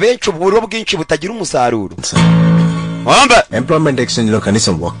abantu benshi uburo bwinshi butagira umusaruro employment exchange లో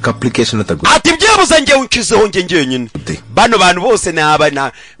కనీసం ఒక్క application ati byibuze njyewe uncizeho njye ngenyine bano bantu bose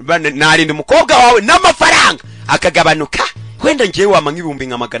narinda umukobwa wawe n'amafaranga akagabanuka wenda njyewe wama nk'ibihumbi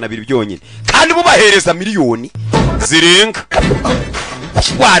nka 200 byonyine kandi bubahereza miliyoni zirenga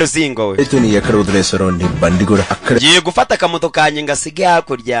waruzingo we eti ni ఎక్కడ వదిలేసారో నీ బండి కూడా అక్కడ giye gufata akamoto kanje ngasige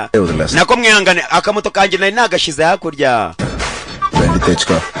hakurya nako mwihangane akamoto kanje nari nagashize hakurya బండి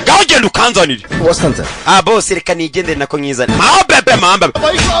తెచ్చుకో gagenda ukanzanire వస్తాను sir boss reka nigendere nako nkizane mamba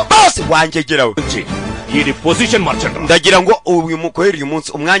boss wanjegerawe iyi position marchand ndagira ngo uyu mukweri umunsi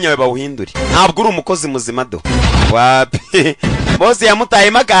umwanya we bawuhindure ntabwo uri umukozi muzima do wapi boss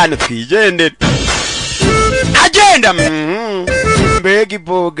yamutayemo akantu twigendere agenda begi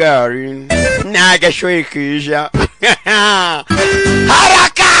bogari nagashoyikisha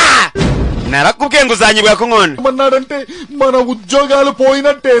haraka narakubwiye ngo uzanyibwa ko nkone manaranటే మన ఉద్యోగాలు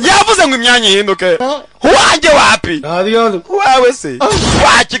పోయినట్టే yavuze ngo imyanya ihinduke wanjye wapi అది కాదు wawe se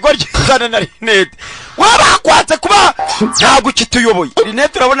wakigorye cyane na Rinete wabakwatse kuba ntabwo ukituyoboye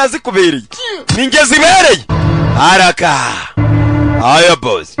Rinete urabona zikubereye ninge zibereye haraka aya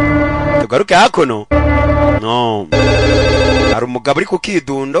boss tugaruke hakuno no hari umugabo uri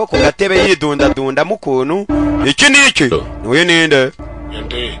kukidundo ku gatebe yidunda mukuntu iki niki niwe ninde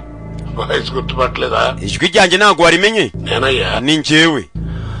ఏంటి వాయిస్ గుర్తుపట్టలేదా ijwi ryanjye ntabwo warimenye నేనయ్యా ni njyewe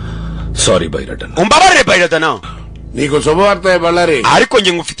sorry బైరటన్ umbabarire bayradana నీకు శుభవార్త Ballari ariko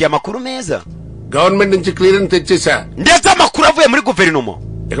njye ngufitiye amakuru meza government నుంచి క్లియరెన్స్ తెచ్చేసా ndetse amakuru avuye muri guverinoma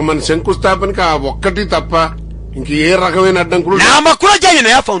ఇక మన శంకుస్థాపనకి ఆ ఒక్కటి తప్ప ఇంక ఏ రకమైన అడ్డంకులు ni amakuru ajyanye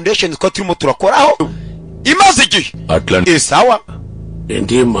na ya foundation ko turimo turakoraho imaze igihe అట్లాంటి sawa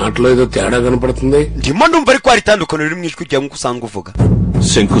ఏంటి మాటలో ఏదో తేడా కనపడుతుంది ndimo ndumva ariko hari itandukaniro riri mu ijwi ryawe nk'uko usanzwe uvuga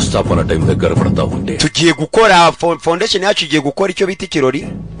శంకుస్థాపన టైం దగ్గర పడతా ఉంటే tugiye gukora foundation yacu igiye gukora icyo bita ikirori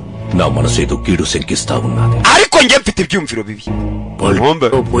నా మనసు ఏదో కీడు శంకిస్తా ఉన్నది. ariko nge mfite ibyumviro bibi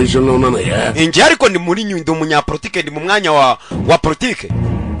opposition ఉన్నానయ్యా. nge ariko ndi muri ndi umunyapolitike, ndi mu mwanya wa politike.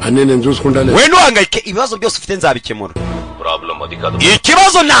 అన్నీ నేను చూసుకుంటాలే. we ntuhangayike, ibibazo byose ufite nzabikemura. Problem అది కాదు.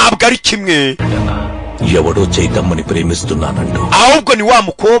 ikibazo ntabwo ari kimwe. ఎవడో చైతమ్మని ప్రేమిస్తున్నానంటూ ahubwo ni wa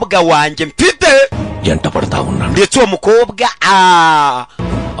mukobwa wanjye mfite ఎంట పడతా ఉన్నాడు. ndetse uwo mukobwa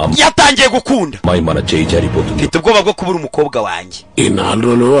yatangiye gukunda. అమ్మాయి మన చేయి జారిపోతుంది. mfite ubwoba bwo kubura umukobwa wanjye. ఈ 4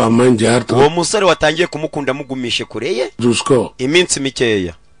 రోజులు అమ్మాయిని జాగ్రత్త. uwo musore watangiye kumukunda mugumishe kure ye చూసుకో. iminsi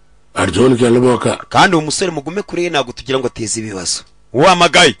mikeya. అడి జోలికి వెళ్ళబోక. kandi uwo musore mugume kure ye ntabwo tugira ngo ateze ibibazo.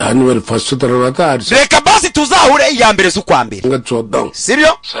 uhamagaye january 1 తర్వాత reka basi tuzahure iya mbere z'ukwa mbere. nga చూద్దాం.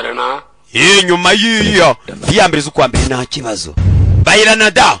 sibyo? సరేనా? nyuma y'iyo iya mbere z'ukwa mbere nta kibazo.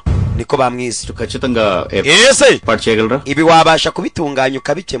 bayiranada niko bamwise. ఖచ్చితంగా ese ఏర్పాటు చేయగలరా? ibi wabasha kubitunganya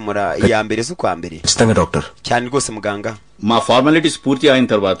ukabikemura iya mbere z'ukwa mbere? ఖచ్చితంగా doctor. cyane rwose muganga. మా ఫార్మాలిటీస్ పూర్తి అయిన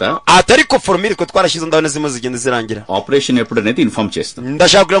తర్వాత atariko formire twe twarashize ndabona zimwe zigenda zirangira. Operation ఎప్పుడనేది ఇన్ఫార్మ్ చేస్తాం.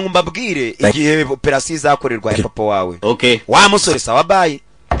 ndashaka kugira ngo mbabwire igihe operasiyo izakorerwa ya papa wawe. Okay. wa musore sawa bye.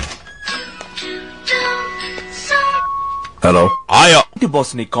 Hello. aya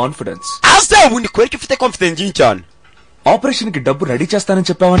boss నీ confidence ase ubu ndi kwereka ufite confidence nyinshi cyane. Operation కి డబ్బు రెడీ చేస్తానని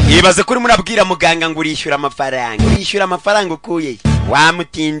చెప్పావని ibaze kuri murabwira muganga ngo urishyura amafaranga ukuye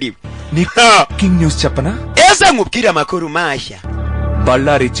wamutindiwe. నీ king news చెప్పనా? ese nkubwire amakuru mashya.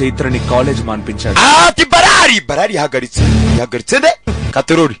 Ballari చైత్రని కాలేజ్ మాన్పించాడు. ati barari yahagaritse nde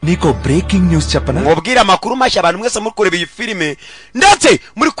katorori. నీకో బ్రేకింగ్ న్యూస్ చెప్పనా? nkubwire amakuru mashya abantu mwese muri kureba iyi filime ndetse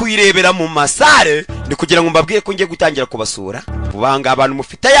muri kuyirebera mu masare, ni kugira ngo mbabwire ko ngiye gutangira kubasura. ubanga abantu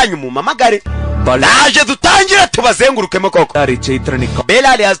mufite yanyu mu mamagare naje dutangire tubazengurukemo koko. చైత్రని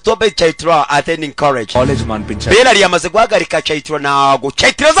Belari has stopped Chaitra attending college. College మాన్పించాడు. Belari yamaze guhagarika Chaitra, ntago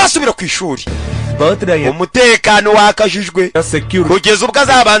Chaitra azasubira ku ishuri. Birthday umutekano wakajijwe kugeza ubwo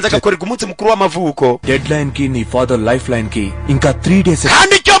azabanza agakorerwa umunsi mukuru w'amavuko. Dead line కి నీ father life line కి ఇంకా 3 days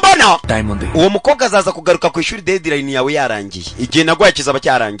kandi icyo mbona time ఉంది. uwo mukobwa azaza kugaruka ku ishuri deadline yawe yarangiye, igihe nagwaye kizaba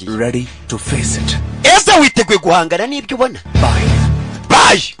cyarangiye. ready to face it. ese witeguye guhangana n'ibyo ubona?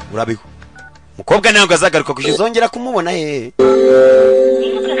 bye urabiho. mukobwa ntabwo azagaruka ku ishuri, uzongera kumubona he.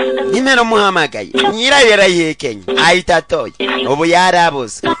 nimero muhamagaye nyirayo yarayihekenye ahita atoye, ubu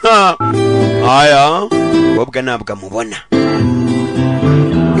yarabuze. aya mukobwa ntabwo amubona.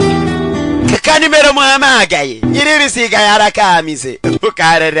 kaka nimero muhamagaye nyir'ibisiga yarakamize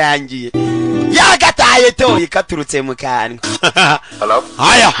kararangiye yagataye toye katurutse mu kanwa.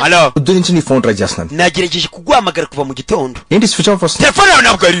 halo పొద్దు నుంచి నీ phone try చేస్తున్నాను. nagerageje kuguhamagara kuva mu gitondo. ఏంటి switch off వస్తుంది? telefone yawe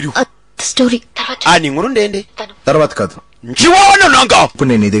ntabwo aririho. Story ni inkuru ndende. తర్వాత కాదు. njiwowe nonanga ఇప్పుడు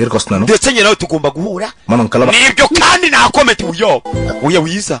నేను నీ దగ్గరికి వస్తున్నాను. ndetse njye nawe tugomba guhura మనం కలవ. nibyo kandi nakomete uyo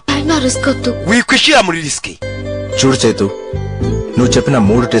wiza అయినా రిస్క్ వద్దు. wikwishyira muri risiki. చూడు చైతు, నువ్వు చెప్పిన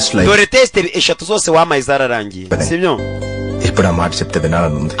 3 టెస్టులు dore teste 3 zose wamaye zararangiye, sibyo? ఇప్పుడు ఆ మాట చెప్తే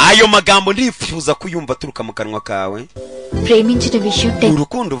వినాలని ఉంది. ayo magambo ndifuza kuyumva aturuka mu kanwa kawe. ప్రేమించిన విషయం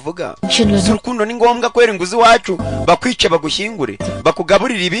urukundo uvuga urukundo ni ngombwa kwera inguzi wacu bakwice bagushyingure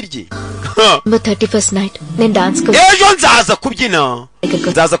bakugaburira ibiryi. 31st night నేను dance ejo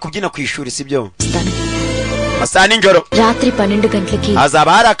nzaza kubyina ku ishuri, sibyo? masaha nijoro రాత్రి 12 గంటలకి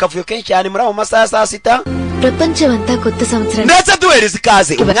hazaba hari akavuyo kenshi cyane muri aho masaha saa sita. ప్రపంచమంతా కొత్త సంవత్సరం ndetse duhereza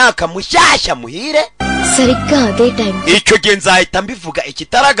ikaze umwaka mushyashya muhire. సరిగ్గా అదే time icyo gihe nzahita mbivuga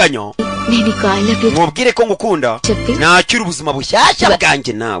ikitaraganyo, నేను I love you mubwire ko ngukunda nakira ubuzima bushyashya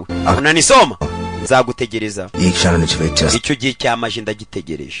bwanjye nawe. unanisoma nzagutegereza. ఈ క్షణం నుంచి వెయిట్ చేస్తా. icyo gihe cyamaje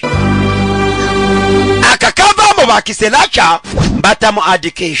ndagitegereje. aka kavamo bakise RACHA mbatamu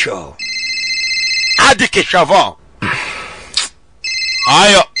education vo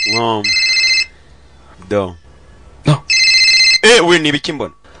ayo do we nibiki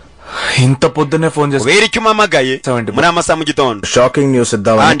mbona ఇంత పొద్దునే ఫోన్ చేసి wera icyo umamagaye muri amasaha mu gitondo. Shocking news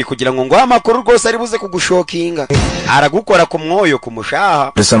ఇద్దామని kandi kugira ngo nguhe amakuru rwose ari buze kugushokinga, aragukora ku mwoyo ku mushaha.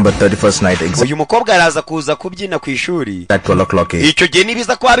 December 31st night exam. uyu mukobwa araza kuza kubyina ku ishuri at 12 o'clock. icyo gihe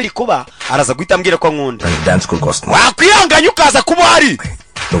nibiza kuba biri kuba araza guhita ambwira ko nkunda. dance school cost. wakwihanganya ukaza kuba hari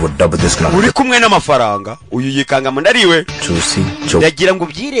నువ్వు డబ్బు తీసుకున్నావు. uri kumwe n'amafaranga uyu yikanga mu ndariwe. చూసి ndagira ngo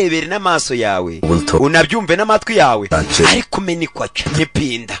ubyirebere n'amaso yawe unabyumve n'amatwi yawe, ariko umenye kwaca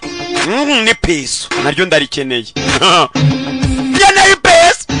n'ipinda n'ipeso naryo ndarikeneye. nkeneye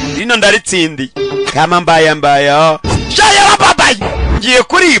ipeso rino ndaritsindiye kama mbaya shayara babaye ngiye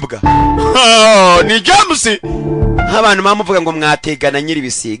kuribwa. ni James nk'abantu muvuga ngo mwategana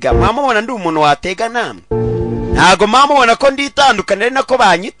nyir'ibisiga, mwamubona ndi umuntu watega namwe? ntago mwamubona ko nditandukanire nako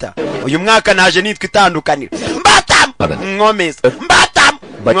banyita. uyu mwaka naje nitwa itandukaniro. mbatam ngomeza mbatam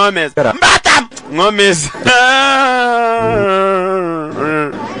ngomeza mbatam ngomeza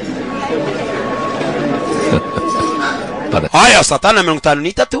aya satana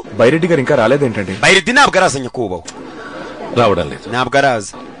 53 బైరెడ్డి గారు ఇంకా రాలేదేంటండి Byreddy ntabwo arazanye kubaho రావడం లేదు ntabwo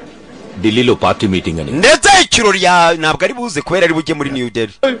araza ఢిల్లీలో party meeting అని ndetse ikirori ntabwo ari buze kubera ari bujye muri New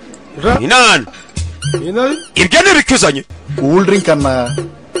Delhi inana ibyo ntibikuzanye cool drink అన్నా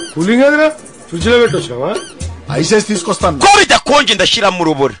కూలింగ్ అదిరా ఫ్రిడ్జ్ లో పెట్టొచ్చావా ఐసెస్ తీసుకొస్తాను ko bidakonje ndashira mu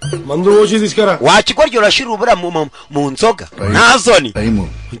rubura మందు పోసి తీసుకురా wakikoryo urashira urubura mu nzoga nazoni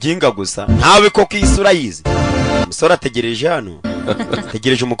nginga gusa ntawe ko kisura yize umusore ategereje hano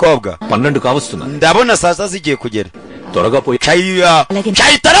tegereje umukobwa 12 కావస్తున్నా ndabona sasa zigiye kugera త్వరగా పోయి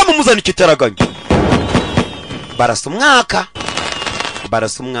chayitara mumuzana kitaraganye barasa umwaka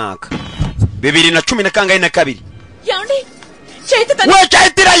 2012 ఏమండి Chaitanya we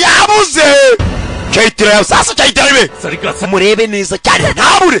chayitira yabuze chayitira sasa chayitira ibe murebe neza cyane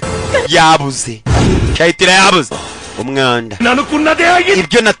ntabure yabuze chayitira yabuze umwanda nanukunnade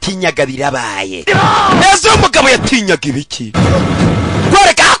ibyo natinyaga birabaye ese umugabo yatinyaga ibiki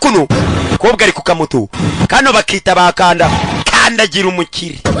kwereka hakuno kobwa ari kukamoto kano bakita bakanda kandagira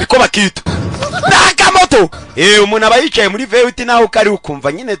umukire niko bakita nakamoto umuntu aba yicaye muri vewiti naho kari ukumva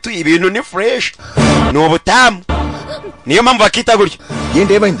nyine tu ibintu ni fresh ni ubutamu niyo mpamvu bakita gutyo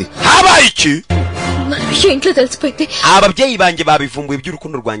ఏంటి ఏమైంది habaye iki మన విషయం ఇంట్లో తెలిసిపోయింది ababyeyi banjye babivumbuye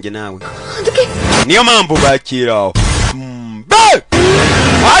iby'urukundo rwanjye nawe niyo mpamvu bakiraho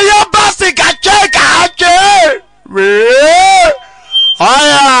aya basi gace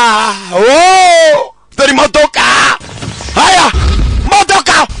aya dore imodoka aya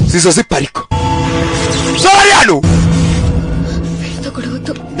modoka zizo ziparika zari hano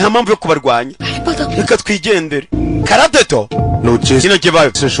nta mpamvu yo kubarwanya reka twigendere karateto నువ్వు kino kibaye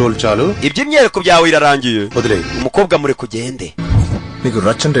షోలు చాలు iby'imyereko byawe irarangiye వదిలే umukobwa mure kugende నీకు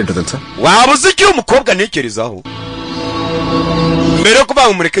రచ్ అంటే ఏంటో తెలుసా waba uzi icyo umukobwa ntekerezaho mbere yo kuvuga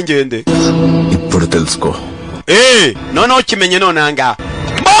ngo mureke ngende ఇప్పుడు తెలుసుకో noneho ukimenye nonanga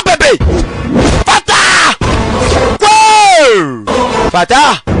mo bebe fata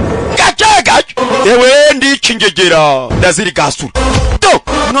gace ewe ndicingegera ndaziri gasura to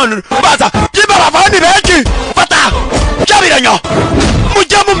none baza kiba bavani benshi fata cyabiranya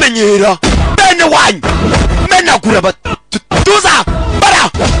mujya mumenyera bene wanyu menagura tuza bara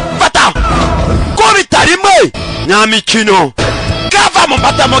fata ko bitarimwe nta mikino kava mu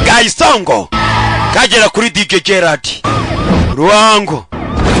matamo ga isongo kagera kuri DJ Gerard Ruango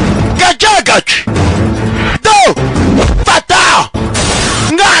gace do fata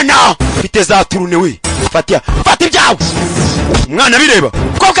ngana biteza turune we fata ibyawe mwana bireba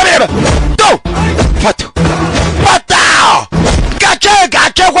koka bireba do fata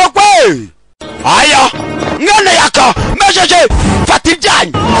gace kokwe aya ngana yaka mejeje fata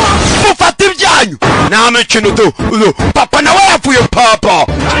ibyanyu nta mikino do papa nawe yapfuye papa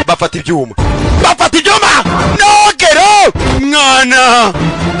bafata ibyuma nogero mwana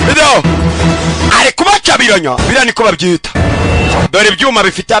do ari kubacabiranya bira niko babyita dore ibyuma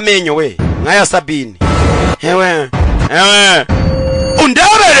bifite amenyo we nkaya Sabine ewe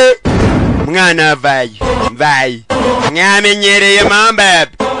undabere mwana vayi mwamenyereye mamba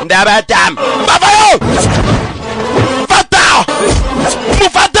ndabatam babayo fata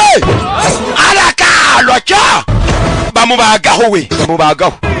mufate arakalwacha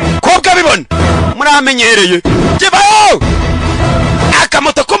bamubagaho kobwa bibona muramenyereye kibayo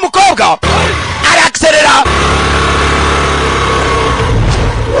akamoto k'umukobwa arakserera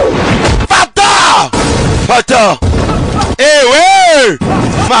fata ewe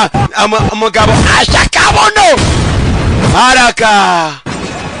umugabo ashakabono haraka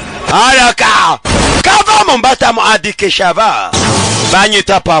kava mu mbatamu adikeshava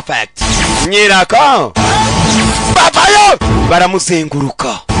banyita perfect nyirako babayo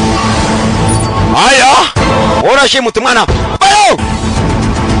baramuzenguruka aya urashimuta umwana bayo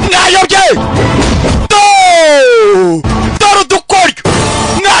mwayobye dore udukoryo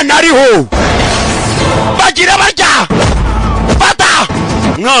mwana ariho bagira barya fata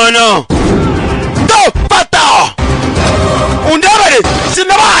mwana fata undabare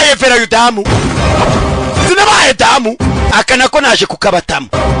sinabaye ferayutamu akana ko naje kukabatamu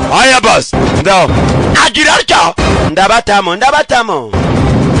aya boss ndo agira arya ndabatamo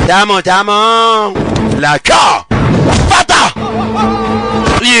tamo RACHA fata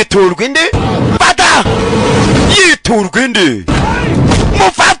yiturwa indi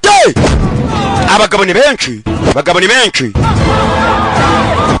mufate abagabo ni benshi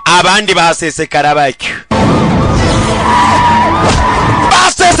abandi basesekara bacyo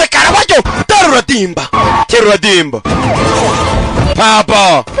terura dimba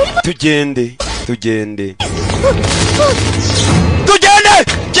papa tugende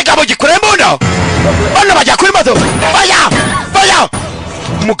kigabo gikora imbunda bana bajya kuri moto baya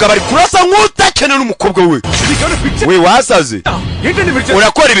umugabo ari kurasa nk'utakene n'umukobwa we wasaze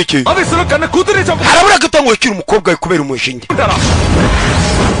urakora ibiki harabura gato ngo ukiri umukobwa we kubera umushinge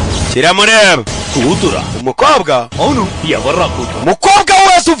kiramureba కూతురా umukobwa ఎవర్రా కూతురు umukobwa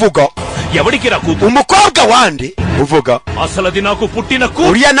wese uvuga ఎవడికిరా కూతురు umukobwa wande uvuga అసలది నాకు పుట్టిన కూతురు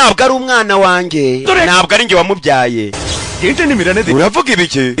uriya ntabwo ari umwana wanjye ntabwo ari njye wamubyaye ఏంటండి మీరనేది uravuga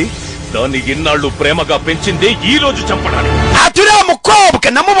ibiki దాన్ని ఇన్నాళ్ళు ప్రేమగా పెంచింది ఈ రోజు చంపడానికి ati uriya mukobwa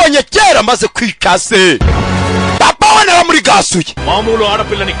namubonye kera maze kwikase papa we nawe muri gasuye మామూలు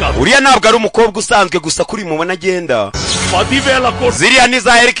ఆడపిల్లని కాదు uriya ntabwo ari umukobwa usanzwe gusa kuri mubona agenda 10,000 కోట్లు ziriya ni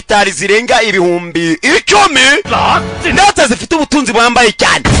za hegitari zirenga 10,000 ndetse zifite ubutunzi bwambaye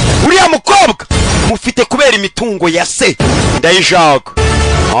cyane uriya mukobwa mufite kubera imitungo ya se ndayishaka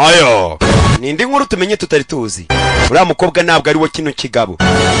ayo nindi nkuru tumenye tutari tuzi uriya mukobwa ntabwo ari wo kino kigabo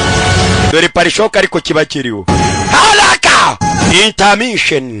dore parishoka ariko kiba kiriho haraka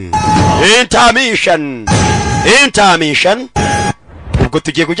intermission ubwo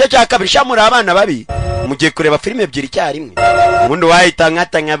tugiye kujya cya kabiri shamura abana babi mugiye kureba filime ebyiri icyarimwe ubundi wahita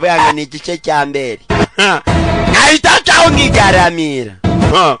nkatanga banga ni igice cya mbere nkahita cyaho nkigaramira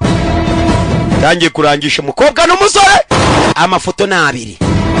tangiye kurangisha umukobwa n'umusore amafoto ni abiri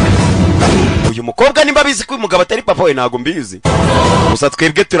uyu mukobwa nimba bizi ko uyu mugabo atari papa we ntago mbizi gusa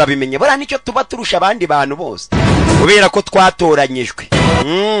twebwe turabimenye bora nicyo tuba turusha abandi bantu bose kubera ko twatoranyijwe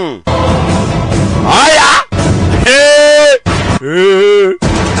aya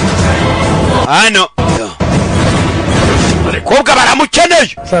hano kobwa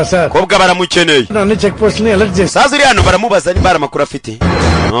baramukeneye kobwa baramukeneye none check post ni alert చేసి sasa iri hano baramubaza niba amakuru afite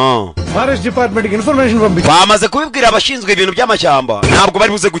forest department information పంపి bamaze kubibwira abashinzwe ibintu by'amashyamba ntabwo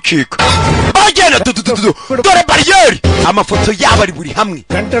bari buze gucika bagenda dore bariyeri amafoto yabo ari buri hamwe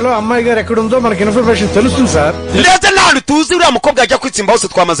గంటలో అమ్మాయి గారు ఎక్కడ ఉందో మనకి ఇన్ఫర్మేషన్ తెలుస్తుంది sir ndetse ntabwo tuzi uriya mukobwa ajya kwitsimba hose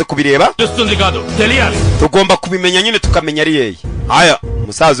twamaze kubireba తెలుస్తుంది కాదు తెలియాలి tugomba kubimenya nyine tukamenya ari yeye aya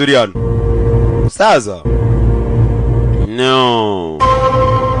musaza uri hano musaza no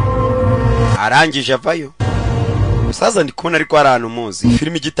arangije avayo musaza ndi kubona ariko hari ahantu muzi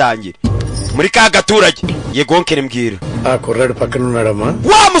filime igitangira muri ka gaturage yego nkere mbwira ఆ కుర్రాడు పక్కన ఉన్నాడమ్మా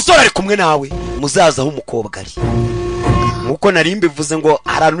wa musore ari kumwe nawe muzaza aho umukobwa ari nkuko nari mbivuze ngo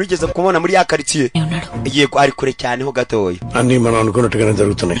arantu nigeze kumubona muri ya quartier yego ari kure cyane ho gatoya అన్ని మనం అనుకున్నట్టుగానే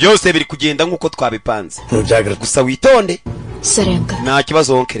జరుగుతున్నాయి byose biri kugenda nkuko twabipanze నువ్వు జాగ్రత్త gusa witonde సరే uncle nta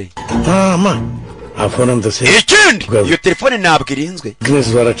kibazo nkere అమ్మా ఆ ఫోన్ అంతా ikindi iyo telefone ntabwo irinzwe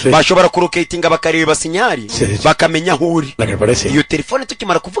bashobora kuroketinga bakareba sinyari bakamenya aho uri iyo telefone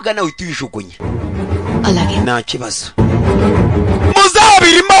tukimara kuvuga nawe tuyijugunya అలాగే nta kibazo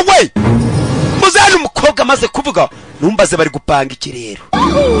muzabirimo we muzana umukobwa amaze kuvuga numbaze bari gupanga ikirero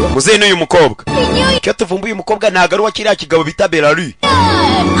muze n'uyu mukobwa cyo tuvumbuye umukobwa ntabwo ari wa kiriya kigabo bita Berari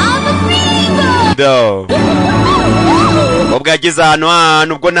ubwo ageze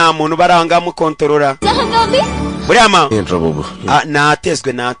ahantu ubwo nta muntu baranga mukontorora buriya ma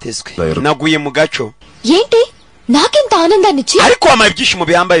natezwe naguye mu gaco ఏంటి నాకెంత ఆనందాన్నిచ్చి ariko wamaye ibyishimo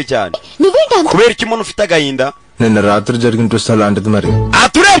bihambaye cyane నువ్వేంటి kubera iki umuntu ufite agahinda నిన్న రాత్రి జరిగిన ట్విస్ట్ అలాంటిది మరి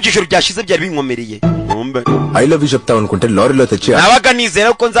turebye ijoro ryashize byari binkomereye I love you చెప్తావు అనుకుంటే లారీలో తెచ్చి nabaga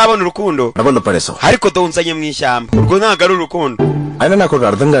nizera ko nzabona urukundo అరవల్లో పడేసావు ariko donzanye mu ishyamba urwo ntabwo ari urukundo అయినా నాకు ఒకటి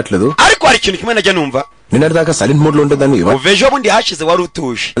అర్థం కావట్లేదు ariko hari ikintu kimwe najya numva నిన్నటిదాకా సైలెంట్ మోడ్ లో ఉండేదాన్ని uvejo bundi hashize wari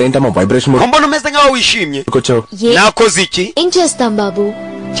utuje ఏంటమ్మా vibration mode mbona umeze nkaho wishimye వచ్చావు nakoze iki ఏం చేస్తాం బాబు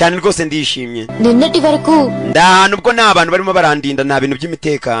cyane rwose ndishimye నిన్నటి వరకు ndahantu ubwo nta bantu barimo barandinda nta bintu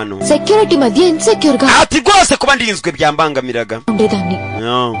by'imitekano security మధ్య ఇన్సెక్యూర్ గా ati rwose kuba ndinzwe byambangamiraga ఉండేదాన్ని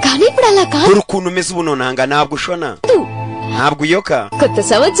కానీ ఇప్పుడు అలా కాదు dore ukuntu umeze ubu nonanga ntabwo ushona ntabwo uyoka కొత్త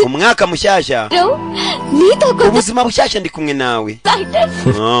సంవత్సరం umwaka mushyashya నీతో ubuzima bushyashya ndi kumwe nawe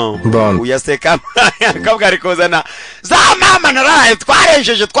uyaseka akabwa ari kuzana za mama naraye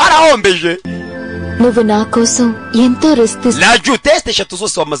twarenjeje twarahombeje నువ్వు నా కోసం ఎంతో risk laju test eshatu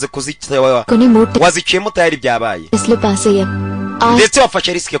zose wamaze kuzicyewa waziciyemo tayari byabaye టెస్ట్లో పాస్ అయ్యాం ndetse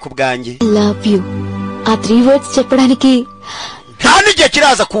wafashe risk ku bwanjye love you ఆ 3 వర్డ్స్ చెప్పడానికి nta n'igihe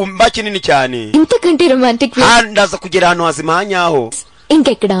kiraza kumba kinini cyane ఇంతకంటే romantic ndaza kugera ahantu hazima hanyaho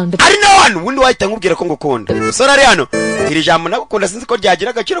ఇంకెక్కడ ఉండదు ari no one wundi wahita nkubwira ko ngukunda musore ari hano iri jambo nagukunda sinzi ko ryagira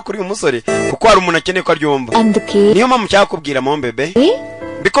agaciro kuri uyu musore kuko hari umuntu akeneye ko aryumva అందుకే niyo mpamvu nshaka kubwira mo bebe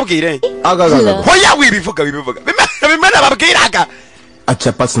mbikubwire hoya wibivuga bimena babwiraga అది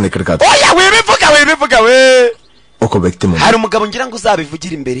చెప్పాల్సింది ఇక్కడ కాదు hoya wibivuga we ఒక వ్యక్తి ముందు hari umugabo ngira ngo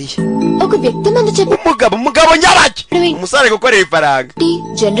uzabivugira imbere ye ఒక వ్యక్తి ముందు చెప్పు umugabo nyabaki umusore gukorera ifaranga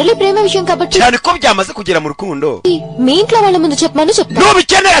generally ప్రేమ విషయం కాబట్టి cyane ko byamaze kugera mu rukundo మీ ఇంట్లో వాళ్ళ ముందు చెప్పమని చెప్తా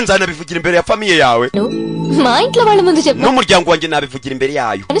nubikenera nzanabivugira imbere ya famiye yawe మా ఇంట్లో వాళ్ళ ముందు చెప్పు n'umuryango wanjye nabivugira imbere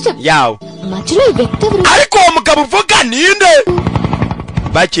yawe మధ్యలో ఈ వ్యక్తి ఎవరు ariko uwo mugabo uvuga ninde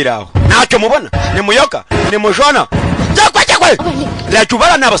bakiraho ntacyo mubona ni muyoka ni mujona cyakwa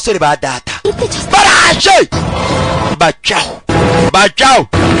rajubara n'abasore ba data baraje bacaho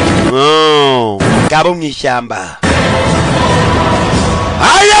ngabo mu ishyamba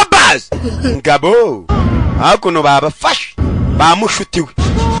aya bas ngabo hakuno babafashe bamushutiwe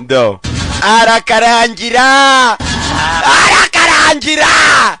ndo arakarangira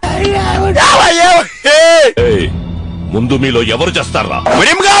yewe ముందు మీలో ఎవరు చేస్తారా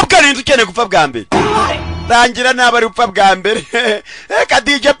muri mwabwa ninzi ukeneye gupfa bwa mbere tangira nabari upfa bwa mbere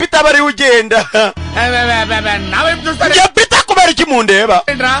kadije pita bari ugenda je pita kubera iki mundeba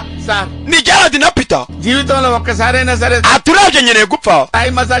ni jaradi na pita జీవితంలో ఒక్కసారైనా సరే aturaje nyene gupfa I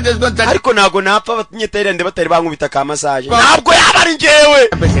massage చేసుకొని ariko nago napfa batinyeterende batari bankubita ka massage ntabwo yabari ngewe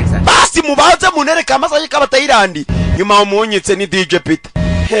basi mubanze munere ka massage kabatayirandi nyuma umunyitse ni DJ Pita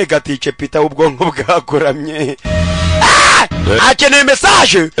hega DJ Pita ubwonko bwakuramye akeneye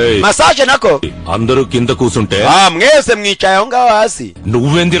massage nako అందరూ కింద కూసుంటే mwese mwicaye aho ngaho hasi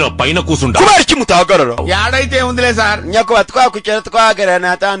నువ్వెందిరా పైన కూసుంటా kubera iki mutahagarara యాడైతే ఉందిలే sir nyako twakwicara twahagarara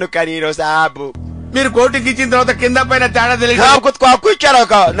ntatandukaniro sabu మీరు కోటికి ఇచ్చిన తర్వాత కింద పైన తేడా తెలియదు ntabwo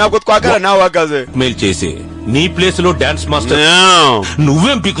twakwicaraga ntabwo twahagarara nawe uhagaze mail చేసి నీ ప్లేస్ లో డాన్స్ మాస్టర్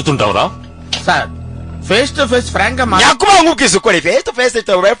నువ్వేం పీకుతుంటావురా sir face to face Frank గా nyakuba nkubwiza ukore face to face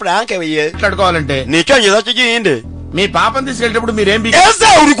utawe frank wiye మాట్లాడుకోవాలంటే nicyongereza kiginde మీ పాపం తీసుకెళ్ళేటప్పుడు మీరేం ese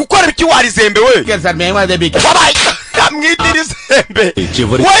uri gukora iki warizembe we sir మేము అదే బీక్ mwitirizembe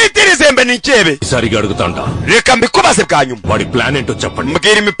wayitirizembe nicyebe సరిగా అడుగుతాంట reka mbikubaze bwa nyuma వాడి ప్లాన్ ఏంటో చెప్పండి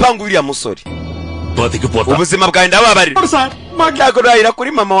mbwira imipangu uriya musore బతికిపోతా ubuzima bwawe ndababarira magagurahira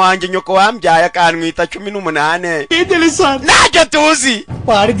kuri mama wanjye nyoko wambyaye akantwita 18 najye tuzi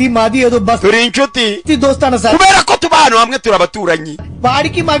వాడిది మాది ఏదో బస్ turi inshuti దోస్తానా sir kubera ko tuba hano hamwe turabaturanyi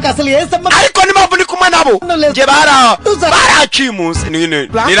వాడికి మాకు అసలు ఏ సంబంధం ariko ni mpamvu ndi kumwe nabo nje baraciye umunsi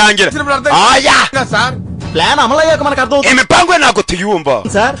nirangira aya sir plan అమలయ్యాక మనకు అర్థం imipangu ye ntabwo tuyumva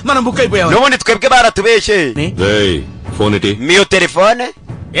sir మనం బుక్ అయిపోయాం n'ubundi twebwe baratubeshye ఫోన్ ఇటీ miyo telefone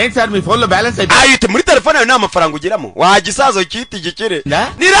ఏంటి సార్ మీ ఫోన్ లో balance ayite muri telefone yawe nta mafaranga ugiramo wagisazo kiti gikire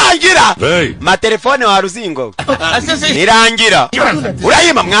nirangira ma telefone wa ruzingo nirangira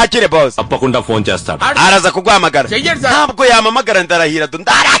urayima mwakire boss తప్పకుండా ఫోన్ చేస్తాడు araza kuguhamagara ntabwo yamamagara ndarahira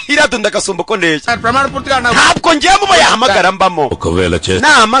ndakasumba ko ndeshye ప్రమాణ పూర్తిగా ntabwo ngiye mubo yahamagara mbamo ఒకవేళ చేస్తే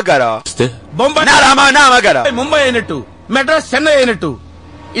nahamagara nahamagara Mumbai అయినట్టు మెడ్రాస్ చెన్నై అయినట్టు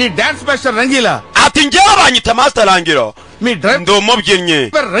ఈ dance master Rangeela ati ngewe banyita master rangiro మీ driver ndumubyinnye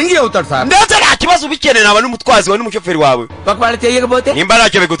రంగి అవుతాడు sir ndetse nta kibazo ubikeneye naba n'umutwazi wawe n'umushoferi wawe ఒకవేళ చేయకపోతే nimba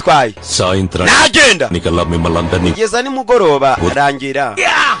ntacyo bigutwaye సాయంత్రం nagenda nikalla mimmల్ని అందరినీ kugeza nimugoroba rangira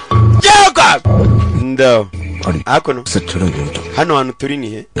yego ndo hakuno hano hantu turi ni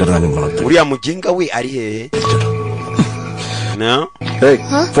he uriya mujinga we ari hehe no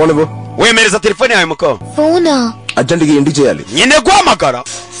phone ఇవ్వు wemereza telefone yawe muko ఫోనా అర్జెంట్గా ఇంటికి చేయాలి nyine guhamagara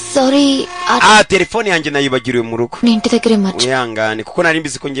sorry telefone yanjye nayibagiriwe mu rugo ni inti దగ్గరే మర్చి uyangane kuko nari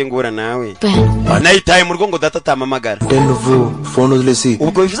mbizi ko ngiye guhura nawe nayitaye mu rugo ngo data atamamagara నువ్వు ఫోన్ వదిలేసి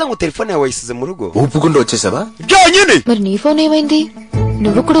ubwo bivuze ngo telefone yawe wayisize mu rugo ఊపుకుంటూ వచ్చేసావా byonyine మరి నీ ఫోన్ ఏమైంది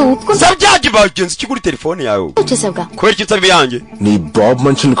నువ్వు కూడా ఊపుకుంటా sabyaje bagenzi kiguri telefone yawe వచ్చేసావుగా kubera iki utabi yanjye నీ బాబ్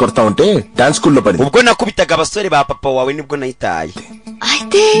మనుషుల్ని కొడతా ఉంటే డాన్స్ స్కూల్లో పడి ubwo nakubitaga abasore ba papa wawe nibwo nayitaye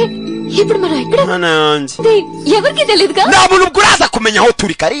అయితే ఇప్పుడు మనం ఎక్కడ nanjye ఎవరికి తెలియదుగా nta muntu ubwo uraza kumenya aho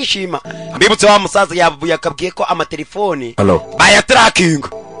turi karishima mbibutse wa musaza yavuye akabwiye ko amatelefoni hello bayatracking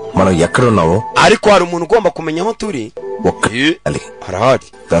మనం ఎక్కడున్నావో ariko hari umuntu ugomba kumenya aho turi harahari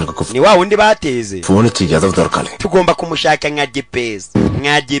ni wa wundi bateze phone ఇచ్చి ఎదవ దొరకాలి tugomba kumushaka nka GPS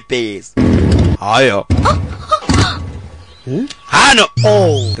ayo hano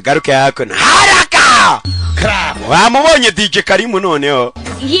tugaruke hakuno haraka wamubonye DJ Karimu noneho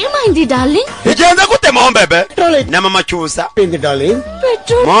ఏమైంది darling igenze gute mombebe na mama cyusa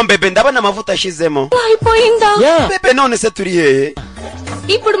mombebe ndabona amavuta ashizemo అయిపోయిందా bebe none se turi hehe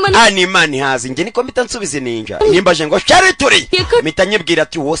ఇప్పుడు మనం ani mani hazi nge niko mpita nsubiza ninja nimbaje ngo shari turi mpita nyibwira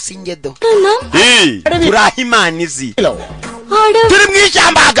ati wo singedo turaha imana izi turi mu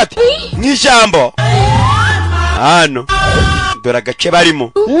ishyamba hagati mu ishyamba hano dore agace barimo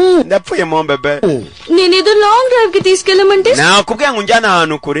ndapfuye mo bebe నేనేదో long drive కి తీసుకెళ్ళమంటే nakubwiye ngo njyana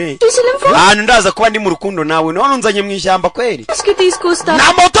ahantu kure ahantu ndaza kuba ndi mu rukundo nawe none unzanye mu ishyamba kweri తీసుకొస్తా na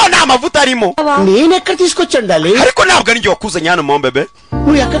moto nta mavuta arimo నేను ఎక్కడ తీసుకొచ్చండాలి ariko ntabwo ari njye wakuzanye hano mo bebe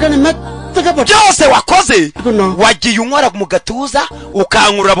నువ్వు ఎక్కగానే మెత్తగా byose wakoze wagiye unkora mu gatuza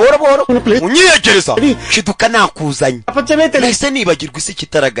ukankura boro boro unyiyegereza shiduka nakuzanye nahise nibagirwa isi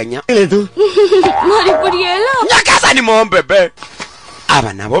kitaraganya మరి ఇప్పుడు ఎలా nyakazani mo bebe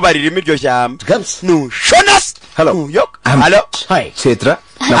aba nabo baririmo iryo shyamba nushonas hello hello hi Chetra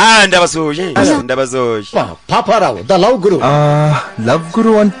ndabasuje Paparao the love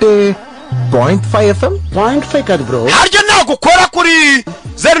గురు అంటే 0.5 FM 0.5 కాదు bro harya ntabwo ukora kuri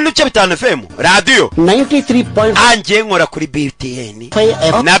 0.5 FM radio 93. anjye nkora kuri BTN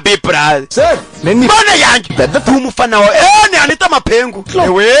FM na B Plus sir mbona yanjye umufana wa ni Anita Mapengu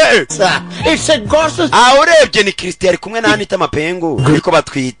ewe it's a gossip urebye ni Christian kumwe na Anita Mapengu ariko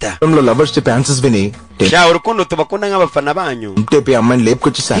batwita లో లవర్స్ చెప్పే ఆన్సర్స్ విని sha urukundo tubakunda nk'abafana banyu mtepe amani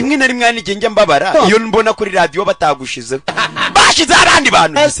lepkochisa rimwe na rimwe ni njye mbabara iyo mbona kuri radio batagushize bashize abandi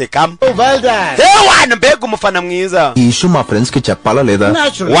bantu bisekamo wana mbega umufana mwiza ఈ ఇష్యూ మా ఫ్రెండ్స్ కి చెప్పాలా లేదా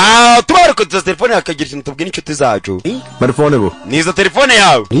tubare ko telefone akagira ikintu tubwira inshuti zacu మరి ఫోన్ ఇవ్వు nizo telefone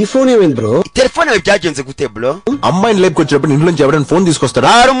yawe నీ ఫోన్ ఏమైంది bro telefone yawe byagenze gute bro అమ్మాయిని లేపుకొచ్చినప్పుడు ఇంట్లో నుంచి ఎవరైనా ఫోన్ తీసుకొస్తారా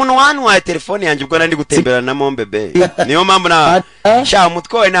hari umuntu wanwaye telefone yanjye ubwo nandi gutembera na mombebe niyo mpamvu na sha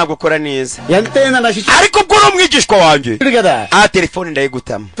umutwe wawe ntabwo ukora neza ఎంతైనా ariko ubwo uri umwigishwa wanjye కదా telefone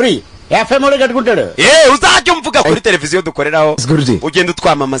ndayigutama free FM ole katukuntaడు uzajya umvuga kuri televiziyo dukoreraho Guruji ugenda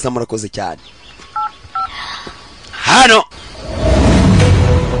utwamamaza murakoze cyane hano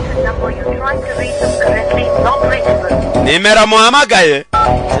nimero muhamagaye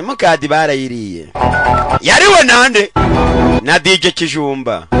simukadi barayiriye yariwe nande na DJ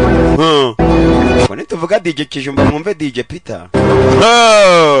Kijumba kone tuvuga DJ Kijumba mwumve DJ Peter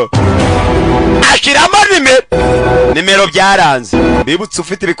ashiramo nimero byaranze bibutse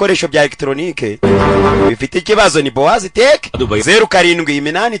ufite ibikoresho bya elektronike bifite ikibazo ni Boaz Tech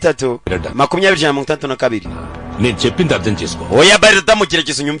 0783 నేను చెప్పింది అర్థం చేసుకో ఓయా బయట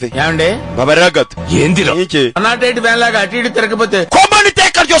ముగిరేకిసు nyumve యాండే babarira gato ఏందిరా iki అనాటేట్ వ్యాన్ లాగా అటు ఇటు తిరగకపోతే komani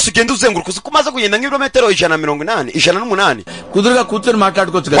teka ryose ugenda uzenguruka kumaze kugenda nk'ibirometero 180 కుదురుగా కూర్చొని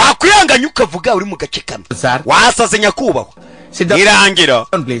మాట్లాడుకోవచ్చు కదా wakwihanganya ukavuga uri mu gace kamwe wasaze nyakubahwa irangira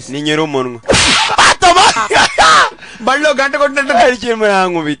ni nyiri umunwa batoma బళ్ళో గంట కొట్టినట్టు ari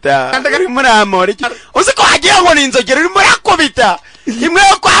murankubita ari muramora iki uzi ko hagiye ngo ni inzogera uri murakubita imwe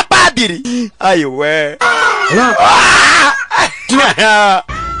yo kwa padiri ayiwe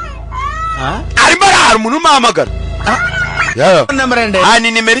arimo arahara umuntu umuhamagara ni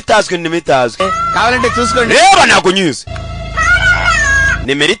nimero itazwi కావాలంటే చూసుకోండి reba ntabwo nyuze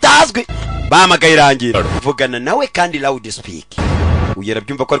nimero itazwi bahamagaye irangira vugana nawe kandi loud speak uyera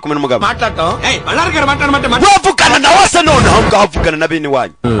byumva ko ari kumwe n'umugabo మాట్లాడటం wavugana nawe se noneho ngaho vugana na bene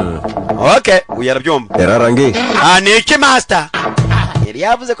wanyu okay uyera byumva yararangiye ni iki master yari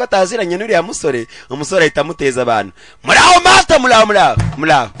yavuze ko ataziranye n'uriya umusore ahita amuteza abantu muraho master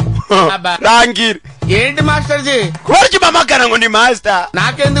muraho rangira ఏంటి master G kuberiki mamagana ngo ni master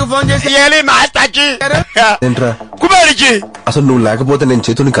నాకెందుకు ఫోన్ చేసి yeli master ji ఏంట్రా kuberiki అసలు నువ్వు లేకపోతే నేను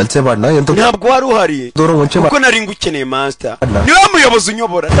చేతుని కలిసేవాడినా ఎంతో ntabwo wari uhari దూరం వచ్చే kuko nari ngukeneye master niwe muyobozi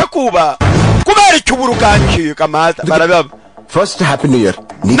unyobora ndakuba kuberiki ubura ukancika master barababa first happy new year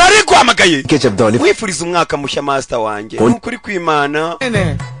nari guhamagaye నీకే చెప్దామని wifuriza umwaka mushya master wanjye ukuri kwimana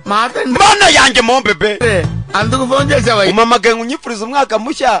మాతండి mana yanjye mombebe అందుకు ఫోన్ చేసావా umamagaye ngo unyifuriza umwaka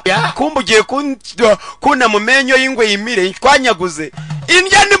mushya kumba ugiye kuna mu menyo y'ingwe yimire twanyaguze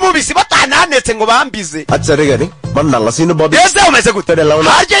indya ni mubisi batananetse ngo bambize అది సరే గాని మన నల్లసీను బాబు ese umeze gute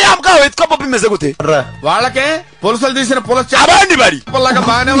harya yambwa witwa Bobi imeze gute వాళ్ళకే పోలీసులు తీసిన పోలీస్ abandi bari లాగా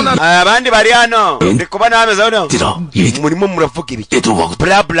బానే ఉన్నారు abandi bari hano ndi kubona bameze hano murimo muravuga ibiki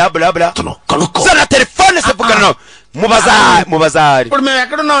bla bla bla bla sana telefone se vugana mubazari ఇప్పుడు మేము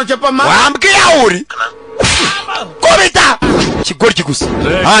ఎక్కడ ఉన్నామో చెప్పమ్మా wambwiye uri kubita kigoryi gusa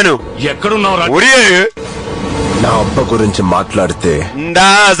hano ఎక్కడున్నావురా uri నా అబ్బ గురించి మాట్లాడితే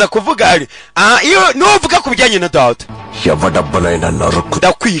ndaza kuvuga iyo nuvuga ku bijyanye na data ఎవడబ్బనైనా నరుకు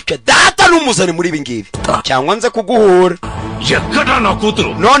ndakwica data n'umuzani muri ibi ngibi cyangwa nze kuguhura ఎక్కడా నా కూతురు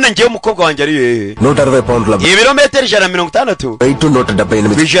none njyewe umukobwa wanjye ari hehe 160 పౌండ్ల ibirometero 160 వెయిట్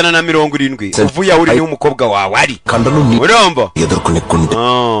 178 170 uvuye uri ni umukobwa wawe ari కండలు urumva ఎదుర్కొనే కుండి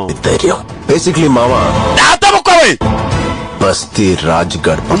ధైర్యం బేసిక్లీ మావా data bukowe బస్తీ రాజ్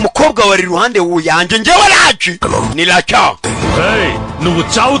గడ్ umukobwa wari iruhande yanjye njyewe rachi ni RACHA నువ్వు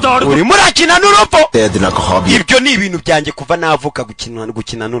చావుతాడు urimo urakina n'urupfu Ted nako hobby ibyo ni ibintu byanjye kuva navuka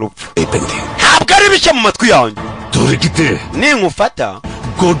gukina n'urupfu ntabwo ari bishya mu matwi yanjye దొరికితే ninkufata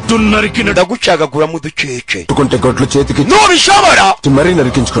గొడ్డు నరికిన ndagucagagura mu ducece tukunte godlo chetiki nubishobora timari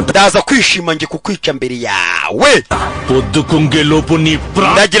narikinchukonta ndaza kwishima nge kukwica mbere yawe పొద్దుకుంగే లోపు నీ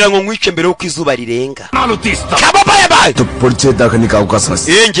ndagira ngo nkwice mbere yuko izuba rirenga ప్రాణాలు తీస్తా kababaye tupulche dakanika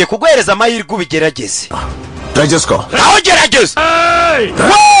ukasasi ngiye kuguhereza amahirwe ubigerageze Rajesko aho gerageze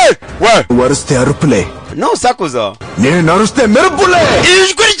we waruste aruple nusakuza naruste merupule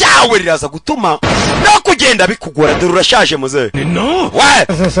ijwi ryawe riraza gutuma no kugenda bikugora dore urashaje muze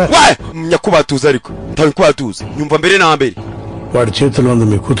we nyakubatuza ariko ntabikubatuza nyumva mbere na mbere వాడి చేతిలో ఉంది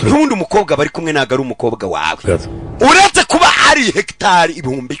మీ కూతురు n'undi umukobwa bari kumwe ntago ari umukobwa wawe uretse kuba ari hegitari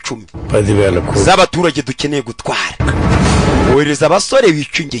 10,000 10,000 z'abaturage dukeneye gutwara wohereza abasore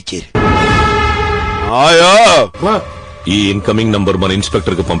bica ingegera aya ఈ incoming number మన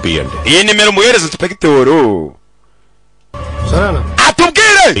ఇన్స్పెక్టర్ కి పంపియండి iyi nimero muhereza inspektoro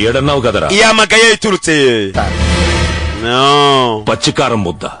atubwire ఏడన్నావు కదరా iyamagaye iturutse no పచ్చికారం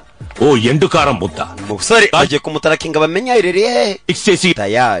ముద్ద ఓ ఎండుకారం ముద్ద umusore agiye kumutarakinga bamenya irereye ఇచ్చేసి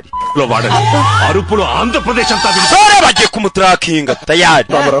tayari లో వాడండి అరుపులు ఆంధ్రప్రదేశ్ అంతా sore bagiye kumutarakinga tayari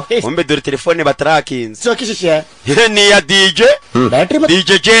umbe dore telefone batarakinze ni ya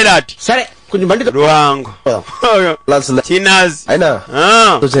DJ Gerard సరే కొంచెం బండి ruhango tinazi aina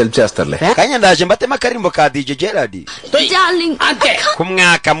tuze help చేస్తారులే kanya ndaje mbatema karimbo ka DJ Gerard darling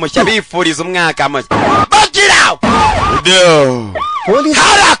kumwaka mushya bifuriza umwaka mushya bagira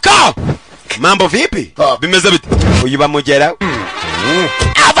haraka mambo vipi bimeze bite uyu bamugera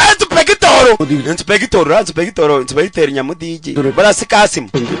abantu inspektoro nyamudigi barasi kasimu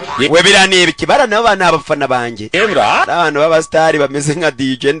we biranebe kibara nabo bana abafana banje abantu baba star bameze nka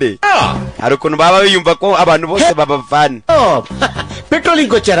DJ nde hari ukuntu baba biyumva ko abantu bose babafana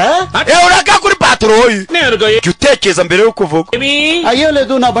patrolling వచ్చారా uraka kuri patrol utekereza mbere yo kuvuga అయ్యో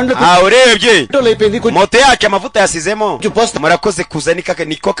లేదు నా బండ్లు urebye petrol అయిపోయింది moto yacu amavuta yasizemo murakoze kuza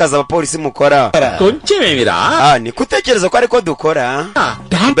niko kaza abapolisi mukora కొంచెమేమిరా ni kutekereza ko ariko dukora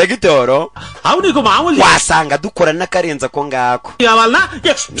begitoro అవు నీకు మామూలు wasanga dukora n'akarenza ko ngako కావాలనా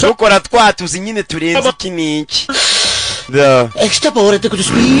dukora twatuzi nyine turenze iki n'iki extra power అయితే కొంచెం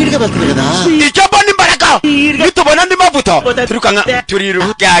స్పీడ్ గా వెళ్తుంది కదా icyo mbona imbaraga nitubona andi mavuta turirukanka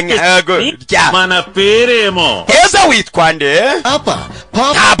turirukanya మన పేరేమో eza witwa nde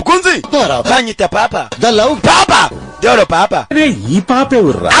ntabwo nzi banyita papa papa dore papa ఈ పాప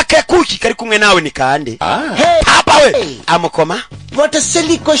ఎవర్రా akakuki kari kumwe nawe ni kande papa we amukoma what a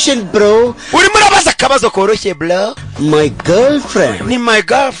silly question bro urimo urabaza akabazo koroshye bro my girl friend ni my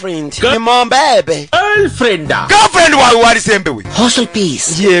girlfriend ni mon bebe girlfriend wawe warisembewe hostel piece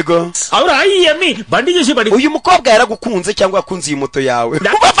yego అవురా ఈ అమ్మి బండి చేసి పడి uyu mukobwa yaragukunze cyangwa yakunze iyi moto yawe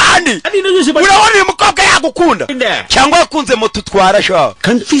ubavandi urabona uyu mukobwa yagukunda cyangwa yakunze moto utwara sha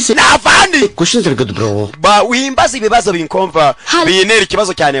confuse navandi questions అడగదు bro ba wimbaza ibibazo binkomva binera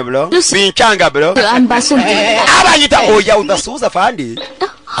ikibazo cyane bro bincanga bro abanyita oya udasuza fandi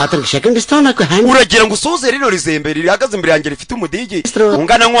అతనికి సెకండ్ ఇస్తాను నాకు hand uragira ngo usuze rino rizembe rihagaze imbere yanjye rifite umudigi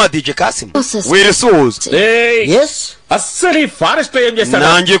ungana nk'uwa DJ Kasimu wirisuze yes అస్సలు ఫారెస్ట్ లో ఏం చేస్తాడు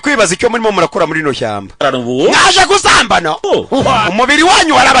nangiye kwibaza icyo murimo murakora muri rino shyamba నువ్వు naje gusambana umubiri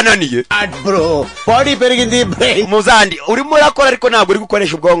wanyu warabananiye bro body పెరిగింది brain muzandi urimo urakora ariko ntabwo uri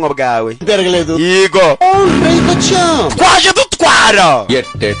gukoresha ubwonko bwawe పెరగలేదు yigo twaje dutwara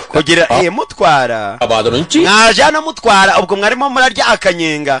kugira mutwara అబాద నుంచి mwajana mutwara ubwo mwarimo murarya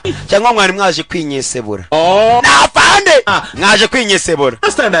akanyenga cyangwa mwari mwaje kwinyesebura nafande mwaje kwinyesebura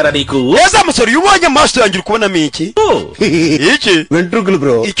వస్తాడారా నీకు eza musore ubonye amaso yanjye uri kubonamo iki iki వెంట్రుకలు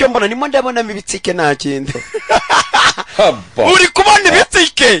bro icyo mbona nimo ndabonamo ibitsike nta kindi uri kubona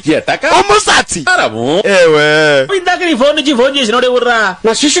ibitsike umusatsi ewe ఇందాక నీ ఫోన్ నుంచి ఫోన్ చేసినోడు ఎవర్రా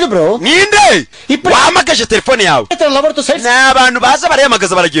నా శిష్యుడు bro ninde wamagaje telefone yawe lover తో side ni abantu baza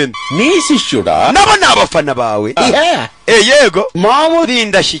barayamagaza baragenda నీ శిష్యుడా nabo ni abafana bawe yego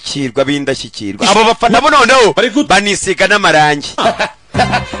bindashyikirwa abo bafana bo noneho banisiga n'amarangi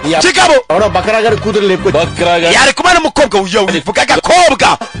kigabo బకరాగారి కూతురు లేపుకొచ్చి yari kumwe n'umukobwa uvuga agakobwa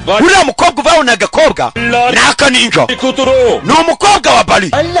uriya mukobwa uvabona agakobwa ni akaninja ni umukobwa wa bali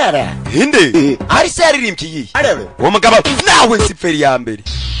inde ari se yaririmbye iyi uwo mugabo nawe nsiferi ya mbere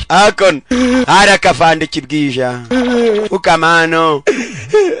akon ari akavande kibwija ukamano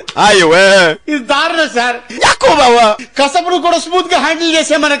ayiwe దారుణ sir nyakubahwa కసపును కూడా స్మూత్ గా హ్యాండిల్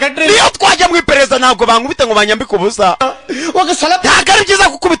చేసే మన country niyo twajya mu iperereza ntabwo bankubita ngo banyambike ubusa ఒక సల ntabwo ari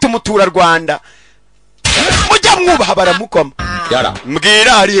byiza gukubita umuturarwanda mujya mwubaha baramukoma yara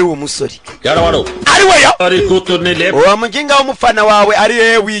mbwira ari uwo musore yara waro ari we ya ari kutunile uwo muginga w'umufana wawe ari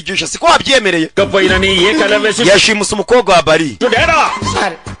ye wigisha siko wabyemereye kapaina ni yekalabese yashimusa umukobwa wa bari yara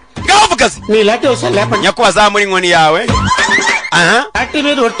gavugazi nilate usala nyakwaza muri inkoni yawe aha ati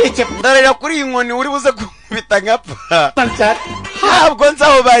me rote chep ndarira kuri inkoni uri buze kubita ngapfa ntabwo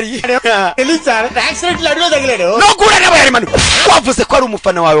nzaho bari Elisa accident ladiyo dagilero no gura nabo yari manu wavuze ko ari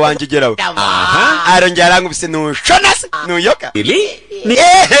umufana wawe wanje gerawe aha arongera arangubise nushonase nuyoka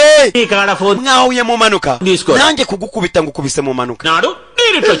ehe ikara phone mwahuye mu manuka nanjye kugukubita ngukubise mu manuka nado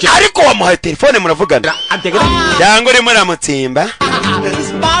niritoche ariko wamuhaye telefone muravugana cyangwa uri muramutsimba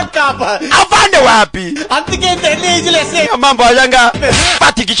smart kapa avande wapi atike ndeleje mambo ajanga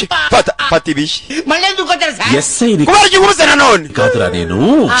fata igice fata ibishi malendu kotera sa yes sir kuba gikubise nanone kadra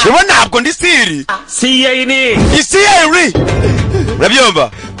nenu kibo ntabwo ndi siri siyini isiyeri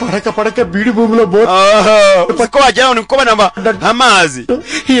urabyumva పడక బీడి భూమిలో ko wajya none ko bana amazi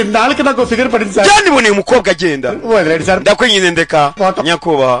ఈ నాలుక నాకు ఫిగర్ పడింది sir cyane bone umukobwa agenda వదిలేండి sir ndakwinginze ndeka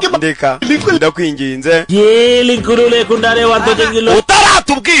nyakuba ndeka ndakwinginze yeli nkuru lekundare wanto jengilo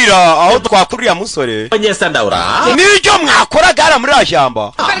utaratubwira aho twakurira musore nyesa ndaura niryo mwakora gara muri ashyamba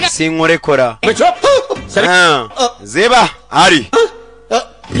sinkorekora ziba ari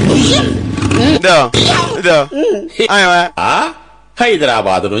da aywa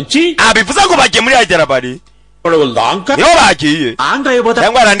Hyderabad నుంచి bivuze ngo bagiye muri Hyderabad లంక niho bagiye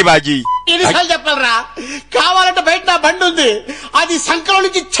cyangwa arandi bagiye ఇనిసార్లు చెప్పాలరా కావాలంటే బయట నా బండి ఉంది అది సంకలో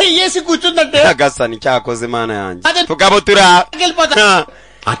నుంచి చెయ్యేసి కూర్చుందంటే agasani cyakoze mana yanjye tugabutura వెళ్ళిపోతా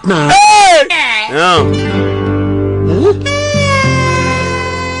అట్నా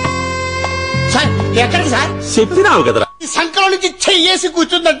సార్ ఎక్కడికి సార్ చెప్పినావు కదరా సంకలో నుంచి చెయ్యేసి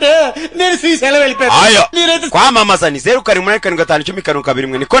కూర్చుందంటే నేను శ్రీశైలం ayo వెళ్ళిపోయాను kwamamaza ni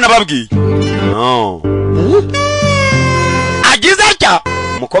 0785 niko nababwiye agize atya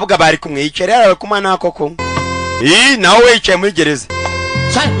umukobwa bari kumwe yicaye yarawe kumana koko nawe wicaye muri gereza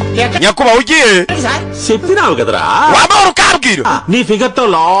nyakuba ugiye చెప్పినావు కదరా waba ukabwira నీ ఫిగర్ తో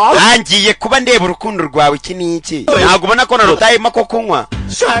లో angiye kuba ndeba urukundo rwawe iki niki ntabwo ubona ko narutayemo ko kunywa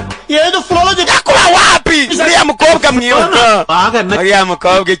ఏదో ఫ్లోలో nyakuba wapi uriya mukobwa mwiza uriya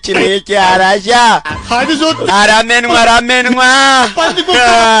mukobwa iki niki arashya aramenwa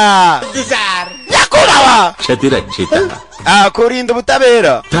nyakuba చతిరక్షిత kurinda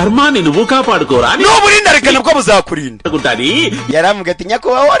ubutabera ధర్మాన్ని నువ్వు కాపాడుకోరా n'uburinda reka nabwo buzakurinda అనుకుంటాని yaravuga ati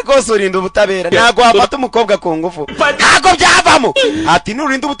nyakuba rwose urinda ubutabera ntabwo wafata umukobwa ku ngufu ntabwo byavamo ati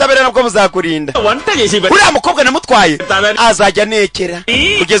nurinda ubutabera nabwo buzakurinda వంట చేసి uriya mukobwa namutwaye azajya anekera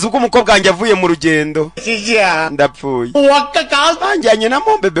kugeza ubwo umukobwa wanjye avuye mu rugendo ndapfuye ఒక్క call banjyanye na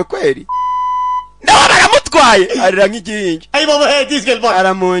mombebe kweri nawe baramutwaye arira nk'igihinja అయ్యి బాబు తీసుకెళ్ళిపో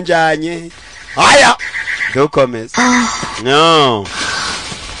aramunjanye aya dukomeze no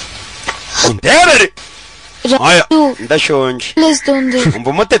ndebere aya ndashonje umva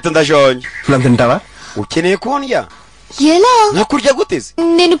umuteto ndashonje తింటావా ukeneye kundya ఎలా nakurya guteze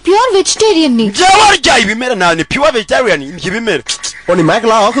నేను pure vegetarian ని njyewe warya ibimera nani pure vegetarian ndya ibimera నీ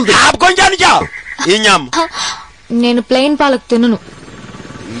మేకలా ఆకులు ntabwo njya ndya inyama నేను ప్లెయిన్ పాలక్ తినను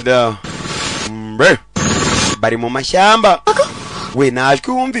bari mu mashyamba we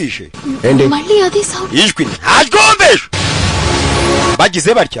najwi wumvishe మళ్ళీ అదే sound ijwi najwi wumvishe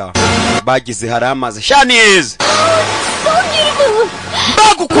bagize batya bagize hari amazi sha neza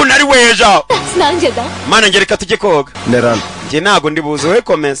bagukunda ari weja స్నానం చేద్దాం mana njye reka tujye koga నేరాను njye ntago ndi buze we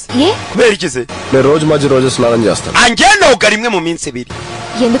komeza kubera ikize నేను రోజు మధ్య రోజు స్నానం చేస్తాను anjye noga rimwe mu minsi ibiri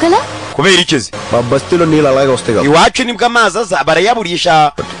ఎందుకలా kubera ikize మా బస్తీలో నీళ్ళు అలాగే వస్తాయి కదా iwacu nibwo amazi aza barayaburisha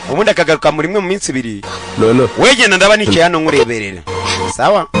ubundi akagaruka muri rimwe mu minsi ibiri నోను wegenda ndaba nicaye hano nkureberera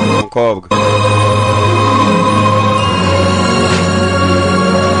sawa umukobwa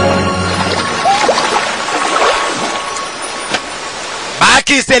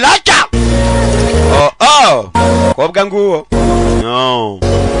bakise racha umukobwa nguwo no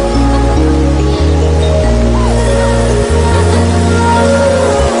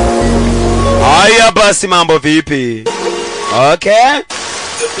haya basi mambo vipi okay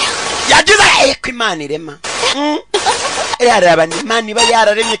yagize ko imana irema yaraba imana iba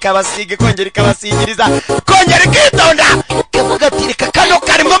yararemye ikabasiga kongera ikabasigiriza kongera ikitonda ikavuga ati reka kano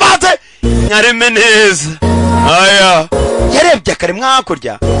karimo maze nyareme neza aya yarebye akaremwa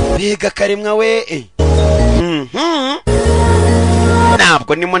hakurya mbega akaremwa we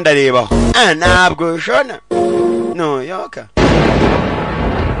ntabwo ndimo ndarebaho ntabwo ushona no yoka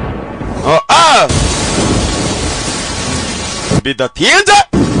bidatinze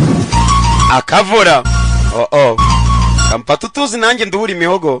akavura kamfata utuzi nanjye ndubura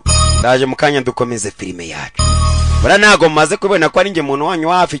imihogo ndaje mukanya dukomeze filime yacu. Bura nago maze kubona ko ari nge muntu wanyu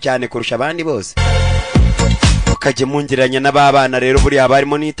hafi cyane kurusha abandi bose. Ukaje mungeranya n'ababana rero buri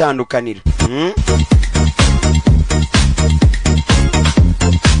abarimo nitandukanira.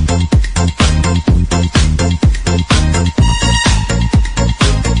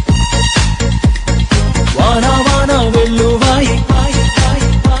 వాన వెల్లువాయి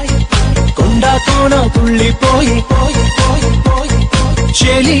కొండ కోన తుళ్ళిపోయి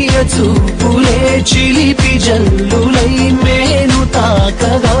చెలియ చూపులే చిలిపి జల్లులై మేను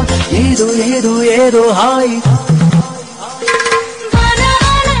తాకగా ఏదో ఏదో ఏదో హాయి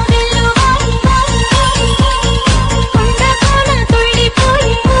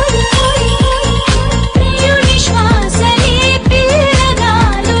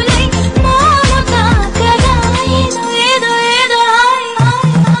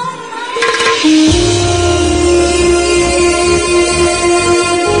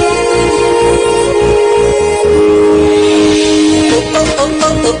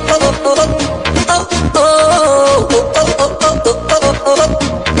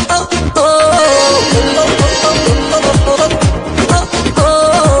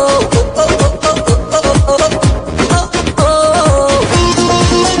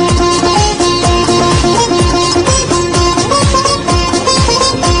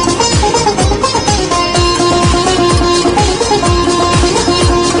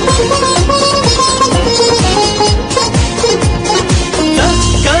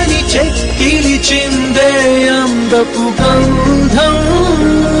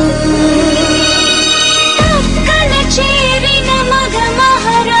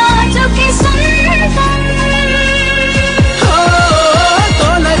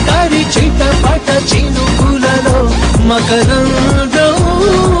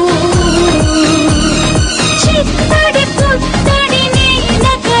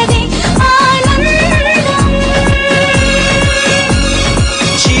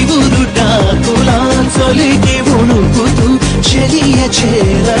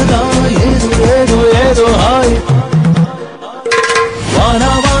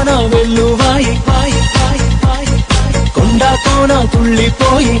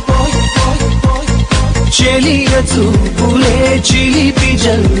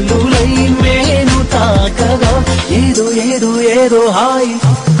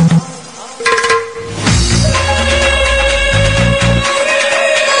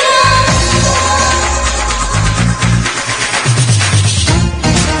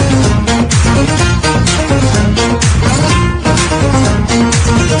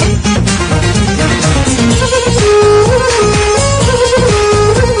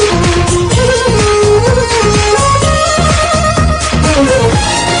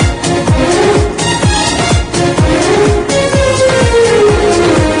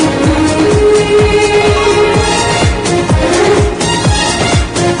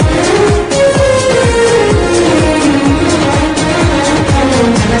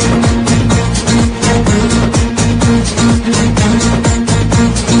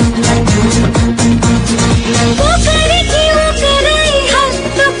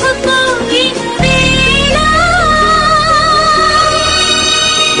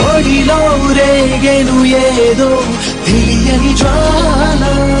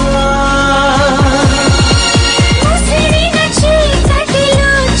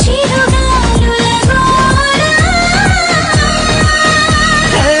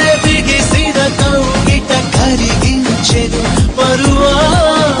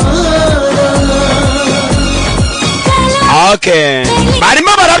Okay.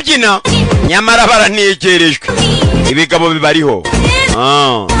 Barimo barabyina. Nyamara baranigerejwe. Ibigabo bibariho.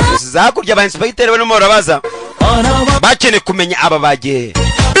 Zakurya ba inspector bano morabaza. Bakene kumenya aba bagiye.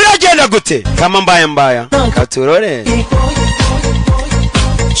 Biragenda gute? Kama mbaya. Katurore.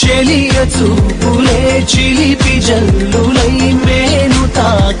 చెలియ చూపులే చిలిపి జల్లులై మేను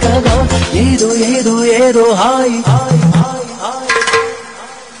తాకగా ఏదో ఏదో ఏదో హాయి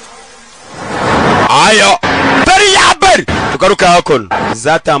ayo bari yabari tugaruka hakono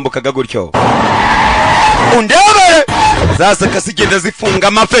zatambukaga gutyo undebere zasaka sigenda zifunga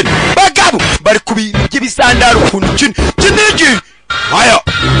amafeni bagabo bari kubirya bisandara ukuntu kinigi ayo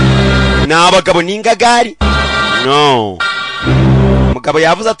n'abagabo n'ingagari no mugabo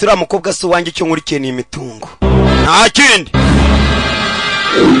yavuze atura mukobwa so wanjye cyo nkurikiye ni imitungo. Nta kindi.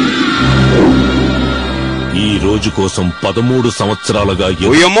 ఈ రోజు కోసం 13 సంవత్సరాలుగా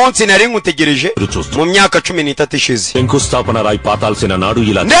uyu munsi nari ngutegereje mu myaka 13 ishize శంకుస్థాపన రాయి పాతాల్సిన నాడు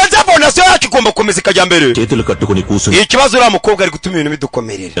ఇలా neza fondasiyo yacu igomba gukomeza ikajya mbere చేతులు కట్టుకుని కూర్చుని ikibazo uriya mukobwa ari gutuma ibintu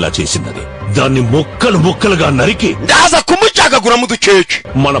bidukomerera ఇలా చేసిందని దాన్ని ముక్కలుగా నరికి ndaza kumucagagura mu ducece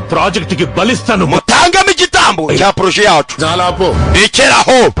మన ప్రాజెక్ట్ కి బలిస్తాను mutangamo igitambo cya proje yacu zalapo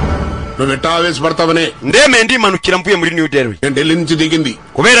rekeraho నువ్వెట్టా ఆవేశపడతావని ndemeye ndimanukira mvuye muri New Delhi నేను ఢిల్లీ నుంచి దిగింది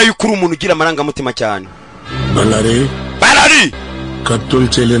kubera yuko uri umuntu ugira amarangamutima cyane balari కత్తులు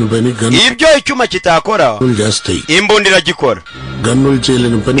చేయలేని పని ibyo icyuma kitakora గన్నులు చేస్తాయి imbundira gikora గన్నులు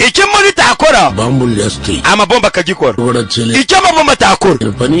చేయలేని పని icyuma kitakora బాంబులు చేస్తాయి amabomba akagikora కూడా చేయలేని icyo amabomba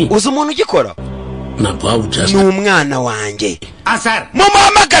atakora పని uzi umuntu ugikora నా బాబు చేస్తాడు n'umwana wanjye sir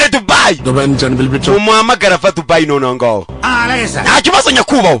mumuhamagare Dubai నుంచి అని పిలిపించు mumuhamagare ava Dubai noneho ngaho అలాగే సార్ nta kibazo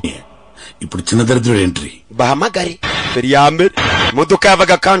nyakubaho ఇప్పుడు చిన్న దరిద్రుడు entry bahamagare mbere ya mbere imodoka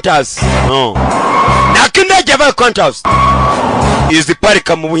yavaga Qantas nakindege yavaga Qantas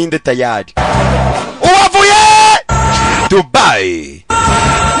iziparika mu Buhinde tayari uwavuye Dubai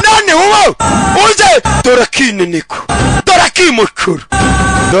none uwo uze dorakineneko dorakimucuru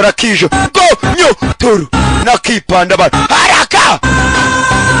dorakijo go nyo turu nakipanda ba haraka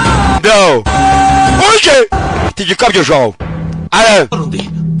no uje tigikabyo jawo ara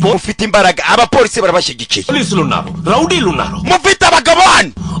mufite imbaraga abapolisi barabashyigikiye పోలీసులు ఉన్నారు రౌడీలు ఉన్నారు mufite abagabo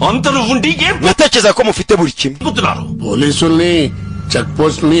hano అందరూ ఉండి natekereza ko mufite buri kimwe పోలీసుల్ని check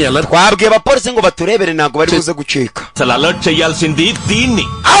post ని ఎలా twabwiye abapolisi ngo baturebere ntabwo bari buze gucika అసలు అలర్ట్ చేయాల్సింది దీన్ని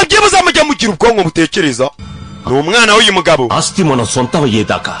agiye muzamujya mugira ubwonko butekereza ni umwana w'uyu mugabo ఆస్తి మనం సొంతం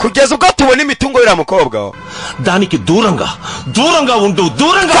అయ్యేదాకా kugeza ubwo tubona imitungo y'uriya mukobwa దానికి దూరంగా ఉండు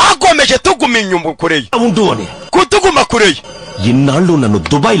twakomeje tuguma inyuma kure ye ఉండు అని kutuguma kure ye ఇన్నాళ్ళు నన్ను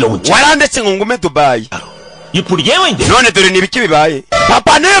దుబాయ్ లో ఉంచారు warandetse ngo ngume Dubai ఇప్పుడు ఏమైంది none dore ni ibiki bibaye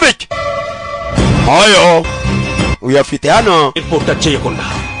papa nebiki ayo uyafite hano airport touch చేయకుండా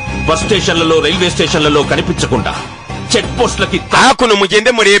బస్ స్టేషన్లలో రైల్వే స్టేషన్లలో కనిపించకుండా చెక్ పోస్ట్లకి hakuno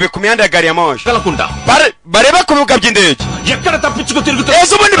mugende murebe ku mihanda ya gari ya moshi కలకుండా barebe ku bibuga by'indege ఎక్కడ తప్పించుకు తిరుగుతారు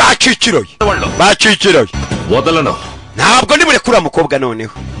ejo ubundi bacikiroye వదలను ntabwo ndi burekura mukobwa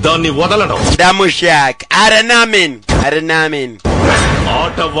noneho దాన్ని వదలను ndamushaka aranamen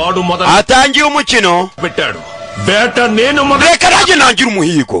ఆట వాడు మొదలు atangiye umukino పెట్టాడు వేట నేను reka nanjye ntangira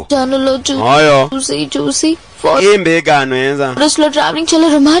umuhigo ఛానల్లో చూసి imbegano yenza బస్సులో ట్రావెలింగ్ చాలా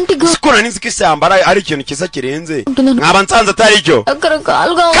రొమాంటిక్ గా sikora nzi ko isamba ari ikintu kiza kirenze nkaba nsanze atari cyo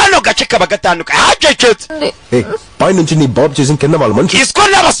రకరకాలుగా kano gace kaba gatandukanye hacecetse పై నుంచి నీ బాబు చేసిన కింద వాళ్ళ మంచి isiko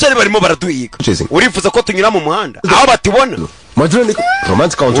n'abasore barimo baraduhiga urifuza ko tunyura mu muhanda aho batubona మధ్యలో నీకు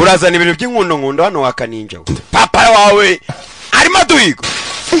రొమాన్స్ కావచ్చు urazana ibintu by'inkundonkhundo hano wakaninja papa wawe arimo aduhiga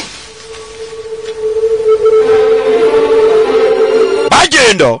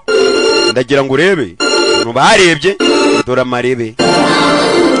bagenda ndagira ngo urebe umuntu barebye dore amarebe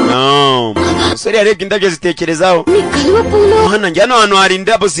umusore yarebye indabyo zitekerezaho hano njyana ahantu hari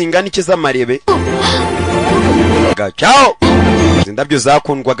indabo zingana iki z'amarebe gacaho izi ndabyo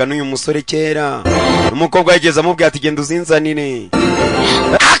zakundwaga n'uyu musore kera n'umukobwa yageze amubwira ati genda uzinzanire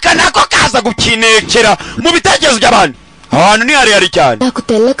aka nako kaza gukinekera mu bitekerezo by'abantu ahantu ni harehare cyane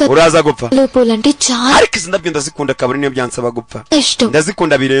uraza gupfa ariko izi ndabyo ndazikunda kaburi niyo byansaba gupfa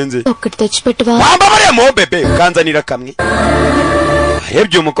ndazikunda birenze wambabaremo bebe ukanzanira kamwe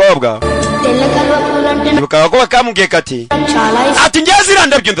arebye umukobwa bukaba kamubwiye kati ati njye ziriya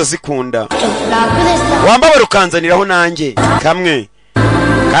ndabyo ndazikunda wambabara ukanzaniraho nanjye kamwe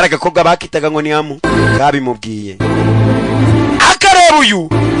kari agakobwa bakitaga ngo ni amu kabimubwiye akareba uyu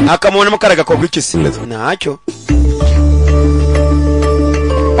akamubonamo kari agakobwa ikisi ntacyo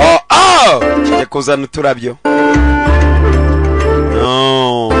kijya kuzana uturabyo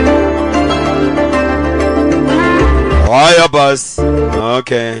aya basi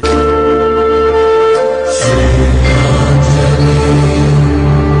okay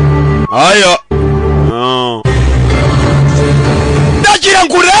aya ndagira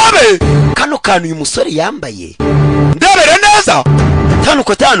ngo urebe kano kantu uyu musore yambaye ndebere neza 5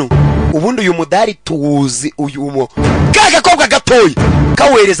 ku 5 ubundi uyu mudari tuwuzi uyu ka gakobwa gatoya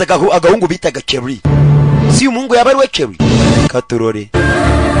kawereza agahungu bitaga Cherry si umungu yaba ari we Cherry katurore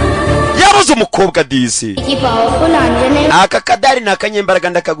yabuze umukobwa disi aka kadari nakanyembaraga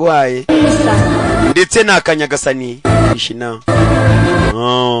ndakaguhaye ndetse nakanyagasani ishina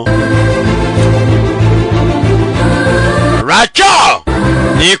RACHA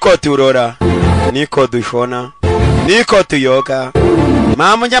niko turora niko dushona niko tuyoka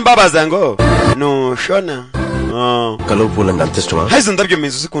mama nyambabaza ngo nushona kalopula ndantestwa hazo ndabyo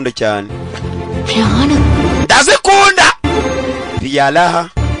mizu zikunda cyane ndazikunda biyalaha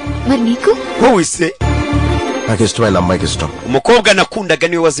మరి నీకు who is it నాకు ఇష్టమైన అమ్మాయికి ఇష్టం. umukobwa nakundaga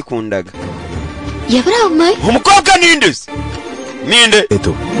niwe wazikundaga. ఎవరా అమ్మాయి? umukobwa ninde? Ninde?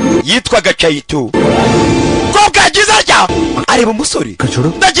 Eto. Yitwaga Chayitu. Umukobwa yagize atya areba umusore. Kacudu.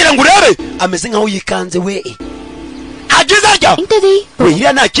 Ndagira ngo urebe ameze nkaho yikanze we. Agize atya. ఇంతది. We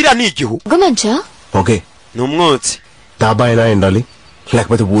iriya nakira ni igihu. గమంచా? Okay. Ni umwotsi. డాబా అయినా ఎండాలి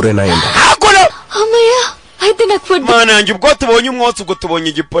లేకపోతే ఊరైనా ఎండాలి. Hakola. అమ్మయ్య అయితే నాకు food. Mana njye ubwo tubonye umwotsi ubwo tubonye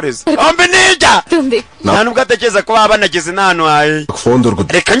igipolisi. Ombe nija. Nta nubwo atekereza ko baba banageze n'ahantu haye. Phone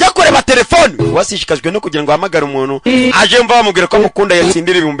durguta. Reka njya kureba telefone. Wasishikajwe no kugira ngo ahamagare umuntu. Aje mva bamubwira ko amukunda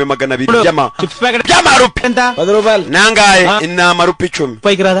yatsindira 200 by'amarupi. Nangaye inama rupi 10.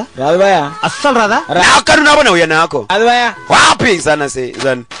 పైకి రాదా? రాదు భయ్యా, అస్సలు రాదా? Nakanu nabona uya nako. రాదు భయ్యా. Wapi sana se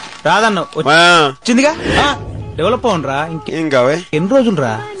zan. రాదన్న వచ్చిందిగా. డెవలప్ అవునరా ఇంకావే ఎన్ని రోజులు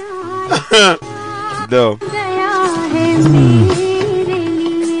రా. Do.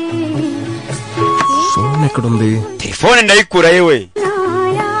 ఫోన్ ఎక్కడుంది? Telefone ndayikura yewe.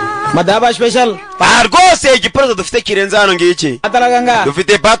 Madaba special. Rwose igiprozo dufite kirenze hano ngiki. Ataraganga.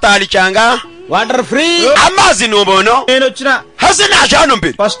 Dufite batali cyanga. Water free. Amazi nubono. Nenokina. Hase naje hano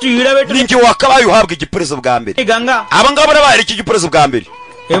mbere. First yirabete. Ninki wakabaye uhabwa igiprozo bwa mbere. Ganga. Abangaba bari iki giprozo bwa mbere.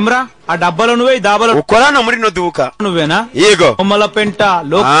 Emra a dabbalo nuwe dabalo. Ukorana muri no duka. Nuwena? Yego. Omala penta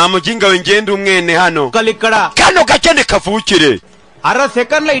lok. Mujinga wengende umwene hano. Kalikada. Kano gakende kavukire. Ara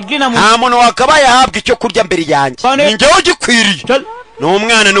second la idli na mu. Muntu wakabaye ahabwa icyo kurya mbere yanjye. Ninge ugikwiriye.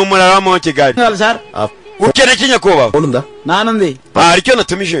 N'umwana n'umurara mu Kigali. Sir. Ukene kinyakuba. ఉందా? నానుంది. Aricyo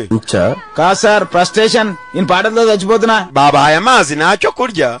natumije. Ncha. కా sir frustration in పాటల్లో చచ్చిపోతున్నా. Babahaye amazi ntacyo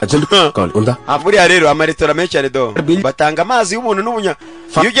kurya. ఉందా? Buriya rero amaresitora menshi ari do. Batanga amazi y'ubuntu n'ubunya.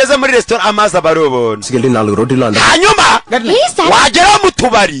 Iyo ugeze muri restaurant amazi aba ari ubuntu. సిగెళ్ళి 4 రోటీలు అందా. Hanyuma wagera mu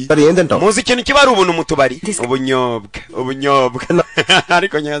tubari. సరే ఏందంటావు? Muzi ikintu kiba ari ubuntu mu tubari. Ubunyobwa.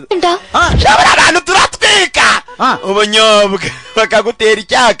 Ariko nyaza. Shabara abantu turatwika. Ubunyobwa bakagutera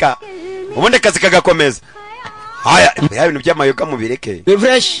icyaka. Ubundi kazi kagakomeza. Haya, ya bintu by'amayoga mubireke.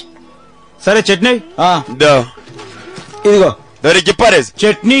 Refresh. సరే చట్నీ. Do. ఇదిగో. Dore igiparezi.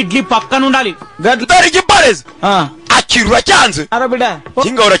 Chutney ఇడ్లీ పక్కన ఉండాలి. Dore igiparezi. Akirura cyanze. Arabida.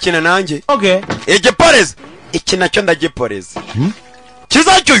 Kinga urakina nanjye. Okay. Igiparezi. Iki nacyo ndagiporezi.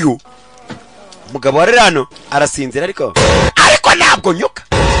 Kizacyo uyu. Mugabo wari hano arasinzira ariko ntabwo nyuka.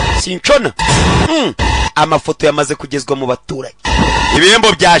 Sinchona. Amafoto yamaze kugezwa mu baturage. Ibihembo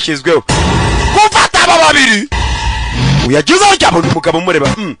byashizweho. Gufata aba babiri. Uyagizeho cyabona umugabo mureba.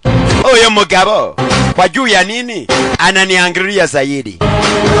 Oyo mugabo kwajuya nini? Ananiangalia zaidi.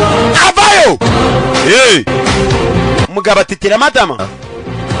 Avayo. Mugabo atitira madama.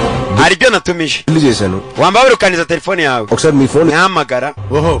 Aribyo natumije. చేశాను. Wambawirukaniza telefone yawe. ఒకసారి మీ phone nahamagara.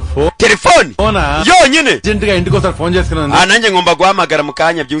 ఓహో Telefone. Yonyine. Urgent గా ఇంటికి ఒకసారి ఫోన్ చేసుకున్నాను. Nanjye ngomba guhamagara mu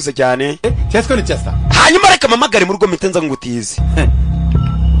kanya byihuse cyane. చేసుకొని ఇచ్చేస్తా. Hanyuma reka mamagare mu rugo mitenza ngutizi.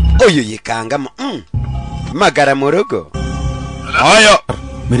 Oyo yikangama. Magara mu rugo. Oyo.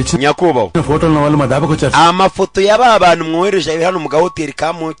 Nyakubo. ఫోటోలు వాళ్ళు మా దాబాకు వచ్చారు. Amafoto y'aba bantu mwohereje hano mu gahoteli ka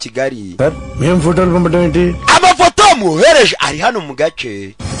mu Kigali. Sir మేము ఫోటోలు పంపడం ఏంటి? Amafoto mwohereje ari hano mu gace.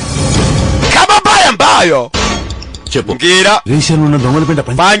 Kama mbayo. చెప్పు. Mbwira. రేషన్ ఉన్న దొంగల పెంట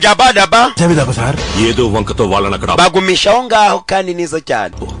Banja badaba. పంచాబిదాబా సార్. ఏదో వంకతో వాళ్ళని అక్కడ Bagumishaho ngaho kandi nizo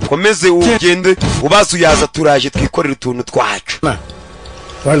cyane. Komeze ugende ubasuyaza turaje twikorera utuntu twacu.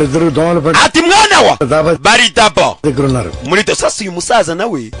 వాళ్ళిద్దరు దొంగల పెంట Ati mwana wa bari daba దగ్గర ఉన్నారు. muri to sasa uyu musaza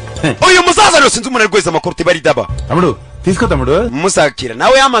nawe. Uyu musaza no sinzi umuntu rweza makorte bari daba. తమ్ముడు తీసుకో తమ్ముడు. Musakira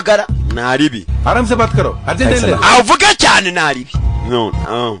nawe yamagara naribi. ఆరాంసే బతకరు. అర్జెంట్ ఏం లేదు. Avuga cyane naribi. No.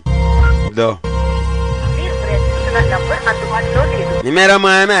 Do. Nimero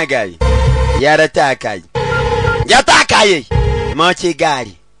mwamagaye. Yatakaye. Mu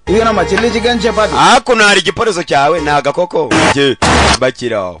Kigali. ఇదిగోనమ్మా chilli chicken chapati. Hakuno hari igiporezo cyawe ni agakoko.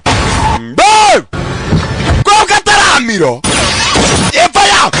 Bakiraho. Koga taramiro.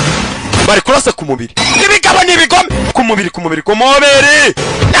 Efaya. Bari kurasa ku mubiri. Ibigabo n'ibigome ku mubiri.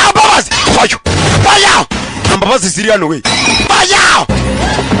 Nambabazi. Faya. Nambabazi ziri hano we. Faya.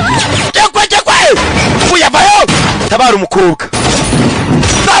 Gekwe. Uya bayo. Tabara umukobwa.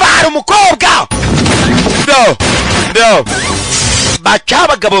 Do. Baca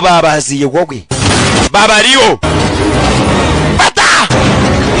abagabo babaziye wowe. Babariyo. Bata.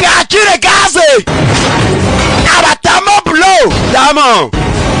 Ngakire gaze. Abatamo blow.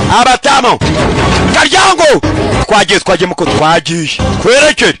 Abatamo. Karyango. Twagiye muko twagiye.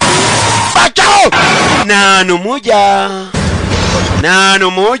 Kwerekere. Bacao. Nanu muja.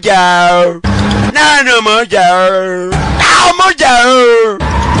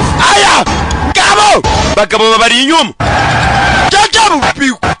 Aya. Gabo. Bagabo babari inyuma.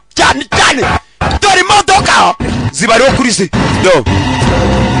 Cyane. dore imodoka zibariho kuri se do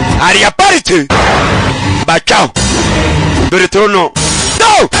ari aparite bacaho dore trono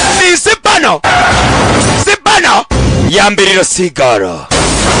do ni sipano ya mbere irasigara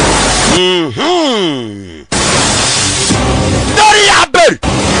dore ya mbere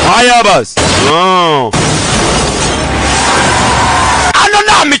aya basi ano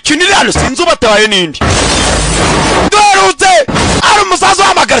nta mikino iri hano sinzi ubatabaye n'indi dorutse ari umusaza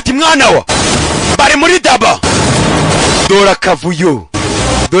w'amagara ati mwana wa bari muri daba dore akavuyo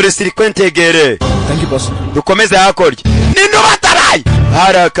dore sirikwentegere dukomeze hakurya nino bataraye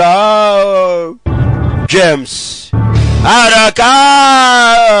haraka James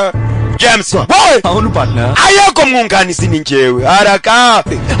boy ayako mwunganizi ni njyewe haraka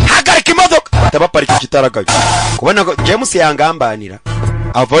hagarika imodoka tabaparika kitaragaye kubona ko James yangambanira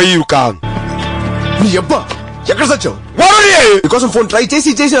ava yirukanka yaba yakazacho waruriye because phone try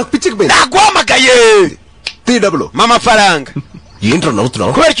chase pichik be nagwamagaye TW mama faranga yentra nautra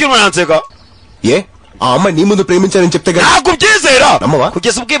kubera cyo mwanseka ye ama ni mundu preminchani cheptega nakubyizera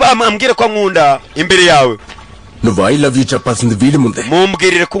kugeza ubwe bamambwire ko nkunda imbere yawe no I love you chapas in the video munde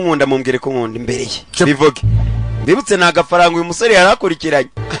mumbwirire ko nkunda imbere ye bivuge ndibutse nagafaranga uyu musore yarakurikiranye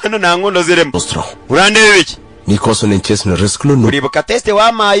hano nta nkondo ziremo urandebe biki nikoso nenchese na risk no uribuka test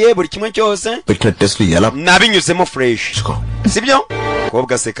wamaye buri kimwe cyose bitna test yala nabinyuzemo fresh sibyo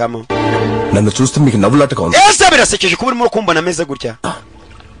kobwa sekamo nanda chuste miki navulata konza ese birasekeje kuba urimo kumbona ameze gutya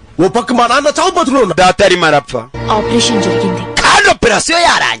wopaka manana chawo patrona data ari marapfa operation జరిగింది kandi operation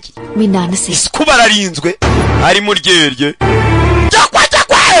yarangiye మీ నాన్న safe kuba ararinzwe ari mu ryerye cyakwa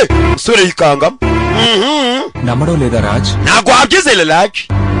musore yikanga నమ్మడం లేదా Raj ntago wabyizele Raj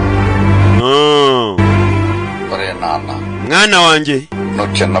ఒరే నాన్న mwana wanjye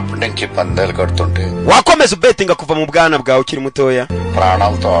నువ్వు చిన్నప్పటి నుంచి పందేలు కడుతుంటే wakomeza ubetinga kuva mu bwana bwawe ukiri mutoya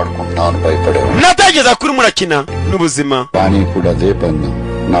ప్రాణాలతో ఆడుకుంటున్నాను భయపడేవాడు natageza kuri murakina n'ubuzima కానీ ఇప్పుడు అదే పందెం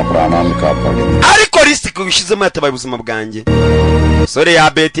నా ప్రాణాలను కాపాడింది ariko risiko bishizemo yatabaye ubuzima bwanjye sore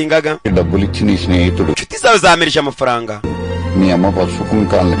yabetingaga డబ్బులు ఇచ్చి నీ స్నేహితుడు inshuti zawe zamirije amafaranga మీ అమ్మ పసుపు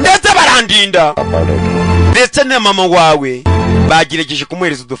కుంకాలను ndetse barandinda కాపాడాడు ndetse na mama wawe bagerageje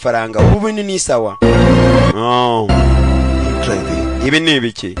kumuhereza udufaranga ubu ni sawa ibi ni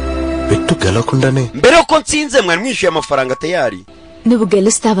ibiki bettu gelakundane mbere ko nsinze mwari mwishyuye amafaranga tayari నువ్వు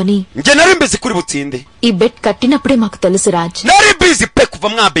గెలుస్తావని njye nari mbizi kuri butsinde ఈ బెట్ కట్టినప్పుడే మాకు తెలుసు Raj nari mbizi pe kuva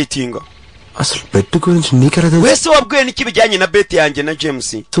mwabetinga అసలు bettu గురించి నీకెలా wese wabwiwe n'iki bijyanye na bet yanjye na James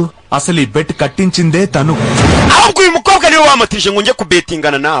అసలు ఈ బెట్ కట్టించిందే తను ahubwo uyu mukobwa niwe wamatirije ngo njye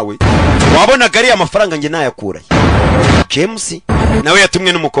kubetingana nawe wabonaga ari amafaranga njye nayakuraye James nawe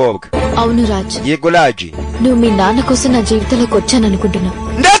yatumwe n'umukobwa అవును Raj yego Raj నువ్వు మీ నాన్న కోసం నా జీవితంలోకి వచ్చాననుకుంటున్నావు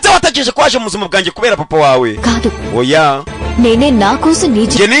ndetse watageje kwaje mu buzima bwanjye kubera papa wawe కాదు oya నేనే నా కోసం నీ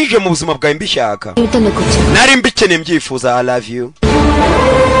njye nije mu buzima bwawe mbishaka జీవితంలోకి వచ్చాను nari mbikeneye mbyifuza I love you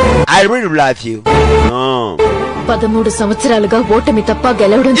I really love you 13 సంవత్సరాలుగా ఓటమి తప్ప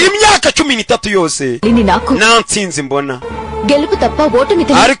గెలవడం imyaka 13 yose నాకు nansinzi mbona గెలుపు తప్ప ఓటమి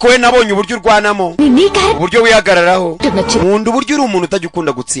ariko we nabonye uburyo urwanamo uburyo wihagararaho nkunda uburyo uri umuntu utajya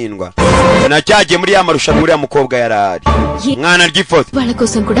ukunda gutsindwa nacyagiye muri ya marushanwa uriya mukobwa yarari mwana ry'ifoto వాళ్ళ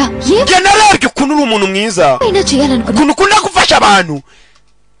కోసం కూడా njye narebye ukuntu uri umuntu mwiza ukuntu ukunda gufasha abantu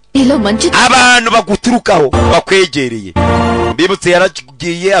abantu baguturukaho bakwegereye mbibutse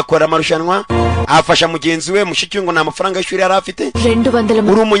yaragiye akora amarushanwa afasha mugenzi we mushiki ngo nta mafaranga y'ishuri yari afite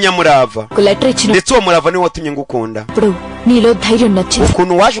 200 uri umunyamurava ndetse uwo murava niwe watumye ngukunda నీలో ధైర్యం నచ్చింది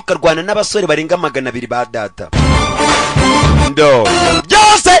ukuntu waje ukarwana n'abasore barenga 200 ba data ndo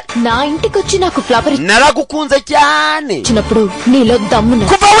byose నా ఇంటికి వచ్చి నాకు flower naragukunze cyane చిన్నప్పుడు నీలో దమ్ము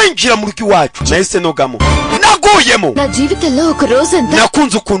kuva winjira mu rugo iwacu nahise nogamo naguyemo నా జీవితంలో ఒక రోజంతా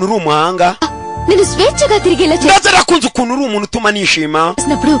nakunze ukuntu uri umuhanga నేను స్వేచ్ఛగా తిరిగేలా ndetse nakunze ukuntu uri umuntu utuma nishima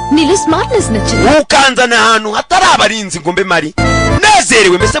చేసినప్పుడు నీలో స్మార్ట్నెస్ నచ్చింది ukanzana ahantu hatari abarinzi ngo mbe mari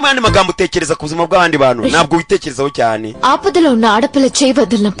nezerewe mbese mu yandi magambo utekereza ku buzima bw'abandi bantu ntabwo witekerezaho cyane ఆపదలో ఉన్న ఆడపిల్ల చేయి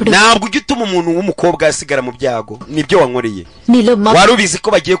వదిలినప్పుడు ntabwo ujya utuma umuntu w'umukobwa asigara mu byago nibyo wankoreye నీలో wari ubizi ko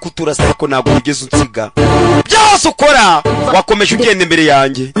bagiye kuturasa ariko ntabwo ugeze unsiga byose ukora wakomeje ugenda imbere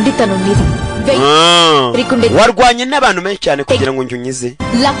yanjye warwanye n'abantu benshi cyane kugira ngo njye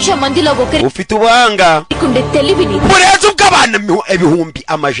 1,00,000 మందిలో ఒకరి ufite ubuhanga burenze ubw'abantu ibihumbi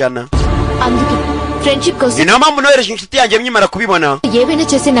amajana అందుకే ఫ్రెండ్షిప్ కోసం ni mpamvu nohereje inshuti yanjye myimara kubibona ఏవైనా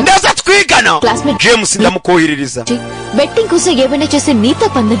చేసి ndetse twigana James ndamukoherereza betting కోసం ఏవైనా చేసి నీతో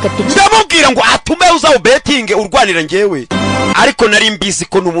పందెం కట్టించి ndamubwira ngo atume uzawo betting urwanira njyewe ariko nari mbizi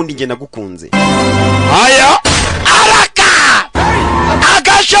ko nubundi nge nagukunze aya araka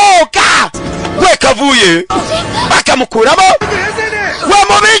agashoka weka avuye bakamukuramo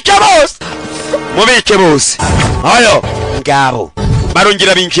mubike bose ayo ngabo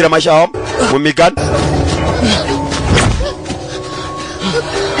barongera binjira amashyamba mu migani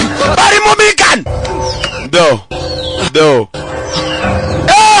bari mu migani do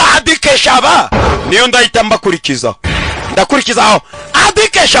adikeshava niyo ndahita ndakurikizaho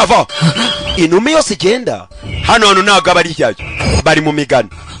adikeshava inumi yose igenda hano ntabwo abari ijyayo bari mu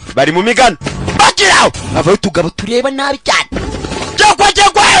migani bagiraho avayo tugabo tureba nabi cyane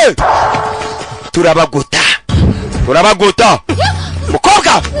jagwe turabaguta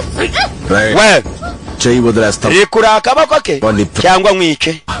mukobwa we rikura akaboko ke cyangwa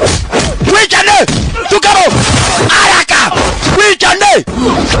mwice wicane tugabo araka wicane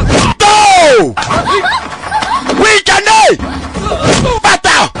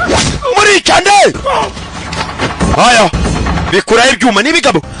bata muricane aya bikuraho ibyuma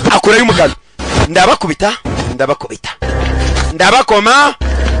n'ibigabo akuraho umugano ndabakubita ndabakoma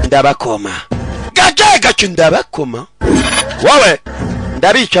gake ndabakoma wowe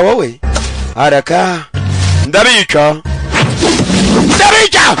ndabica wowe araka ndabica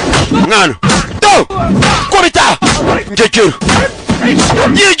mwana do kubita ngegero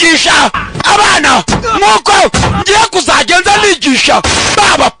yigisha abana nkuko ngiye kuzagenza nigisha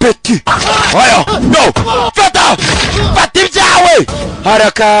baba peti oya no fata ibyawe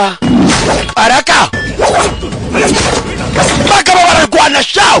araka bagabo bararwana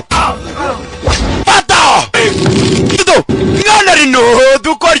shaw fata do mwana rino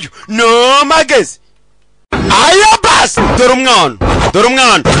dukoryo no magezi ayo bas dore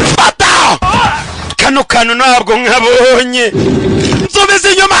umwana fata kano ntabwo nkabonye nsubiza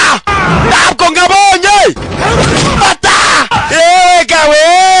inyuma ntabwo nkabonye fata egawe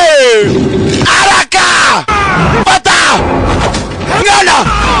araka fata mwana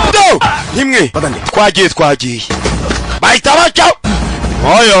do imwe twagiye bahita baca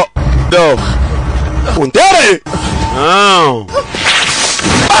oyo do undere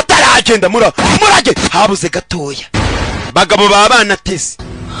bataragenda murage habuze gatoya bagabo baba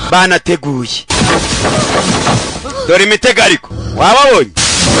banateguye dore imitego ariko wababonye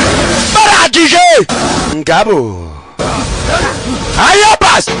baragije ngabo ayo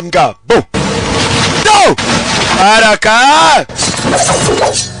basi ngabo do araka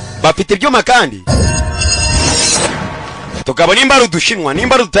bafite ibyuma kandi tugabo nimba ari udushinwa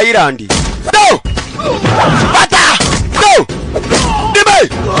nimba ari udutayirandi do bata do dibe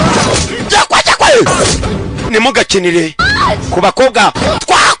jakwa nimugakenere ku bakobwa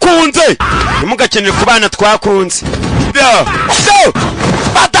twakunze nimugakenere ku bana twakunze do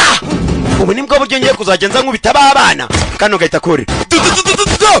bata ubu nibwo buryo ngiye kuzagenza nkubita abana kano gahita kure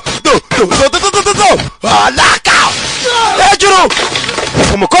alaka hejuru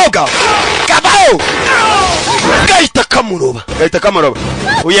umukobwa kabaho gahita kamuroba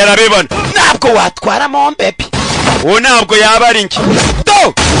uyarabibona ntabwo watwara mombepi uwo ntabwo yaba ari nki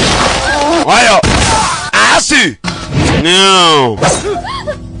do oya asi no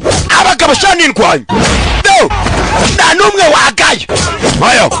abagabo shani ndwanya do nta n'umwe wagayo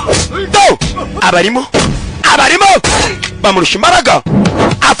oya do abarimo bamurusha imbaraga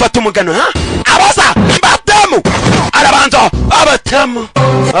afata umugano abaza batemu arabanza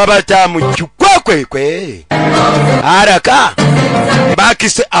abatamu cyukwekwe araka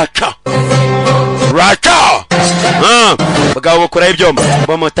bakise aca RACHA bagabo bakora ibyomba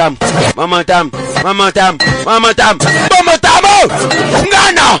bamotamu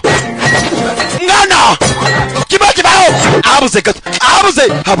mwana kibaho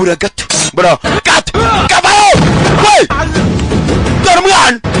habura gato bro gato kabaho we dore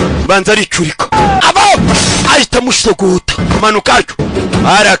umwana banza aricurika abo ahita musogota manukayo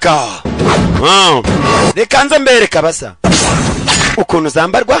araka reka nze mbereka basa ukuntu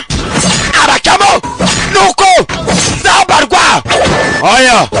zambarwa abacamo nuko zambarwa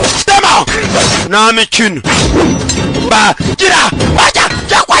oya stema na mikino bagira bajya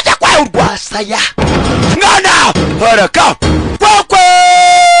kwa urwasaya mwana araka kwakwe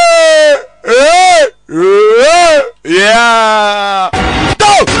yeah do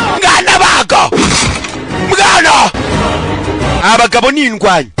mwana mwana abagabo ni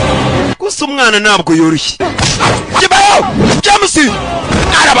indwanya gusa umwana ntabwo yoroshye kibaho jamusi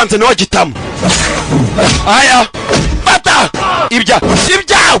arabanza no gitamu aya bata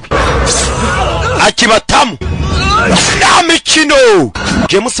ibyawe akibatamu na mikino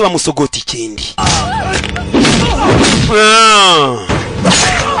James bamusogota ikindi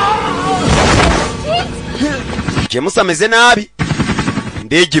James ameze nabi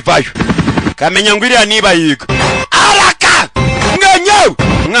ndege vayo kamenya ngo iriya niba yiga araka nganyo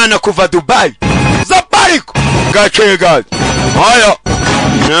mwana kuva Dubai zapariko gachega haya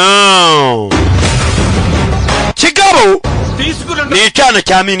no kigabo ni icyana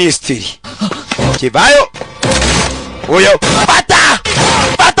cya minisitiri kibayo oyo bata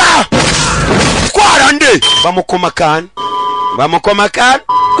twara nde bamukomakana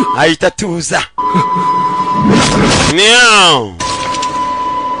ahita tuza Nyao.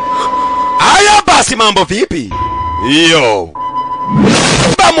 Aya basi mambo vipi? Iyo.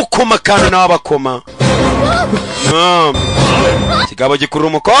 Bamukomakana n'abakoma. Kigabo gikuru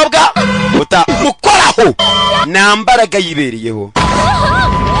umukobwa uta mukoraho nambaraga yiberiyeho.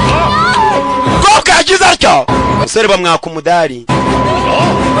 Kobwa yagize atyo. Musore bamwaka umudari.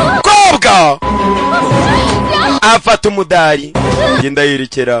 Kobwa afata umudari genda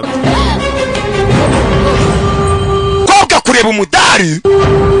yirekera. Kureba umudari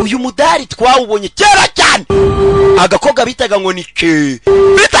uyu mudari twawubonye kera cyane agakobwa bitaga ngo ni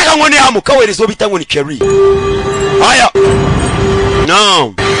hamuka werezo bita ngo ni cherry aya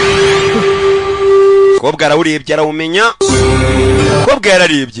no kobwa arawurebye arawumenya kobwa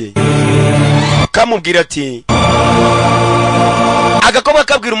yararebye kamubwira ati agakobwa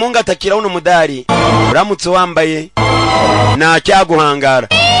kabwira umunga atakira uno mudari uramutse wambaye nta cyaguhangara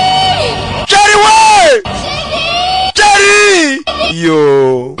cherry we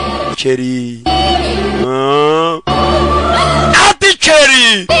yo Cherry ati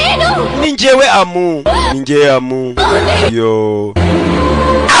Cherry ninjewe amu yo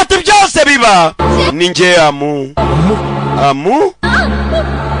ati byose biba ninje amu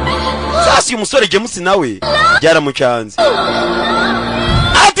sasi umusore James nawe byaramucanze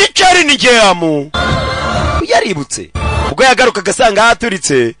ati Cherry ninje amu yaributse ubwo yagaruka gasanga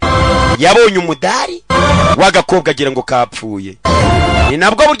haturitse yabonye umudari wagakobwa agira ngo kapfuye ni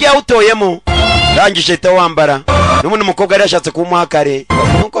nabwo buryo yawutoyemo rangije ahita wambara n'umuntu umukobwa yari yashatse kumuhakare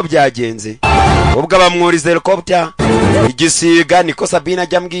nuko byagenze ubwo bamwuriza helicopter igisiga niko Sabina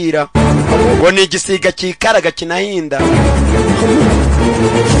ajya ambwira ngo ni igisiga kikaraga kinahinda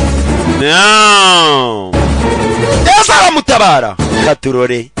no eza aramutabara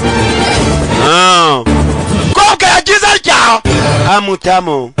katurore kobwa yagize atya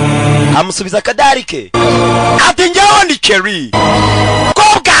amutamo amusubiza akadari ke ati njyewe ndi Cherry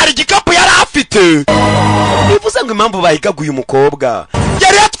kobwa hari igikapu yari afite bivuze ngo impamvu bahigaguye umukobwa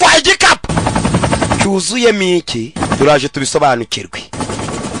yari yatwaye igikapu cyuzuyemo iki turaje tubisobanukirwe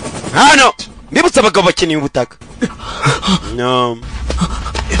hano mbibutse abagabo bakeneye ubutaka no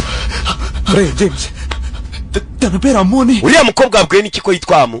James tanapera moni uriya mukobwa wabwiye n'iki ko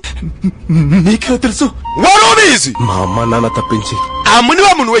yitwamu nikatelso warubizi mama nana tapenchi amu ni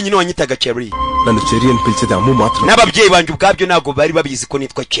wa muntu wenyine wanyitaga Cherry nando Cherry npilse amu matra n'ababyeyi banje ubwabyo nago bari babizi ko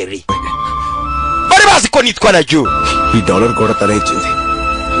nitwa Cherry bari bazi ko nitwa Rajo i dollar gora tarayicinde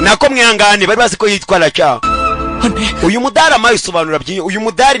nako mwihangane bari bazi ko yitwa RACHA uyu mudari amaye usobanura byinshi uyu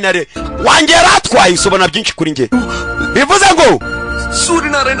mudari nare wanjye yaratwaye usobanura byinshi kuri nge bivuze ngo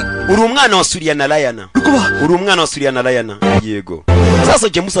uri umwana wa Suriya na Rayana yego sasa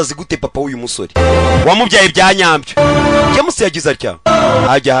James azi gute papa w'uyu musore wamubyaye byanyambyo James yagize atya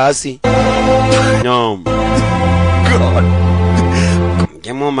ajya hasi no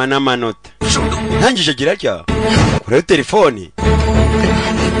James mana manota ntangije agira atya kuri telefone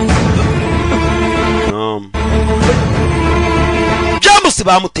no James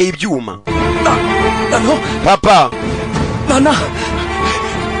bamuteye ibyuma papa nana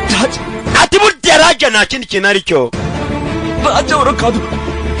ati burya Raja nta kindi kintu ari cyo Raja urakadu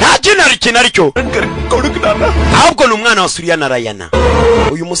nta kintu ari cyo ahubwo ni umwana wa Suriya na Rayana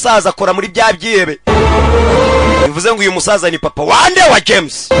uyu musaza akora muri bya byihebe bivuze ngo uyu musaza ni papa wande wa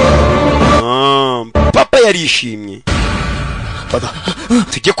James papa yarishimye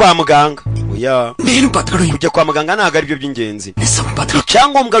tujye kwa muganga oya kujya kwa muganga ntabwo ari byo by'ingenzi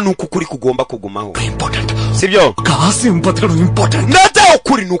icyangombwa ni uko ukuri kugomba kugumaho sibyo ndetse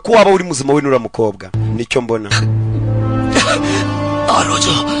ukuri ni uko waba uri muzima we n'uramukobwa nicyo mbona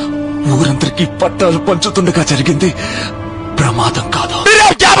ఆరోజు ఊరందరికీ పట్టాలు పంచుతుండగా జరిగింది ప్రమాదం కాదు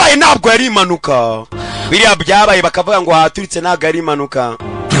biriya byabaye ntabwo yari impanuka biriya byabaye bakavuga ngo haturitse ntabwo yari impanuka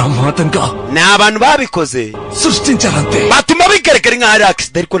ప్రమాదంగా ni abantu babikoze సృష్టించారంతే batuma bigaragara nk'aho ari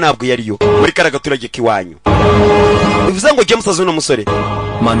accident ariko ntabwo yariyo muri karaga turage kiwanyu bivuze ngo James azi uno musore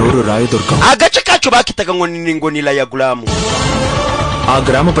మనూరు Rayadurgam agace kacu bakitaga ngo ni Layagulamu ఆ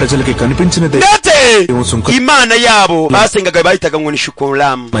గ్రామ ప్రజలకి కనిపించిన imana yabo basengaga bahitaga ngo ni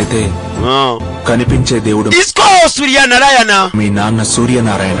shukuramu అయితే కనిపించే దేవుడు isko Suryanarayana మీ నాన్న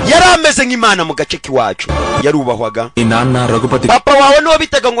Suryanarayana yari ameze nk'imana mu gace k'iwacu yarubahwaga మీ నాన్న Raghupathi papa wawe niwo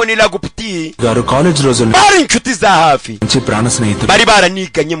bitaga ngo ni Ragupati గారు కాలేజ్ రోజుల్లో bari inshuti za hafi మంచి ప్రాణ స్నేహితులు bari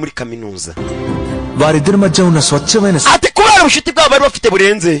baraniganye muri kaminuza వారిద్దరి మధ్య ఉన్న స్వచ్ఛమైన ati kubera ubucuti bwabo bari bafite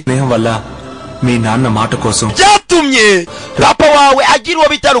burenze స్నేహం వల్ల మీ నాన్న మాట కోసం byatumye papa wawe agira uwo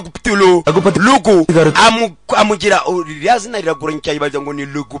bita Rugupati Lugu amugira iriya zina riragoranye cyane bavuga ngo ni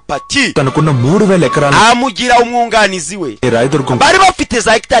Rugupati కనుకున్న 3000 ఎకరాలు amugira umwunganizi we Rayadurgam bari bafite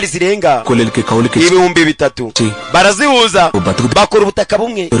za hectare zirenga kolelke kaulike 3,000 barazihuza bakora ubutaka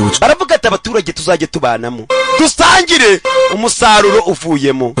bumwe baravuga ati abaturage tuzajye tubanamo dusangire umusaruro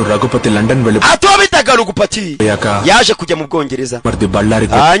uvuyemo Ragupati London wele atuwa bitaga Rugupati yaje kujya mu Bwongereza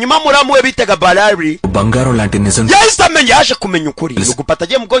hanyuma muramu we bitaga Balari bangaro lanti nizam yahise amenya yaje kumenya ukuri Rugupati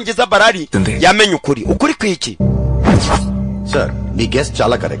agiye mu Bwongereza Balari yamenye ukuri kwiki sir మీ గెస్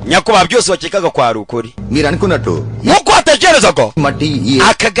చాలా correct nyakuba byose wakekaga kwa ukuri మీరు అనుకున్నట్టు nuko atekerezaga మట్టి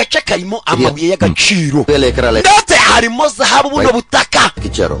aka gace karimo amabuye y'agaciro ndetse harimo zahabu buno butaka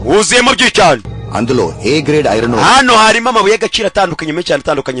ఇచ్చారు uzuyemo by'icane అందులో A grade iron hano harimo amabuye y'agaciro atandukanye menshi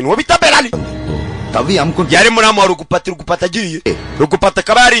atandukanye nuwo bita Berani tavi amkunti yari muramu wa Rugupati agiye Rugupati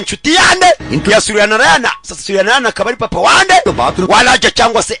akaba yari inshuti yande ya Suryanarayana akaba ari papa wande wa RACHA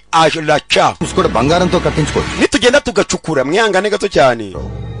cyangwa se RACHA uskora బంగారంతో కట్టించుకో nitugenda tugacukura mwihangane gato cyane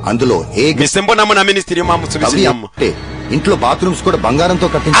అందులో ఏ mise mbonamo na ministeri y'amamutsubiza inyuma ఇంట్లో బాత్రూమ్స్ కూడా బంగారంతో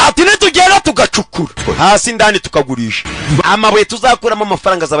కట్టించుకో ati nitugenda tugacukura hasi ndani tukagurisha amabuye tuzakuramo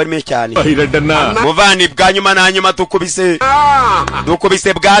amafaranga azaba ari menshi cyane muvani bwa nyuma na nyuma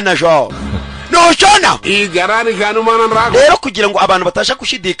dukubise bwana jo noshona rero kugira ngo abantu batasha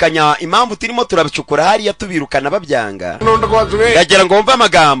kushidikanya impamvu turimo turabicukura hariya tubirukana babyanga ndagira ngo wumve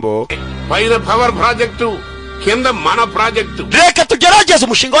amagambo power project kenda mana project reka tugerageze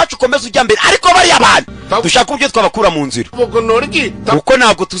umushinga wacu ukomeze ujya mbere ariko bari abantu dushaka uburyo twabakura mu nzira kuko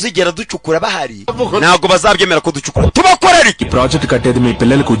ntabwo tuzigera ducukura bahari ntabwo bazabyemera ko ducukura tubakorera iki project katedi మీ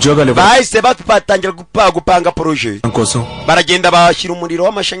పిల్లలకు ఉద్యోగాలు bahise batangira gupanga projet baragenda bashyira umuriro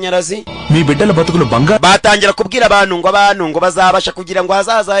w'amashanyarazi మీ బిడ్డల బతుకులు బంగారు batangira kubwira abantu ngo bazabasha kugira ngo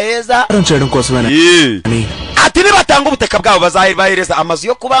hazaza heza చేయడం కోసమేనా ati nibatanga ubutaka bwabo bazahereza amazu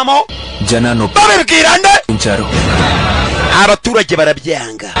yo kubamo జనాను babibwira nde ఇచ్చారు abaturage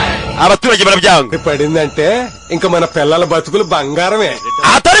barabyanga పడిందంటే ఇంకా మన పిల్లల బతుకులు బంగారమే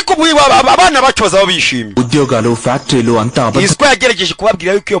atari kubwiwa abana bacu bazaba bishimye ఉద్యోగాలు ఫ్యాక్టరీలు అంతా isiko yagerageje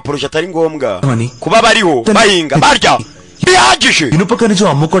kubabwira yuko iyo projet atari ngombwa kuba bariho bahinga barya bihagije ఇనుపకనిజం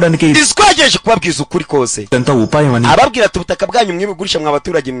అమ్ముకోవడానికి isiko yagerageje kubabwiza ukuri kose ఎంత ఉపాయం అని ababwira ati ubutaka bwanyu mwibigurisha mwa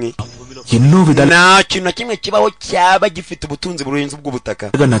abaturage mwe ఎన్నో విధాలు nta kintu na kimwe kibaho cyaba gifite ubutunzi burenze ubw'ubutaka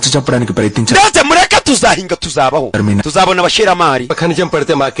నచ్చ చెప్పడానికి ప్రయత్నించారు ndetse mureka tuzahinga tuzabaho tuzabona abashoramari ఖనిజం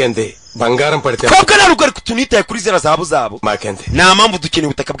పడితే మాకేంది బంగారం పడితే twebwe nta rugo tunitaye kuri zera zahabu zabo మాకేంది nta mpamvu dukeneye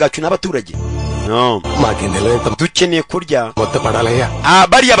ubutaka bwacu n'abaturage మాకేంది dukeneye kurya మొత్తం పడాలయ్యా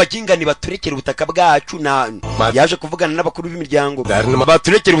bariya bagingani baturekera ubutaka bwacu yaje kuvugana n'abakuru b'imiryango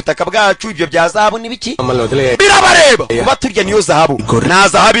baturekera ubutaka bwacu ibyo bya zahabu n'ibiki birabareba kuba turya niyo zahabu nta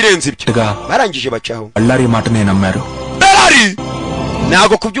zahabu irenze ibyo barangije bacaho Alladi మాట నేను నమ్మారు Berari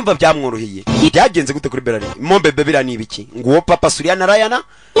ntabwo kubyumva byamworoheye byagenze gute kuri Berari mombebe bira ni ibiki nguwo papa Suryanarayana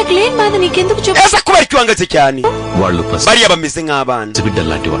clean బాధ నీకెందుకు చెప్పు ese kubera ikiwangaze cyane bariya bameze nk'abana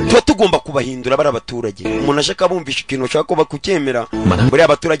tuba tugomba kubahindura bari abaturage umuntu ashaka bumvisha ikintu ashaka ko bakukemera buriya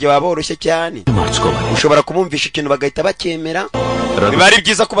abaturage baba boroshye cyane ushobora kubumvisha ikintu bagahita bakemera biba ari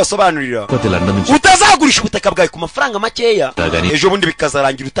byiza kubasobanurira utazagurisha ubutaka bwawe ku mafaranga makeya ejo bundi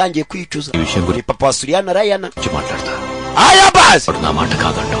bikazarangira utangiye kwicuza ni papa wa Suryanarayana aya basi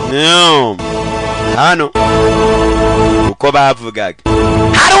hano uko bavugaga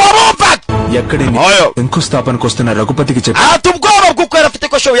hari uwabumvaga ఎక్కడి శంకుస్థాపనకు వస్తున్న రఘుపతికి చెప్పి ati ubwoba bw'uko yari afite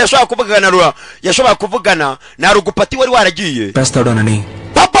ko yashobora kuvugana na Rugupati wari waragiye పేస్తాడోనని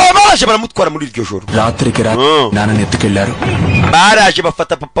papa baraje baramutwara muri iryo joro రాత్రికి నాన్నని ఎత్తుకెళ్లారు baraje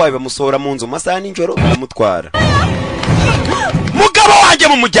bafata papa we bamusohora mu nzu masaha n'ijoro baramutwara mugabo wanjye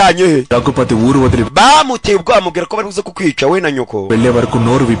mumujyanye he Raghupathi ఊరు వదిలి bamuteye ubwoba bamubwira ko bari buze kukwica we na nyoko వెళ్లే వరకు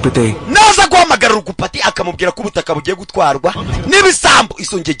నోరు విప్పితే naza guhamagara Rugupati akamubwira ko ubutaka bugiye gutwarwa n'ibisambu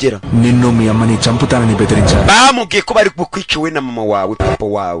isongegera నిన్ను మీ అమ్మని చంపుతానని బెదిరించారు bamubwiye ko bari bukwica we na mama wawe papa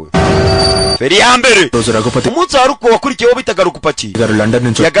wawe feri ya mbere umunsi wari uko wakurikiyeho bitaga Rugupati London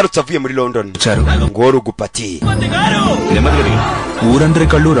నుంచి yagarutse avuye muri London ngo Rugupati ఊరందరి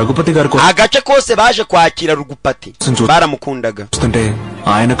కళ్ళు రఘుపతి గారు agace kose baje kwakira Rugupati baramukundaga అంటే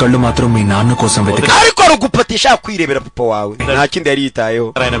ఆయన కళ్ళు మాత్రం మీ నాన్న కోసం వెతికి ariko rugupatisha kwirebera papa wawe nta kindi yari yitayeho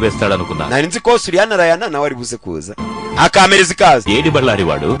ఆయన వేస్తాడనుకున్నా nari nzi ko Suriyana Rayana nawe ari buze kuza akamereza ikaze AD Ballari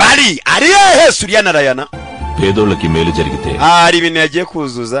వాడు bari ari hehe Suriyana Rayana పేదోళ్ళకి మేలు జరిగితే ari ibintu yagiye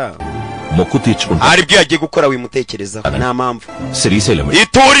kuzuza మొక్కు తీర్చుకుంటా ari byo yagiye gukora wimutekereza nta mpamvu Srisailam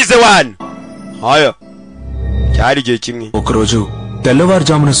iturize wana haya cyari igihe kimwe ఒకరోజు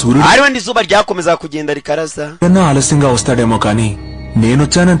తెల్లవారుజామున సూర్యుడు ari wenda izuba ryakomeza kugenda rikarasa ఆలస్యంగా వస్తాడేమో కానీ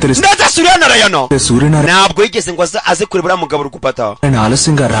నేనొచ్చానని తెలిసి ndaza Suriyana Rayana Suryanarayana ntabwo yigeze ngo aze kurebera mugabo rugupata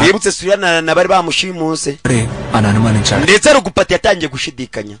ఆలస్యంగా రా bibutse Suriyana Rayana bari bamushimuse అని అనుమానించాడు ndetse rugupata yatangiye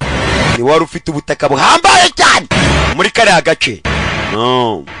gushidikanya ni wari ufite ubutaka buhambaye cyane muri kariya gace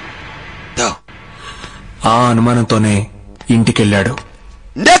ఆ అనుమానంతోనే ఇంటికెళ్ళాడు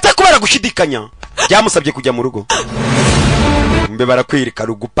ndetse kubera gushidikanya byamusabye kujya mu rugo mbe barakwirika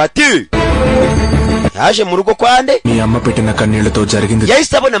rugupati yaje mu rugo kwande మీ అమ్మ పెట్టిన కన్నీళ్లతో జరిగింది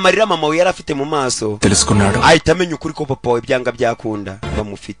yahise abona amarira mama we yari afite mu maso తెలుసుకున్నాడు ahita amenya ukuri ko papa we byanga byakunda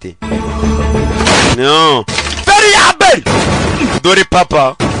bamufite no very happy dore papa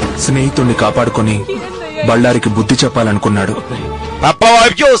స్నేహితుడిని కాపాడుకొని బళ్ళారికి బుద్ధి చెప్పాలనుకున్నాడు papa wawe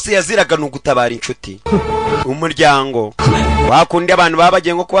byose yaziraga nugutabara inshuti umuryango wakundi abantu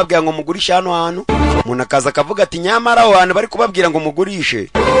babagiye ngo kubabwira ngo mugurishe hano hantu umuntu akaza akavuga ati nyamara abo bantu bari kubabwira ngo mugurishe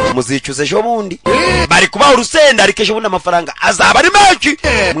muzicuze ejo bundi bari kubaha urusenda ariko ejo bundi amafaranga azaba ari menshi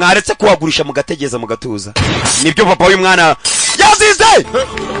mwaretse kuwagurisha mugategeza mugatuza nibyo papa w'umwana yazize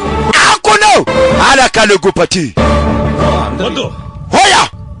akuno arakane gupati hoya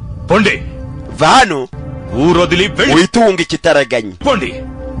పొండి vano ఊరొదిలి witunga ikitaraganye పొండి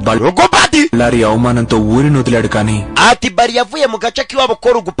rugupati lorry అవమానంతో ఊరిని వదిలాడు కానీ ati bari yavuye mu gace k'iwabo ko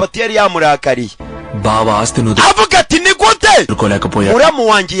rugupati yari yamurakariye బావ ఆస్తిని avuga ati ni gute వదులుకోలేకపోయాడు muramu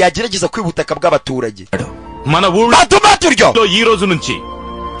wanjye yagerageza kwibutaka bw'abaturage మన ఊళ్ళో batuma turyo ఈ రోజు నుంచి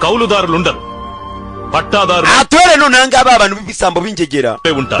కౌలుదారులుండరు పట్టాదారు atore nonanga aba abantu b'ibisambo b'ingegera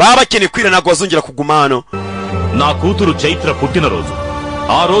baba bakeneye kwira ntabwo bazongera kuguma hano నా కూతురు చైత్ర పుట్టిన రోజు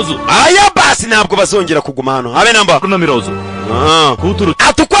ఆ రోజు aya basi ntabwo bazongera kuguma hano habe namba పున్నమి రోజు కూతురు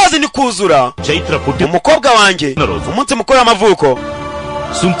atukwazi ni kuzura చైత్ర పుట్టిన umukobwa wanjye umunsi mukuru w'amavuko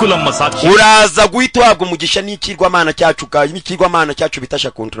Sunkulamma సాక్షి uraza guhita uhabwa umugisha n'ikirwamana cyacu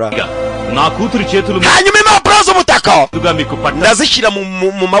bitasha kontra నా కూతురు చేతులు hanyuma impapuro z'ubutaka మీకు ndazishyira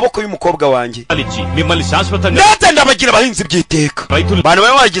mu maboko y'umukobwa wanjye మిమ్మల్ని శాశ్వతంగా ndetse ndabagira abahinzi by'iteka abantu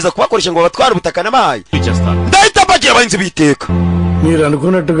baba bageza kubakoresha ngo batware ubutaka n'abaye ndahita bagira abahinzi b'iteka మీరు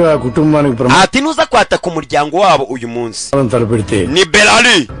అనుకున్నట్టుగా కుటుంబానికి ati nuza kwataka umuryango wabo uyu munsi తలపెడితే ni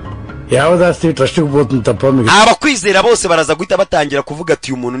Berali యావదాస్తి ట్రస్ట్ కు పోతుంది తప్ప abakwizera bose baraza guhita batangira kuvuga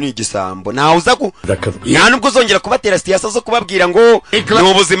ati uyu muntu ni igisambo nawe uza nta nubwo uzongera kubatera siyasa zo kubabwira ngo ni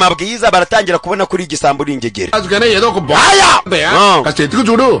ubuzima bwiza baratangira kubona kuri igisambo uri ingegera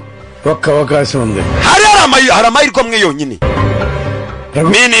చూడు ఒక్క అవకాశం ఉంది hari amahirwe amwe yonyine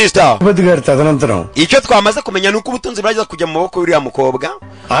minisita గారి తదనంతరం icyo twamaze kumenya ni uko ubutunzi burageza kujya mu maboko y'uriya mukobwa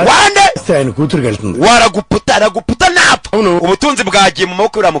wande ఆయన కూతురుకి వెళ్తుంది araguputa napfa ubutunzi bwagiye mu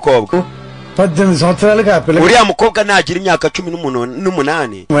maboko y'uriya mukobwa 18 సంవత్సరాలుగా ఆ పిల్ల uriya mukobwa nagira imyaka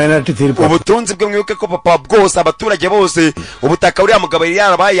 18 మైనారిటీ తీర్పు ubutunzi bwe mwibuke ko papa bwose abaturage bose ubutaka uriya mugabo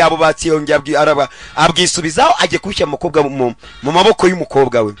yarabaye yabubatse yongera abwisubizaho agiye kubishyira mu maboko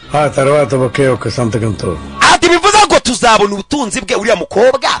y'umukobwa we ఆ తర్వాత ఒకే ఒక్క సంతకంతో ati bivuze ngo tuzabona ubutunzi bwe uriya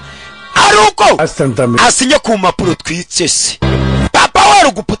mukobwa ari uko asinye ku mpapuro twitse se papa wari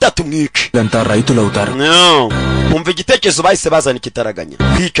uguputa tumwice అంతా రైతులవుతారు umva igitekerezo bahise bazana ikitaraganya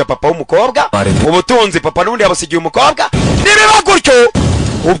kwica papa w'umukobwa ubutunzi papa n'ubundi yabusigiye umukobwa nibiba gutyo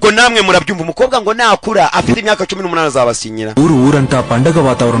ubwo namwe murabyumva umukobwa ngo nakura afite imyaka 18 azabasinyira ఊరంతా పండగ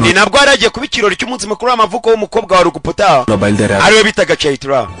వాతావరణం ni nabwo yaragiye kuba ikirori cy'umunsi mukuru w'amavuko w'umukobwa wa ruguputa ariwe bitaga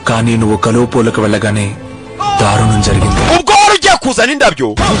Chaitra కానీ నువ్వు కలువపోలకు వెళ్ళగానే దారుణం జరిగింది ubwo wari ugiye kuzana indabyo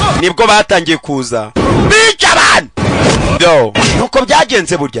nibwo batangiye kuza bica abantu nuko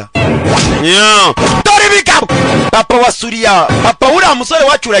byagenze burya dore bigabo papa wa Suriya papa uriya musore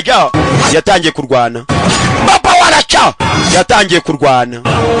wacu urajya yatangiye kurwana papa wa RACHA yatangiye kurwana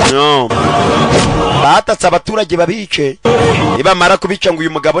batatse abaturage babice nibamara kubica ngo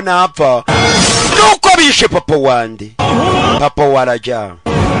uyu mugabo napfa nuko bishe papa wande papa wa RACHA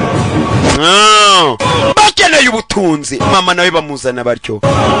bakeneye ubutunzi mama nawe bamuzana batyo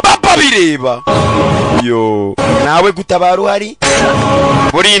papa bireba yo nawe gutabara uhari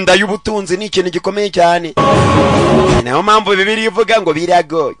burinda y'ubutunzi ni ikintu gikomeye cyane naho mpamvu Bibiliya ivuga ngo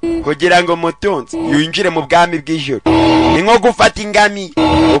biragoye kugira ngo mutunzi yinjire mu bwami bw'ijuru ni nko gufata ingami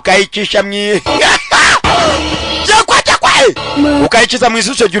ukayicisha ukayikiza mu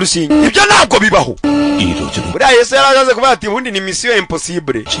ishusho ry'urusingi. Ibyo ntabwo bibaho. Buriya Yesu yaragaze kuvuga ati ubundi ni mission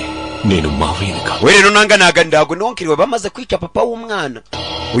impossible. We rero nanga ndago nonkiriwe bamaze kwica papa w'umwana.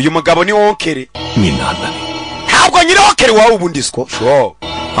 Uyu mugabo ni wonkere. Ntabwo nyiri wonkere wawe ubundi sko.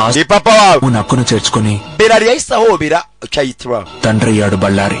 Ni papa wawe. Unakona చేర్చుకొని Berari yahise ahobera Chayitra. తండ్రి యాడు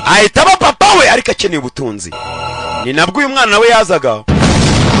Ballari. Ahitamo papa we ariko akeneye ubutunzi. Ni nabwo uyu mwana nawe yazaga.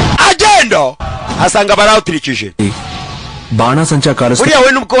 Agenda asanga barawutirikije. బాణాసంచా కాలుస్తూ Uriya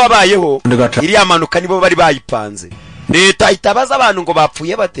we nubwo wabayeho iriya manuka nibo bari bayipanze. Leta itabaza abantu ngo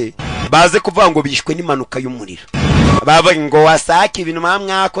bapfuye bate baze kuvuga ngo bishwe n'imanuka y'umuriro. Baba ngo wasake ibintu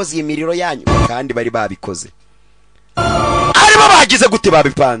mwakoze imiriro yanyu kandi bari babikoze. Aribo bagize gute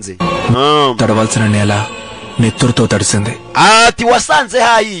babipanze? తడవాల్సిన నేల నెత్తురుతో తడిసింది. Ati wasanze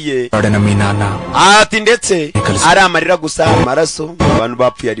hayiye. ఆడన మీ నాన్న. Ati ndetse ari amarira gusa amaraso abantu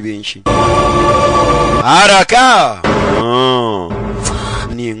bapfuye ari benshi. Araka.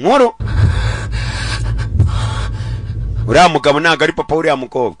 Ni inkuru. Uriya mugabo ntabwo ari papa uriya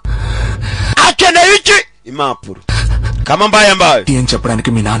mukobwa. Akeneye iki? Impapuro. Kama mbaye. ఏం చెప్పడానికి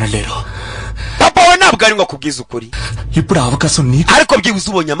మీ నాన్న లేరు. Papa we ntabwo ari ngo akubwize ukuri. ఇప్పుడు అవకాశం నీకు. Ariko byibuze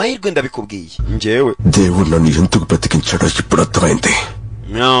ubonye amahirwe ndabikubwiye. Njyewe. దేవుడు నన్ను ఎందుకు బ్రతికించాడో ఇప్పుడు అర్థమైంది.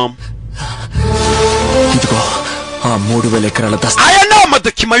 ఇదిగో ఆ 3000 ఎకరాల దస్తా. Aya ni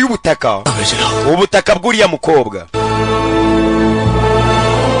amadokima y'ubutaka. Ubutaka bw'uriya mukobwa.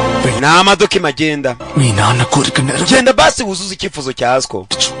 Ni amadokima agenda. మీ నాన్న కోరిక నెరవేరు. Genda basi wuzuze icyifuzo cya Asko.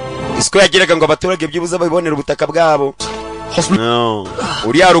 Isko yagiraga ngo abaturage byibuze babibonera ubutaka bwabo.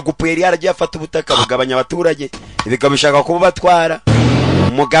 Uriya rugupu yari yaragiye afata ubutaka bugabanya abaturage. Ibigabo bishaka kuba batwara.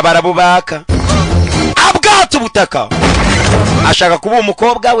 Umugabo arabubaka. Abwatse ubutaka. Ashaka kuba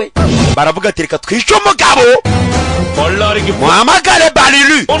umukobwa we. Baravuga ati reka twice umugabo. Muhamagare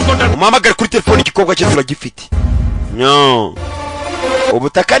Balilu. Muhamagare kuri telefone igikobwa cye turagifite.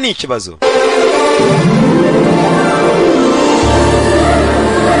 Ubutaka ni ikibazo.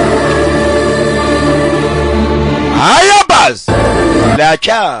 Ayabaz.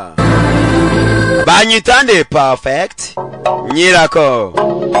 Racha. Banyitande perfect. Nyirako.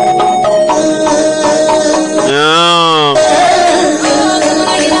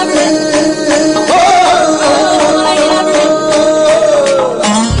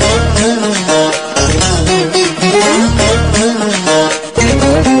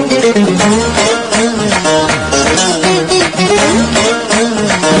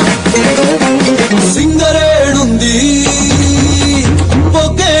 సింగరేణుంది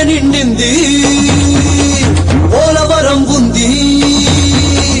పొగే నిండింది పోలవరం ఉంది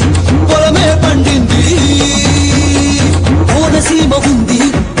పొలమే పండింది కోనసీమ ఉంది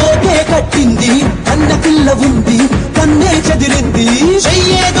పోగే కట్టింది కన్న పిల్ల ఉంది కన్నే చెదిరింది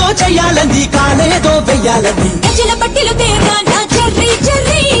చెయ్యేదో చెయ్యాలంది కాలేదో వెయ్యాలంది గజల పట్టిలు తేగా నా చెర్రీ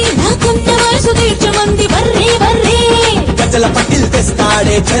చెర్రీ నాకున్న వయసు తీర్చమంది వర్రీ వర్రీ గజల పట్టిల్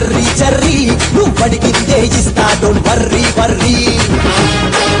తెస్తాడే చెర్రీ చెర్రీ నువ్వు పడికిందే ఇస్తా డోంట్ వర్రీ వర్రీ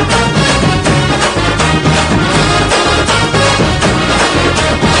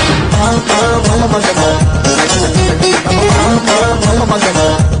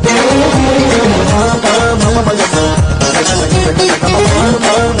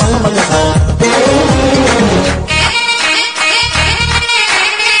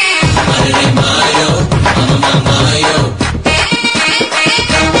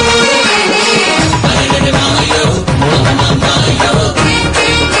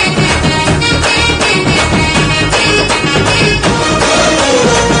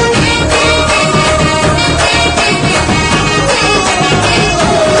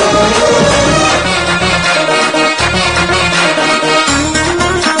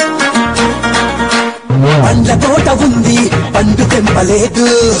పండ్ల తోట ఉంది పండు తెంపలేదు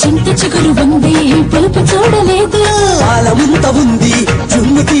చింత చిగురు ఉంది పులుపు చూడలేదు పాలముంత ఉంది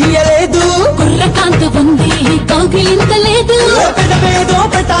జున్ను తీయలేదు కుర్రకాంత ఉంది కౌగిలింత లేదు పెదవేదో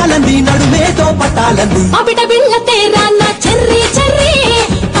పెట్టాలంది నడుమేదో పట్టాలంది అబిడ బిళ్ళ తేరా నా చెర్రీ చెర్రీ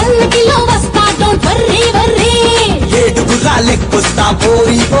పల్లకిలో వస్తా డోంట్ వర్రీ వర్రీ ఏడుగురా లెక్కొస్తా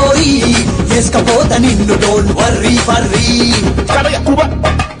పోరి పోరి వేసుకపోత నిన్ను డోంట్ వర్రీ వర్రీ కుబ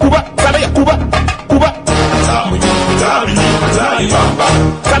కుబ కుబ కుబ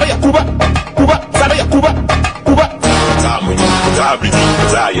Saraya Cuba, Cuba, Saraya Cuba, Cuba.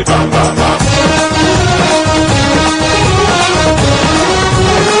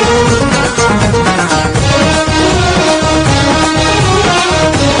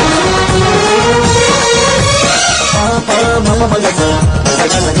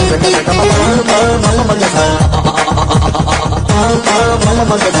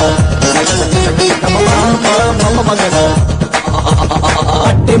 Mama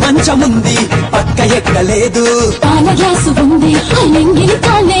పడుకుంటే మంచముంది పక్క ఎక్కలేదు పాల గ్లాసు ఉంది ఎంగిలి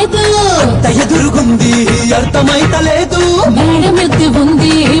కాలేదు అంత ఎదురుగుంది అర్థమైతలేదు మేడ మెద్ది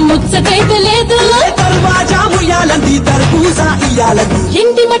ఉంది ముచ్చటైతే లేదు దర్వాజా ముయ్యాలంది దర్బూజా ఇయ్యాలంది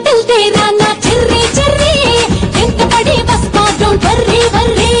ఇంటి మట్టలు తేరా నా చెర్రీ చెర్రీ ఎంత పడి వస్తా డోంట్ వర్రీ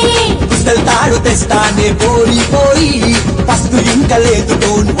వర్రీ పుస్తెళ్తాడు తెస్తానే పోయి పోయి ఫస్ట్ ఇంకా లేదు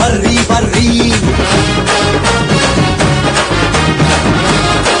don't worry worry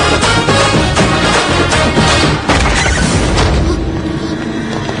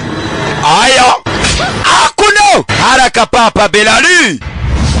Aya! Akuno! Haraka papa belali!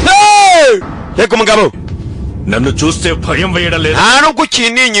 No! Eko mugabo. నన్ను చూస్తే భయం వేయడం లేదు. Ano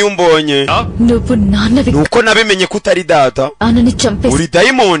kuchini nyumbonye. నువ్వు నాన్నవి. Nuko nabimenye kutari data. నాన్నని చంపేసి. Uri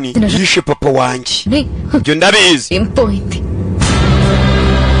daimoni yishe papa wanje. Byo ndabizi. Impoint.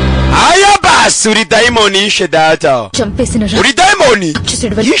 Aya bas uri daimoni yishe data. చంపేసిన Uri daimoni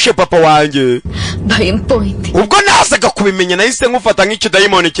yishe papa wanje. భయం పోయింది. Ubwo nasaga kubimenya nahise nkufata nk'icyo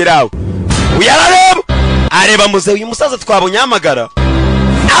daimoni kirawe. Uyarareba. Areba muze uyu musaza twabonye amagara.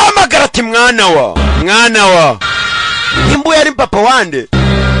 Amagara ati mwana wa imbu yari papa wande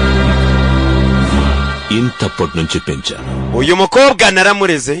ఇంతప్పటి నుంచి పెంచాను. uyu mukobwa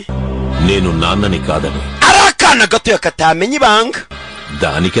naramureze నేను నాన్నని కాదని. arakana gato yakatamenye ibanga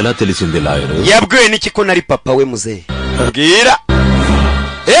దానికెలా తెలిసింది lawyer? yabwiwe n'iki ko nari papa we muze bwira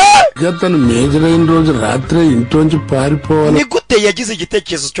తను మేజర్ అయిన రోజు రాత్రి ఇంట్లోంచి పారిపోవాలి ni gute yagize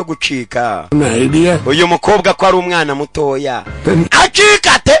igitekerezo cyo gucika idea uyu mukobwa ko ari umwana mutoya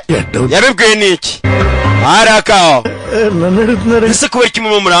acikate yabibwiwe n'iki araka ese kubera iki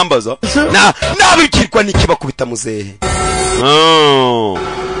mama murambaza nabikirwa n'iki bakubita muzehe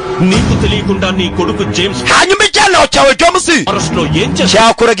నీకు తెలియకుండా నీ కొడుకు James hanyuma ijyanaho cyawe James అరెస్ట్లో ఏం చేశాడు?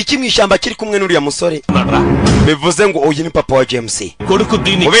 cyakoraga iki mu ishyamba kiri kumwe n'uriya musore bivuze ngo uyu ni papa wa James కొడుకు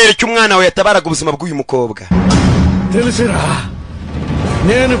దీని kubera iki umwana we yatabaraga ubuzima bw'uyu mukobwa తెలుసురా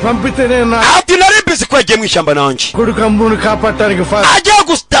నేను పంపితేనే ati nari bizi ko yagiye mu ishyamba nanjye కొడుకు అమ్ముని కాపాడటానికి ajya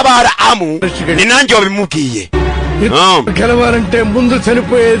gutabara amu ni nanjye wabimubwiye గెలవాలంటే ముందు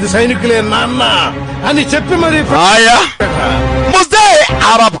చనిపోయేది సైనికులే నాన్న అని చెప్పి మరి aya muzehe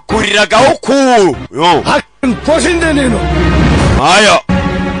abakuriragaho పోసిందే నేను aya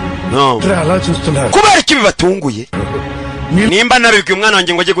అలా చూస్తున్నారు kubera iki bibatunguye nimba nabibwiye umwana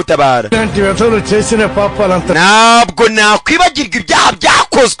wanjye ngo ajye gutabara చేసిన పాపాలంతా ntabwo nakwibagirwa ibyaha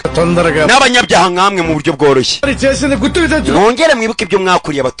byakozwe n'abanyabyaha nk'amwe mu buryo bworoshye mwongere mwibuke ibyo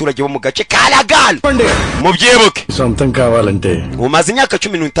mwakuriye abaturage bo mu gace ka Lagalo mubyibuke సొంతం కావాలంటే umaze imyaka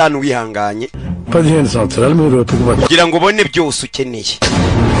 15 wihanganye 15 సంవత్సరాలు మీరు kugira ngo ubone byose ukeneye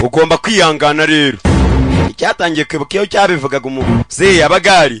ugomba kwihangana rero icyatangiye kwibuka iyo cyabivugaga umuzehe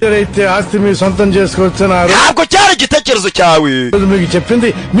abagari ఆస్తి మీ సొంతం చేసుకోవచ్చున్నారు ntabwo cyari igitekerezo cyawe మీకు చెప్పింది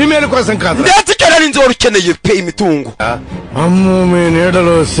మీ మేలు కోసం కాదు ndetse cyari n'inzoro ukeneye pe imitungo అమ్ము మీ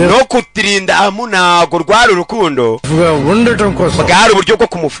నీడలో no kutirinda amu ntabwo rwari urukundo ఉండటం కోసం bwari uburyo bwo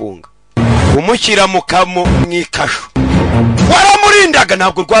kumufunga umushyira mu ikasho waramurindaga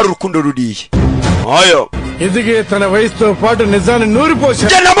ntabwo rwari urukundo ruriye ayo ఎదిగే తన వయసుతో పాటు నిజాన్ని నూరిపోశాడు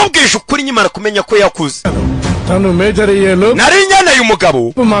njye namubwisha ukuri nyimara kumenya ko yakuze తను మేజర్ అయ్యేలో nari nyaneye umugabo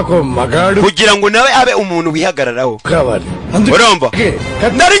మాకు మగాడు kugira ngo nawe abe umuntu wihagararaho కావాలి urumva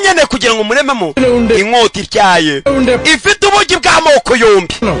nari nyaneye kugira ngo murememo inkota ityaye ifite ubugi bw'amoko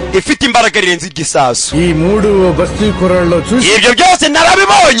yombi ifite imbaraga rirenze igisasu ఈ మూడు బస్తీ కుర్రాళ్ళలో చూసి ibyo byose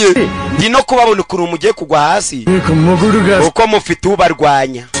narabibonye ndi no kubabona ukuntu mugiye kugwa hasi uko mufite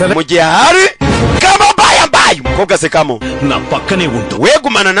ubarwanya mu gihe hari kambaye umukobwa se kamo na పక్కనే ఉంటూ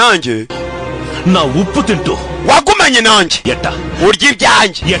wegumana nanjye నా ఉప్పు తింటూ wagumanye nanjye ఎట్టా urya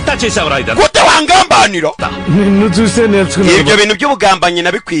ibyanjye ఎట్టా చేసావరా ఇదంతా gute wangambanira నిన్ను చూసే నేర్చుకున్నా ibyo bintu by'ubugambanyi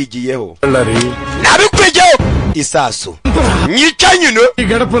nabikwigiyeho isasu nyica nyine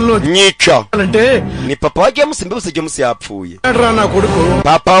గడపల్లో nyica అంటే ni papa wa James mbese James yapfuye నా కొడుకు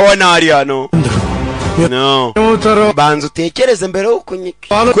papa wa nari hano no banza utekereze mbere uko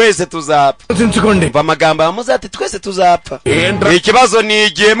twese tuzapfa amagambo yamuze ati twese tuzapfa ikibazo ni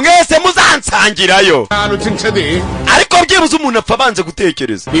igihe mwese muzansangirayo ariko byibuze umuntu apfa abanze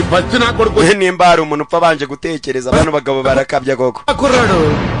gutekereza nimba hari umuntu upfa abanje gutekereza bano bagabo barakabya koko కుర్రాడు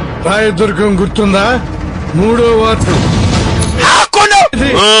రాయదుర్గం గుర్తుందా మూడో ward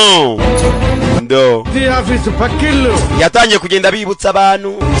ndo yatangiye kugenda bibutsa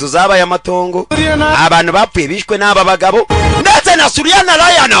abantu inzu zabaye amatongo abantu bapfuye bishwe n'aba bagabo ndetse na Suriana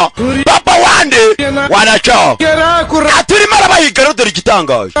Rayana papa wande waracha aturimo arabahiga dore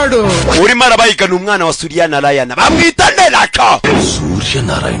igitangaje urimo arabahiga n'umwana wa Suriana Rayana bamwita RACHA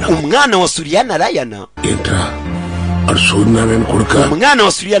Suriana Rayana umwana wa Suriana Rayana Arshudnanen kuruka. Umwana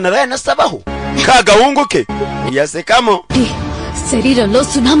wa Suryanarayana sabaho. Kagahungu ke. Yasekamo. శరీరంలో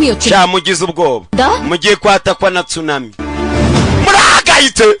సునామీ వచ్చింది. Cyamugize ubwoba. Mugiye kwatakwa na tsunami.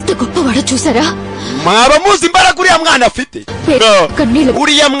 Murahagayitse. Goppawaడు చూసారా? Mwaba muzi imbaraga uriya mwana afite.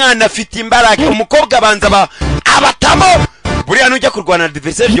 Uriya mwana afite imbaraga. Umukobwa abanza abatamo. Buriya nujya kurwana na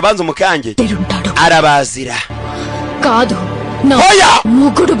adversaire banza umukange. Arabazira. Kadu. Oya!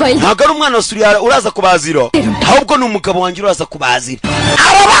 Mugudu bayi. Ntabwo ari umwana Suryara uraza kubazira. Ahubwo ni umugabo wanjye uraza kubazira.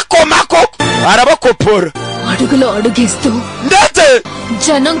 Arabakomako. Arabakopora. అడుగులో అడుగేస్తూ ndetse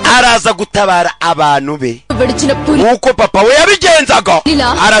జనం araza gutabara abantu be విడిచిన పులి uko papa we yabigenzaga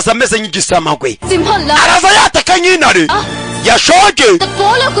araza ameze nk'igisamagwe సింహంలా araza yataka nk'intare yashoje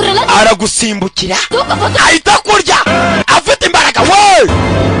aragusimbukira ahita kurya afite imbaraga we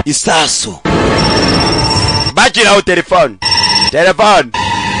isasu bagiraho telefone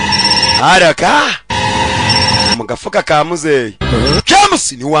haraka mu gafuka ka muzeyi James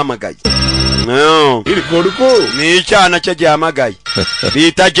ni wamagaye no iri koruko ni icyana cyo gihamagaye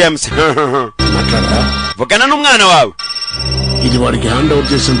bita James vugana n'umwana wawe iri wariganda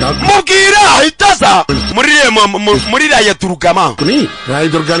ugeze ndako mubwira ahitaza muri raya turugama kuni raya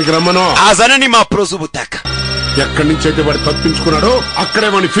turganigrama no azana n'impapuro z'ubutaka ఎక్కడి నుంచి అయితే వాడు తప్పించుకున్నాడో అక్కడే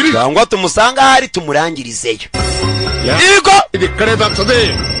వాడిని ఫిరి cyangwa tumusanga hari tumurangirizeyo igo ఇది ఇక్కడే దాచదే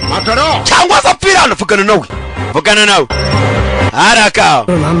మాట్లాడో cyangwa zapfirana vugana nawe haraka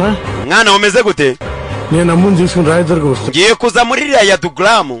mwana umeze gute నేను అమ్మని తీసుకుని రాయదుర్గ వస్తాను ngiye kuza muri raya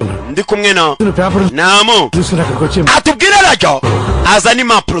duglamu ndi kumwe na namu atubwire racyo azana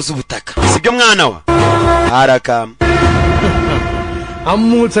impapuro z'ubutaka sibyo mwana wa haraka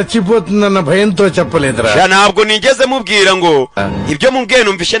అమ్ము చచ్చిపోతుందన్న భయంతో చెప్పలేదురా ntabwo nigeze mubwira ngo ibyo mubwiye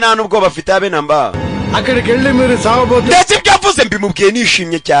numvishe nta nubwo bafite abe namba అక్కడికి వెళ్ళి మీరు సావబోతే ndetse ibyo avuze mbimubwiye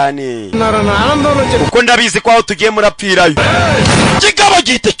nishimye cyane kuko ndabizi ko aho tugiye murapfirayo kigabo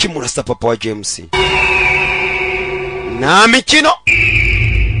gihita kimurasa papa wa James nta mikino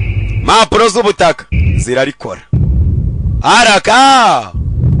impapuro z'ubutaka zirarikora haraka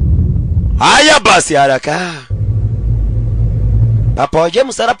haya basi haraka papa wa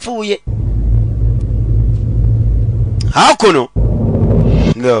James arapfuye hakuno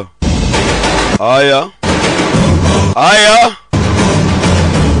no aya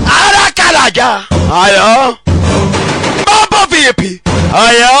arakaraja aya baba vipi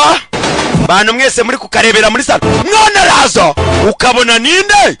aya bantu mwese muri kukarebera muri salo none razo ukabona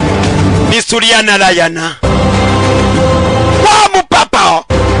ninde ni Suryanarayana wa mupapa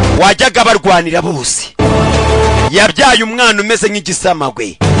wajyaga barwanira bose yabyaye umwana umeze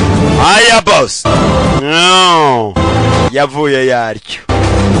nk'igisamagwe aya boss no yavuye yaryo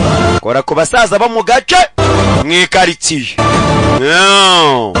kora ku basaza bo mu gace mwikaritsiye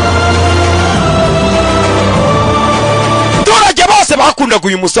no turajya bose bakundaga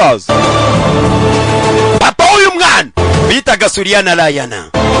uyu musaza papa w'uyu mwana bitaga Suryanarayana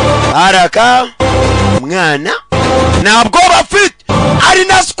haraka umwana ntabwo bafite ari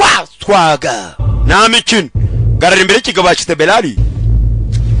na swaga nta mikino garara imbere y'ikigabo cyitwa Belari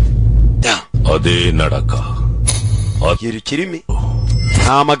అదే నడక yiri kirimi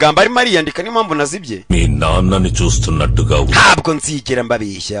nta magambo arimo ariyandika n'impamvu nazibye మీ నాన్నని చూస్తున్నట్టుగా ntabwo nzigera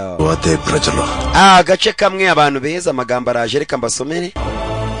mbabeshya అదే ప్రజలు agace kamwe abantu beza amagambo araje reka mbasomere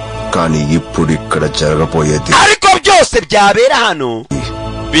కానీ ఇప్పుడు ఇక్కడ జరగబోయేది ariko byose byabera hano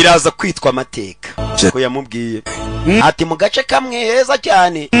biraza kwitwa amateka ko yamubwiye ati mu gace kamwe heza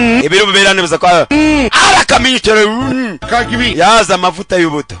cyane ibiri buberane biza kwa arakaminyicere yaza amavuta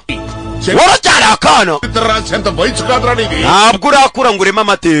y'ubuto waracyari akana ntabwo urakura ngo ureme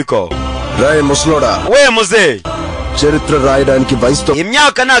amateka Roy ముసలోడా we muzeyi చరిత్ర రాయడానికి వయసుతో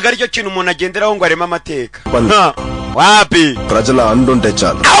imyaka ntabwo aricyo kintu umuntu agenderaho ngo areme amateka wapi ప్రజల అండుంటే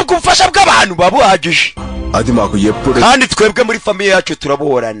చాలు ahubwo ubufasha bw'abantu buba buhagije అది మాకు ఎప్పుడు kandi twebwe muri famiye yacu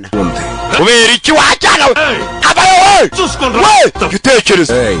turabuhorana kubera iki wajyana abaye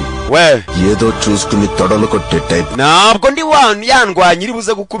gitekereza we ఏదో చూసుకుని తొడలు కొట్టే type ntabwo ndi yandwanya iri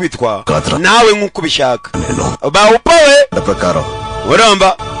buze gukubitwa nawe nk'uko ubishaka bawupawe ప్రకారం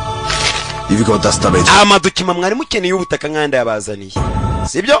urumva ఇవిగో దస్తావేజ్ amadokima mwari mukeneye ubutaka nkanda yabazaniye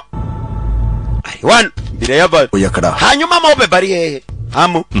sibyo ari one mbere y'abari hanyuma mobe bari hehe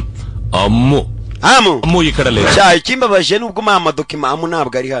amu అమ్ము ఇక్కడ లేదు cyayi kimbabaje nubwo amadokima amu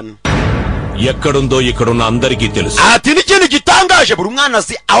ntabwo ari hano ఎక్కడుందో ఇక్కడున్న అందరికీ తెలుసు ati n'ikintu gitangaje buri mwana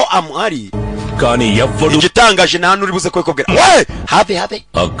azi aho amu ari కానీ ఎవ్వడు igitangaje nta n'uri buze kubikubwira we habe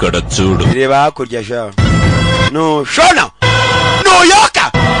అక్కడ చూడు reba hakurya sha no shona no yoka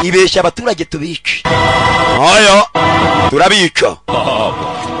ibeshya abaturage tubice oyo turabica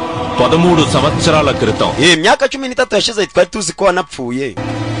 13 సంవత్సరాల క్రితం imyaka 13 yashize twari tuzi ko wanapfuye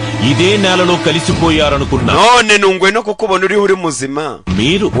ఇదే నేలలో కలిసిపోయారనుకున్నా none nungwe no kukubona uri muzima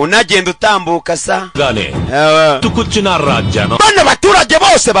మీరు unagenda utambuka sa గానే తుకుచ్చిన రాజ్యాను bana baturage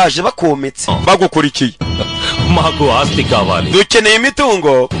bose baje bakometse bagukurikiye మాకు ఆస్తి కావాలి dukeneye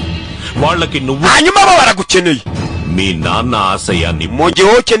imitungo వాళ్ళకి నువ్వు hanyuma bo baragukeneye మీ నాన్న ఆశయాన్ని mu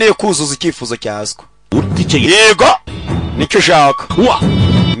gihe ukeneye kuzuza icyifuzo cyaswe పూర్తి చెయ్యి yego nicyo ushaka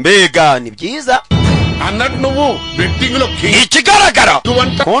mbega ni byiza అన్నట్టు నువ్వు బెట్టింగ్ లో ikigaragara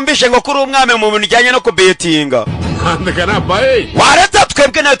kumvishe ngo kuri umwami mu bintu bijyanye no kubetinga అందుకని అబ్బాయి waretse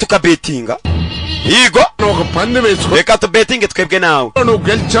twebwe nawe tukabetinga yego ఒక పంది వేసుకో reka tubetinge twebwe nawe నువ్వు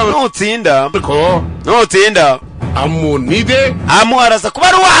గెలిచావు nutsinda అమ్ము నీదే amu araza kuba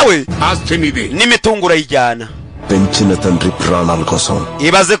ari uwawe ఆస్తి నీదే n'imitungo urayijyana పెంచిన తండ్రి ప్రాణాల కోసం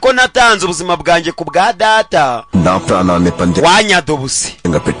ibaze ko natanze ubuzima bwanjye ku bwa data నా ప్రాణాన్ని పందెం wanyadobuse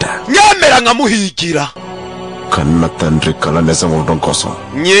పెట్టా nyemera nkamuhigira కన్న తండ్రి కల నిజం అవడం కోసం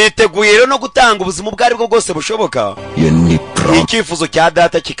nyiteguye rero no gutanga ubuzima ubwo ari bwo bwose bushoboka ఎన్ని icyifuzo cya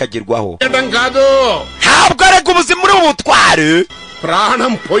data kikagerwaho కాదు ntabwo arega ubuzima uri bubutware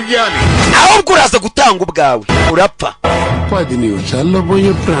ప్రాణం పొయ్యాలి ahubwo uraza gutanga ubwawe urapfa 10 నిమిషాల్లో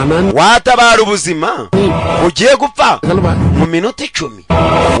పోయే ప్రాణాన్ని watabara ubuzima ugiye gupfa mu minota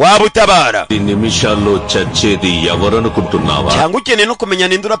 10 waba utabara నిమిషాల్లో చచ్చేది ఎవరనుకుంటున్నావా cyangwa ukeneye no kumenya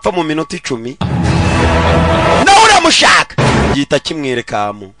ninde urapfa mu minota 10 nawe uramushaka gihita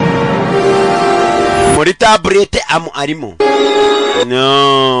kimwerekamu muri taburete amu arimo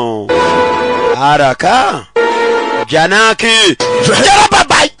no haraka janaki jara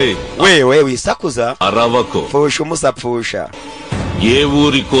babai wewe wisakuza aravako fusha umusapfusha ఏ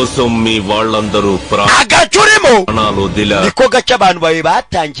ఊరి కోసం మీ వాళ్ళందరూ agacurimo ప్రాణాలు దిలా niko gace abantu bawe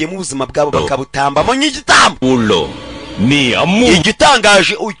batangiye mu buzima bwabo bakabutambamo nk'igitambo ఊళ్ళో నీ అమ్ము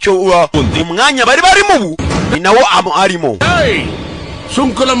igitangaje ucyo umwanya bari barimo ubu ni nawo amu arimo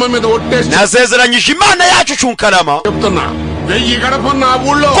Sunkulamma మీద ఒట్టేసి nasezeranyije imana yacu cunkarama చెప్తున్నా 1000 గడప నా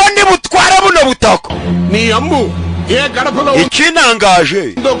ఊళ్ళో ko ndibutwara buno butaka నీ అమ్ము ఏ గడపలో ikinangaje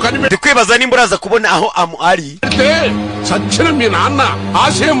ndi kwibaza nimba uraza kubona aho amu ari సచ్చిన మీ నాన్న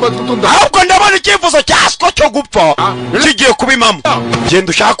ఆశయం బతుకుతుందా ahubwo ndabona icyifuzo cyaswo cyo gupfa kigiye kuba impamo genda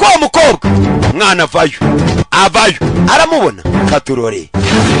ushaka uwo mukobwa mwana avayo aramubona katurore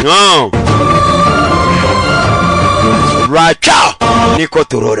RACHA niko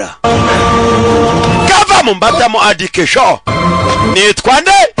turora kava mu mbatamo adikesho nitwa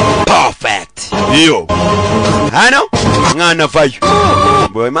nde perfect iyo hano mwana vayo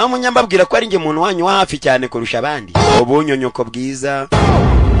boy mama nyambabwira ko ari nge muntu wanyu wa hafi cyane kurusha abandi ubunyonyoko bwiza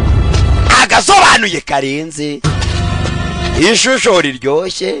agasobanuye karenze ishusho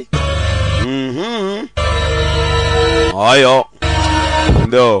riryoshye ayo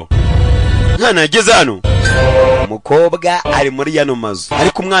ndo mwana ageze hano umukobwa ari muri yano mazu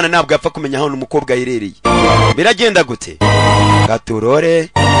ariko umwana ntabwo yapfa kumenya aho umukobwa yirereye biragenda gute gaturore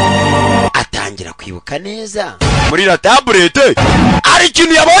atangira kwibuka neza muri la taburete ari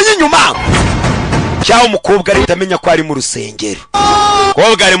ikintu yabonye inyuma cyaho umukobwa ahita amenya ko ari mu rusengero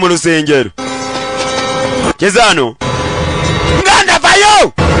umukobwa ari mu rusengero geze hano mwana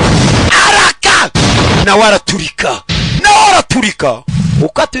vayo araka nawe araturika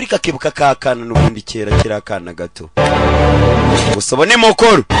uko aturika akibuka kakana n'ubundi kera kiri akana gato usobone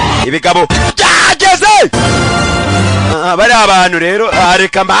mukuru ibigabo byageze bari abantu rero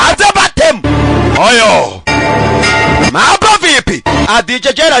areka mbanze batemu oyo mapa vipi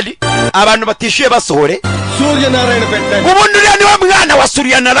adije Gerald abantu batishyuye basohore Surya Narayana Petani ubundi uriya niwe mwana wa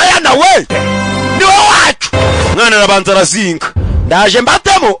Surya Narayana we niwe wacu mwana arabanza arazinga ndaje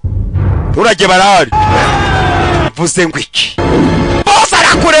mbatemo turage barahari vuze ngo iki bose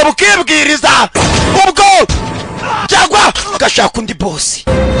arakureba ukibwiriza ubwo cyangwa gashaka undi bosi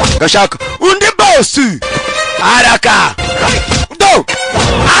araka do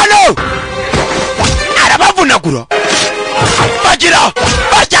hano arabavunagura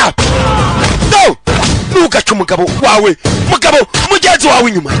bajya do nugaca umugabo mugenzi wawe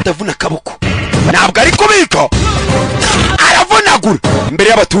inyuma itavuna akaboko ntabwo ari kubika aravunagura imbere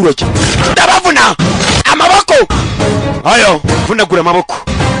y'abaturage ndabavuna amaboko ayo vunagura amaboko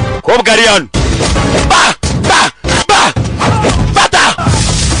kobwa ari hano bata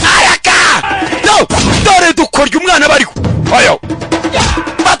araka dore dukorya umwana bariho ayo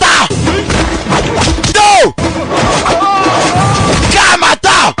bata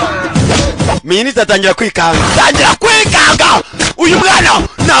kamata minita atangira kwikanga uyu mwana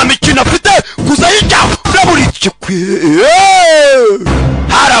nta mikino afite gusa yica urabura ikikwe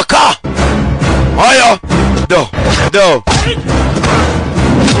haraka ayo do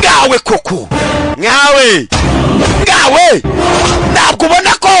ngawe koko ngawe ntabwo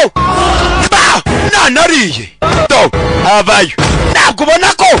ubona ko nanariye do avayo ntabwo ubona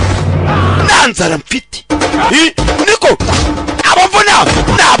ko nanzara mfite niko abavuna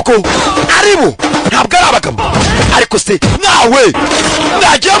ntabwo aribo ntabwo ari abagabo ariko se nawe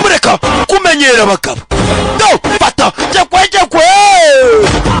nagiye mureka kumenyera abagabo do fata jekwe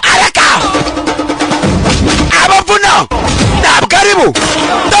areka abavuna ntabwo aribo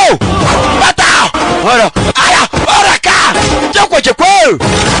do fata areka jekwe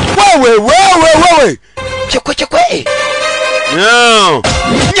wewe jekwe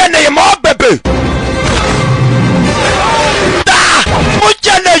nyeneye mo bebe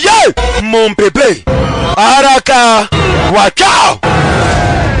mukeneye mon bebe araka wacha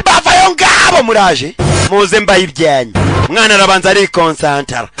bavayo ngabo muraje muze mbayibyanye mwana arabanza ari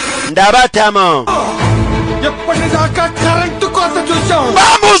concentra ndabatamo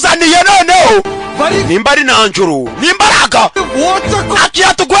bamuzaniye noneho nimba ari nanjuru nimbaraga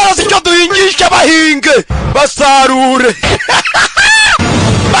akiya tugwaraza icyo duhingisha bahinge basarure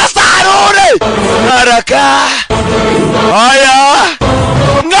araka aya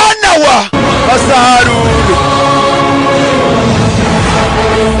mwana wa basarure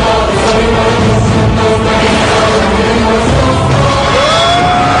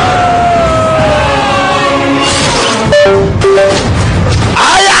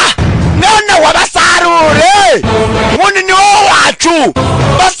munini wacu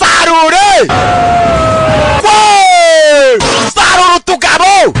basarure sarura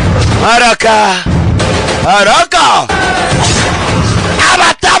utugabo araka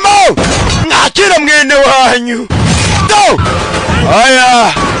abatamo mwakire mwene wanyu do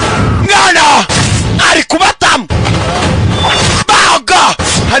aya mwana ari kubatamo baga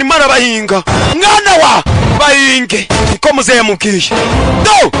harimo arabahinga mwana wa bahinge niko muzehe mubwiye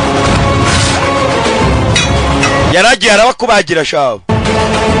do yaragiye arabakubagira shabo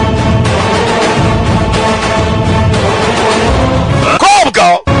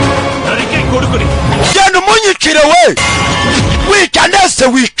kobwa genda umunyicire we wicanese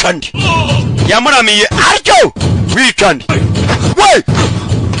wicandi yamuramiye aryo wicandi we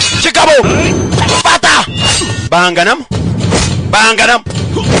kigabo fata banganamo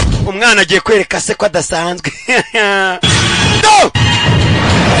umwana agiye kwereka se ko adasanzwe do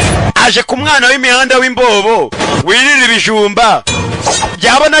aje ku mwana w'imihanda w'imbobo wirira ibijumba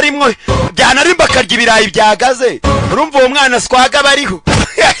byabona rimwe byanarimba akarya ibirayi byagaze urumva uwo mwana swaga bariho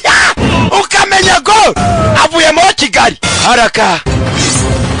ukamenya go avuyemo Kigali araka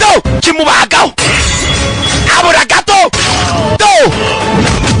do kimubagaho abura gato do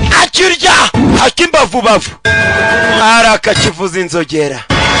akirya akimbavu araka kivuza inzogera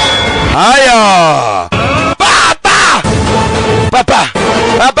aya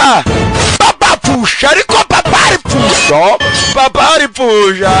Papa pusha ariko papa ari pusha papa ari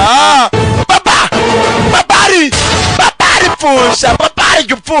pusha papa ari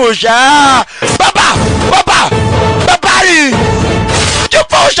gupusha papa ari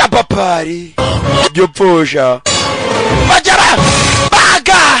gupusha papa ari gupusha bajara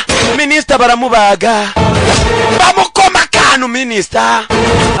baga minister baramubaga bamukoma kanu minister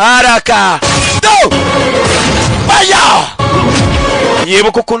araka do baya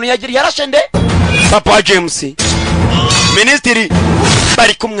yebuka ukuntu yagiriye yarashende papa James ministeri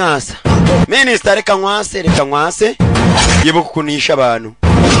bari kumwasa minister reka nkwase yebuka ukuntu yisha abantu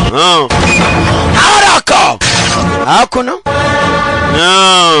araka hakuno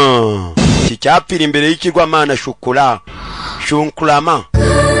kicyapira imbere y'ikigwamana shunkurama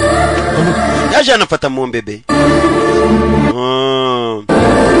yaje anafata mu mbebe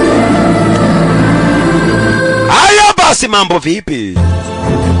aya basi mambo vipi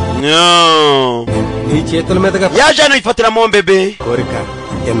yaje anifatira mu mbebe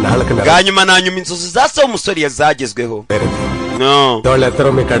ganyuma nanyuma inzozi zase umusore yazagezweho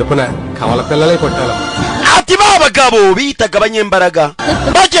ati babagabo bitaga abanyembaraga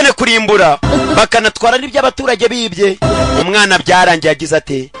bagene kurimbura bakanatwara n'iby'abaturage bibye umwana byarangiye yagize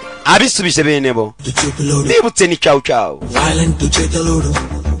ati abisubije bene bo bibutse ni ciao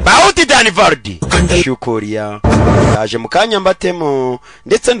Bauti Dani Vardi Shukuria yaje mukanya mbatemo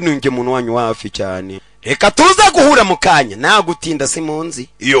ndetse nunge muntu wanyu wafi cyane reka tuza guhura mukanya nagutinda simunzi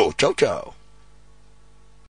yo ciao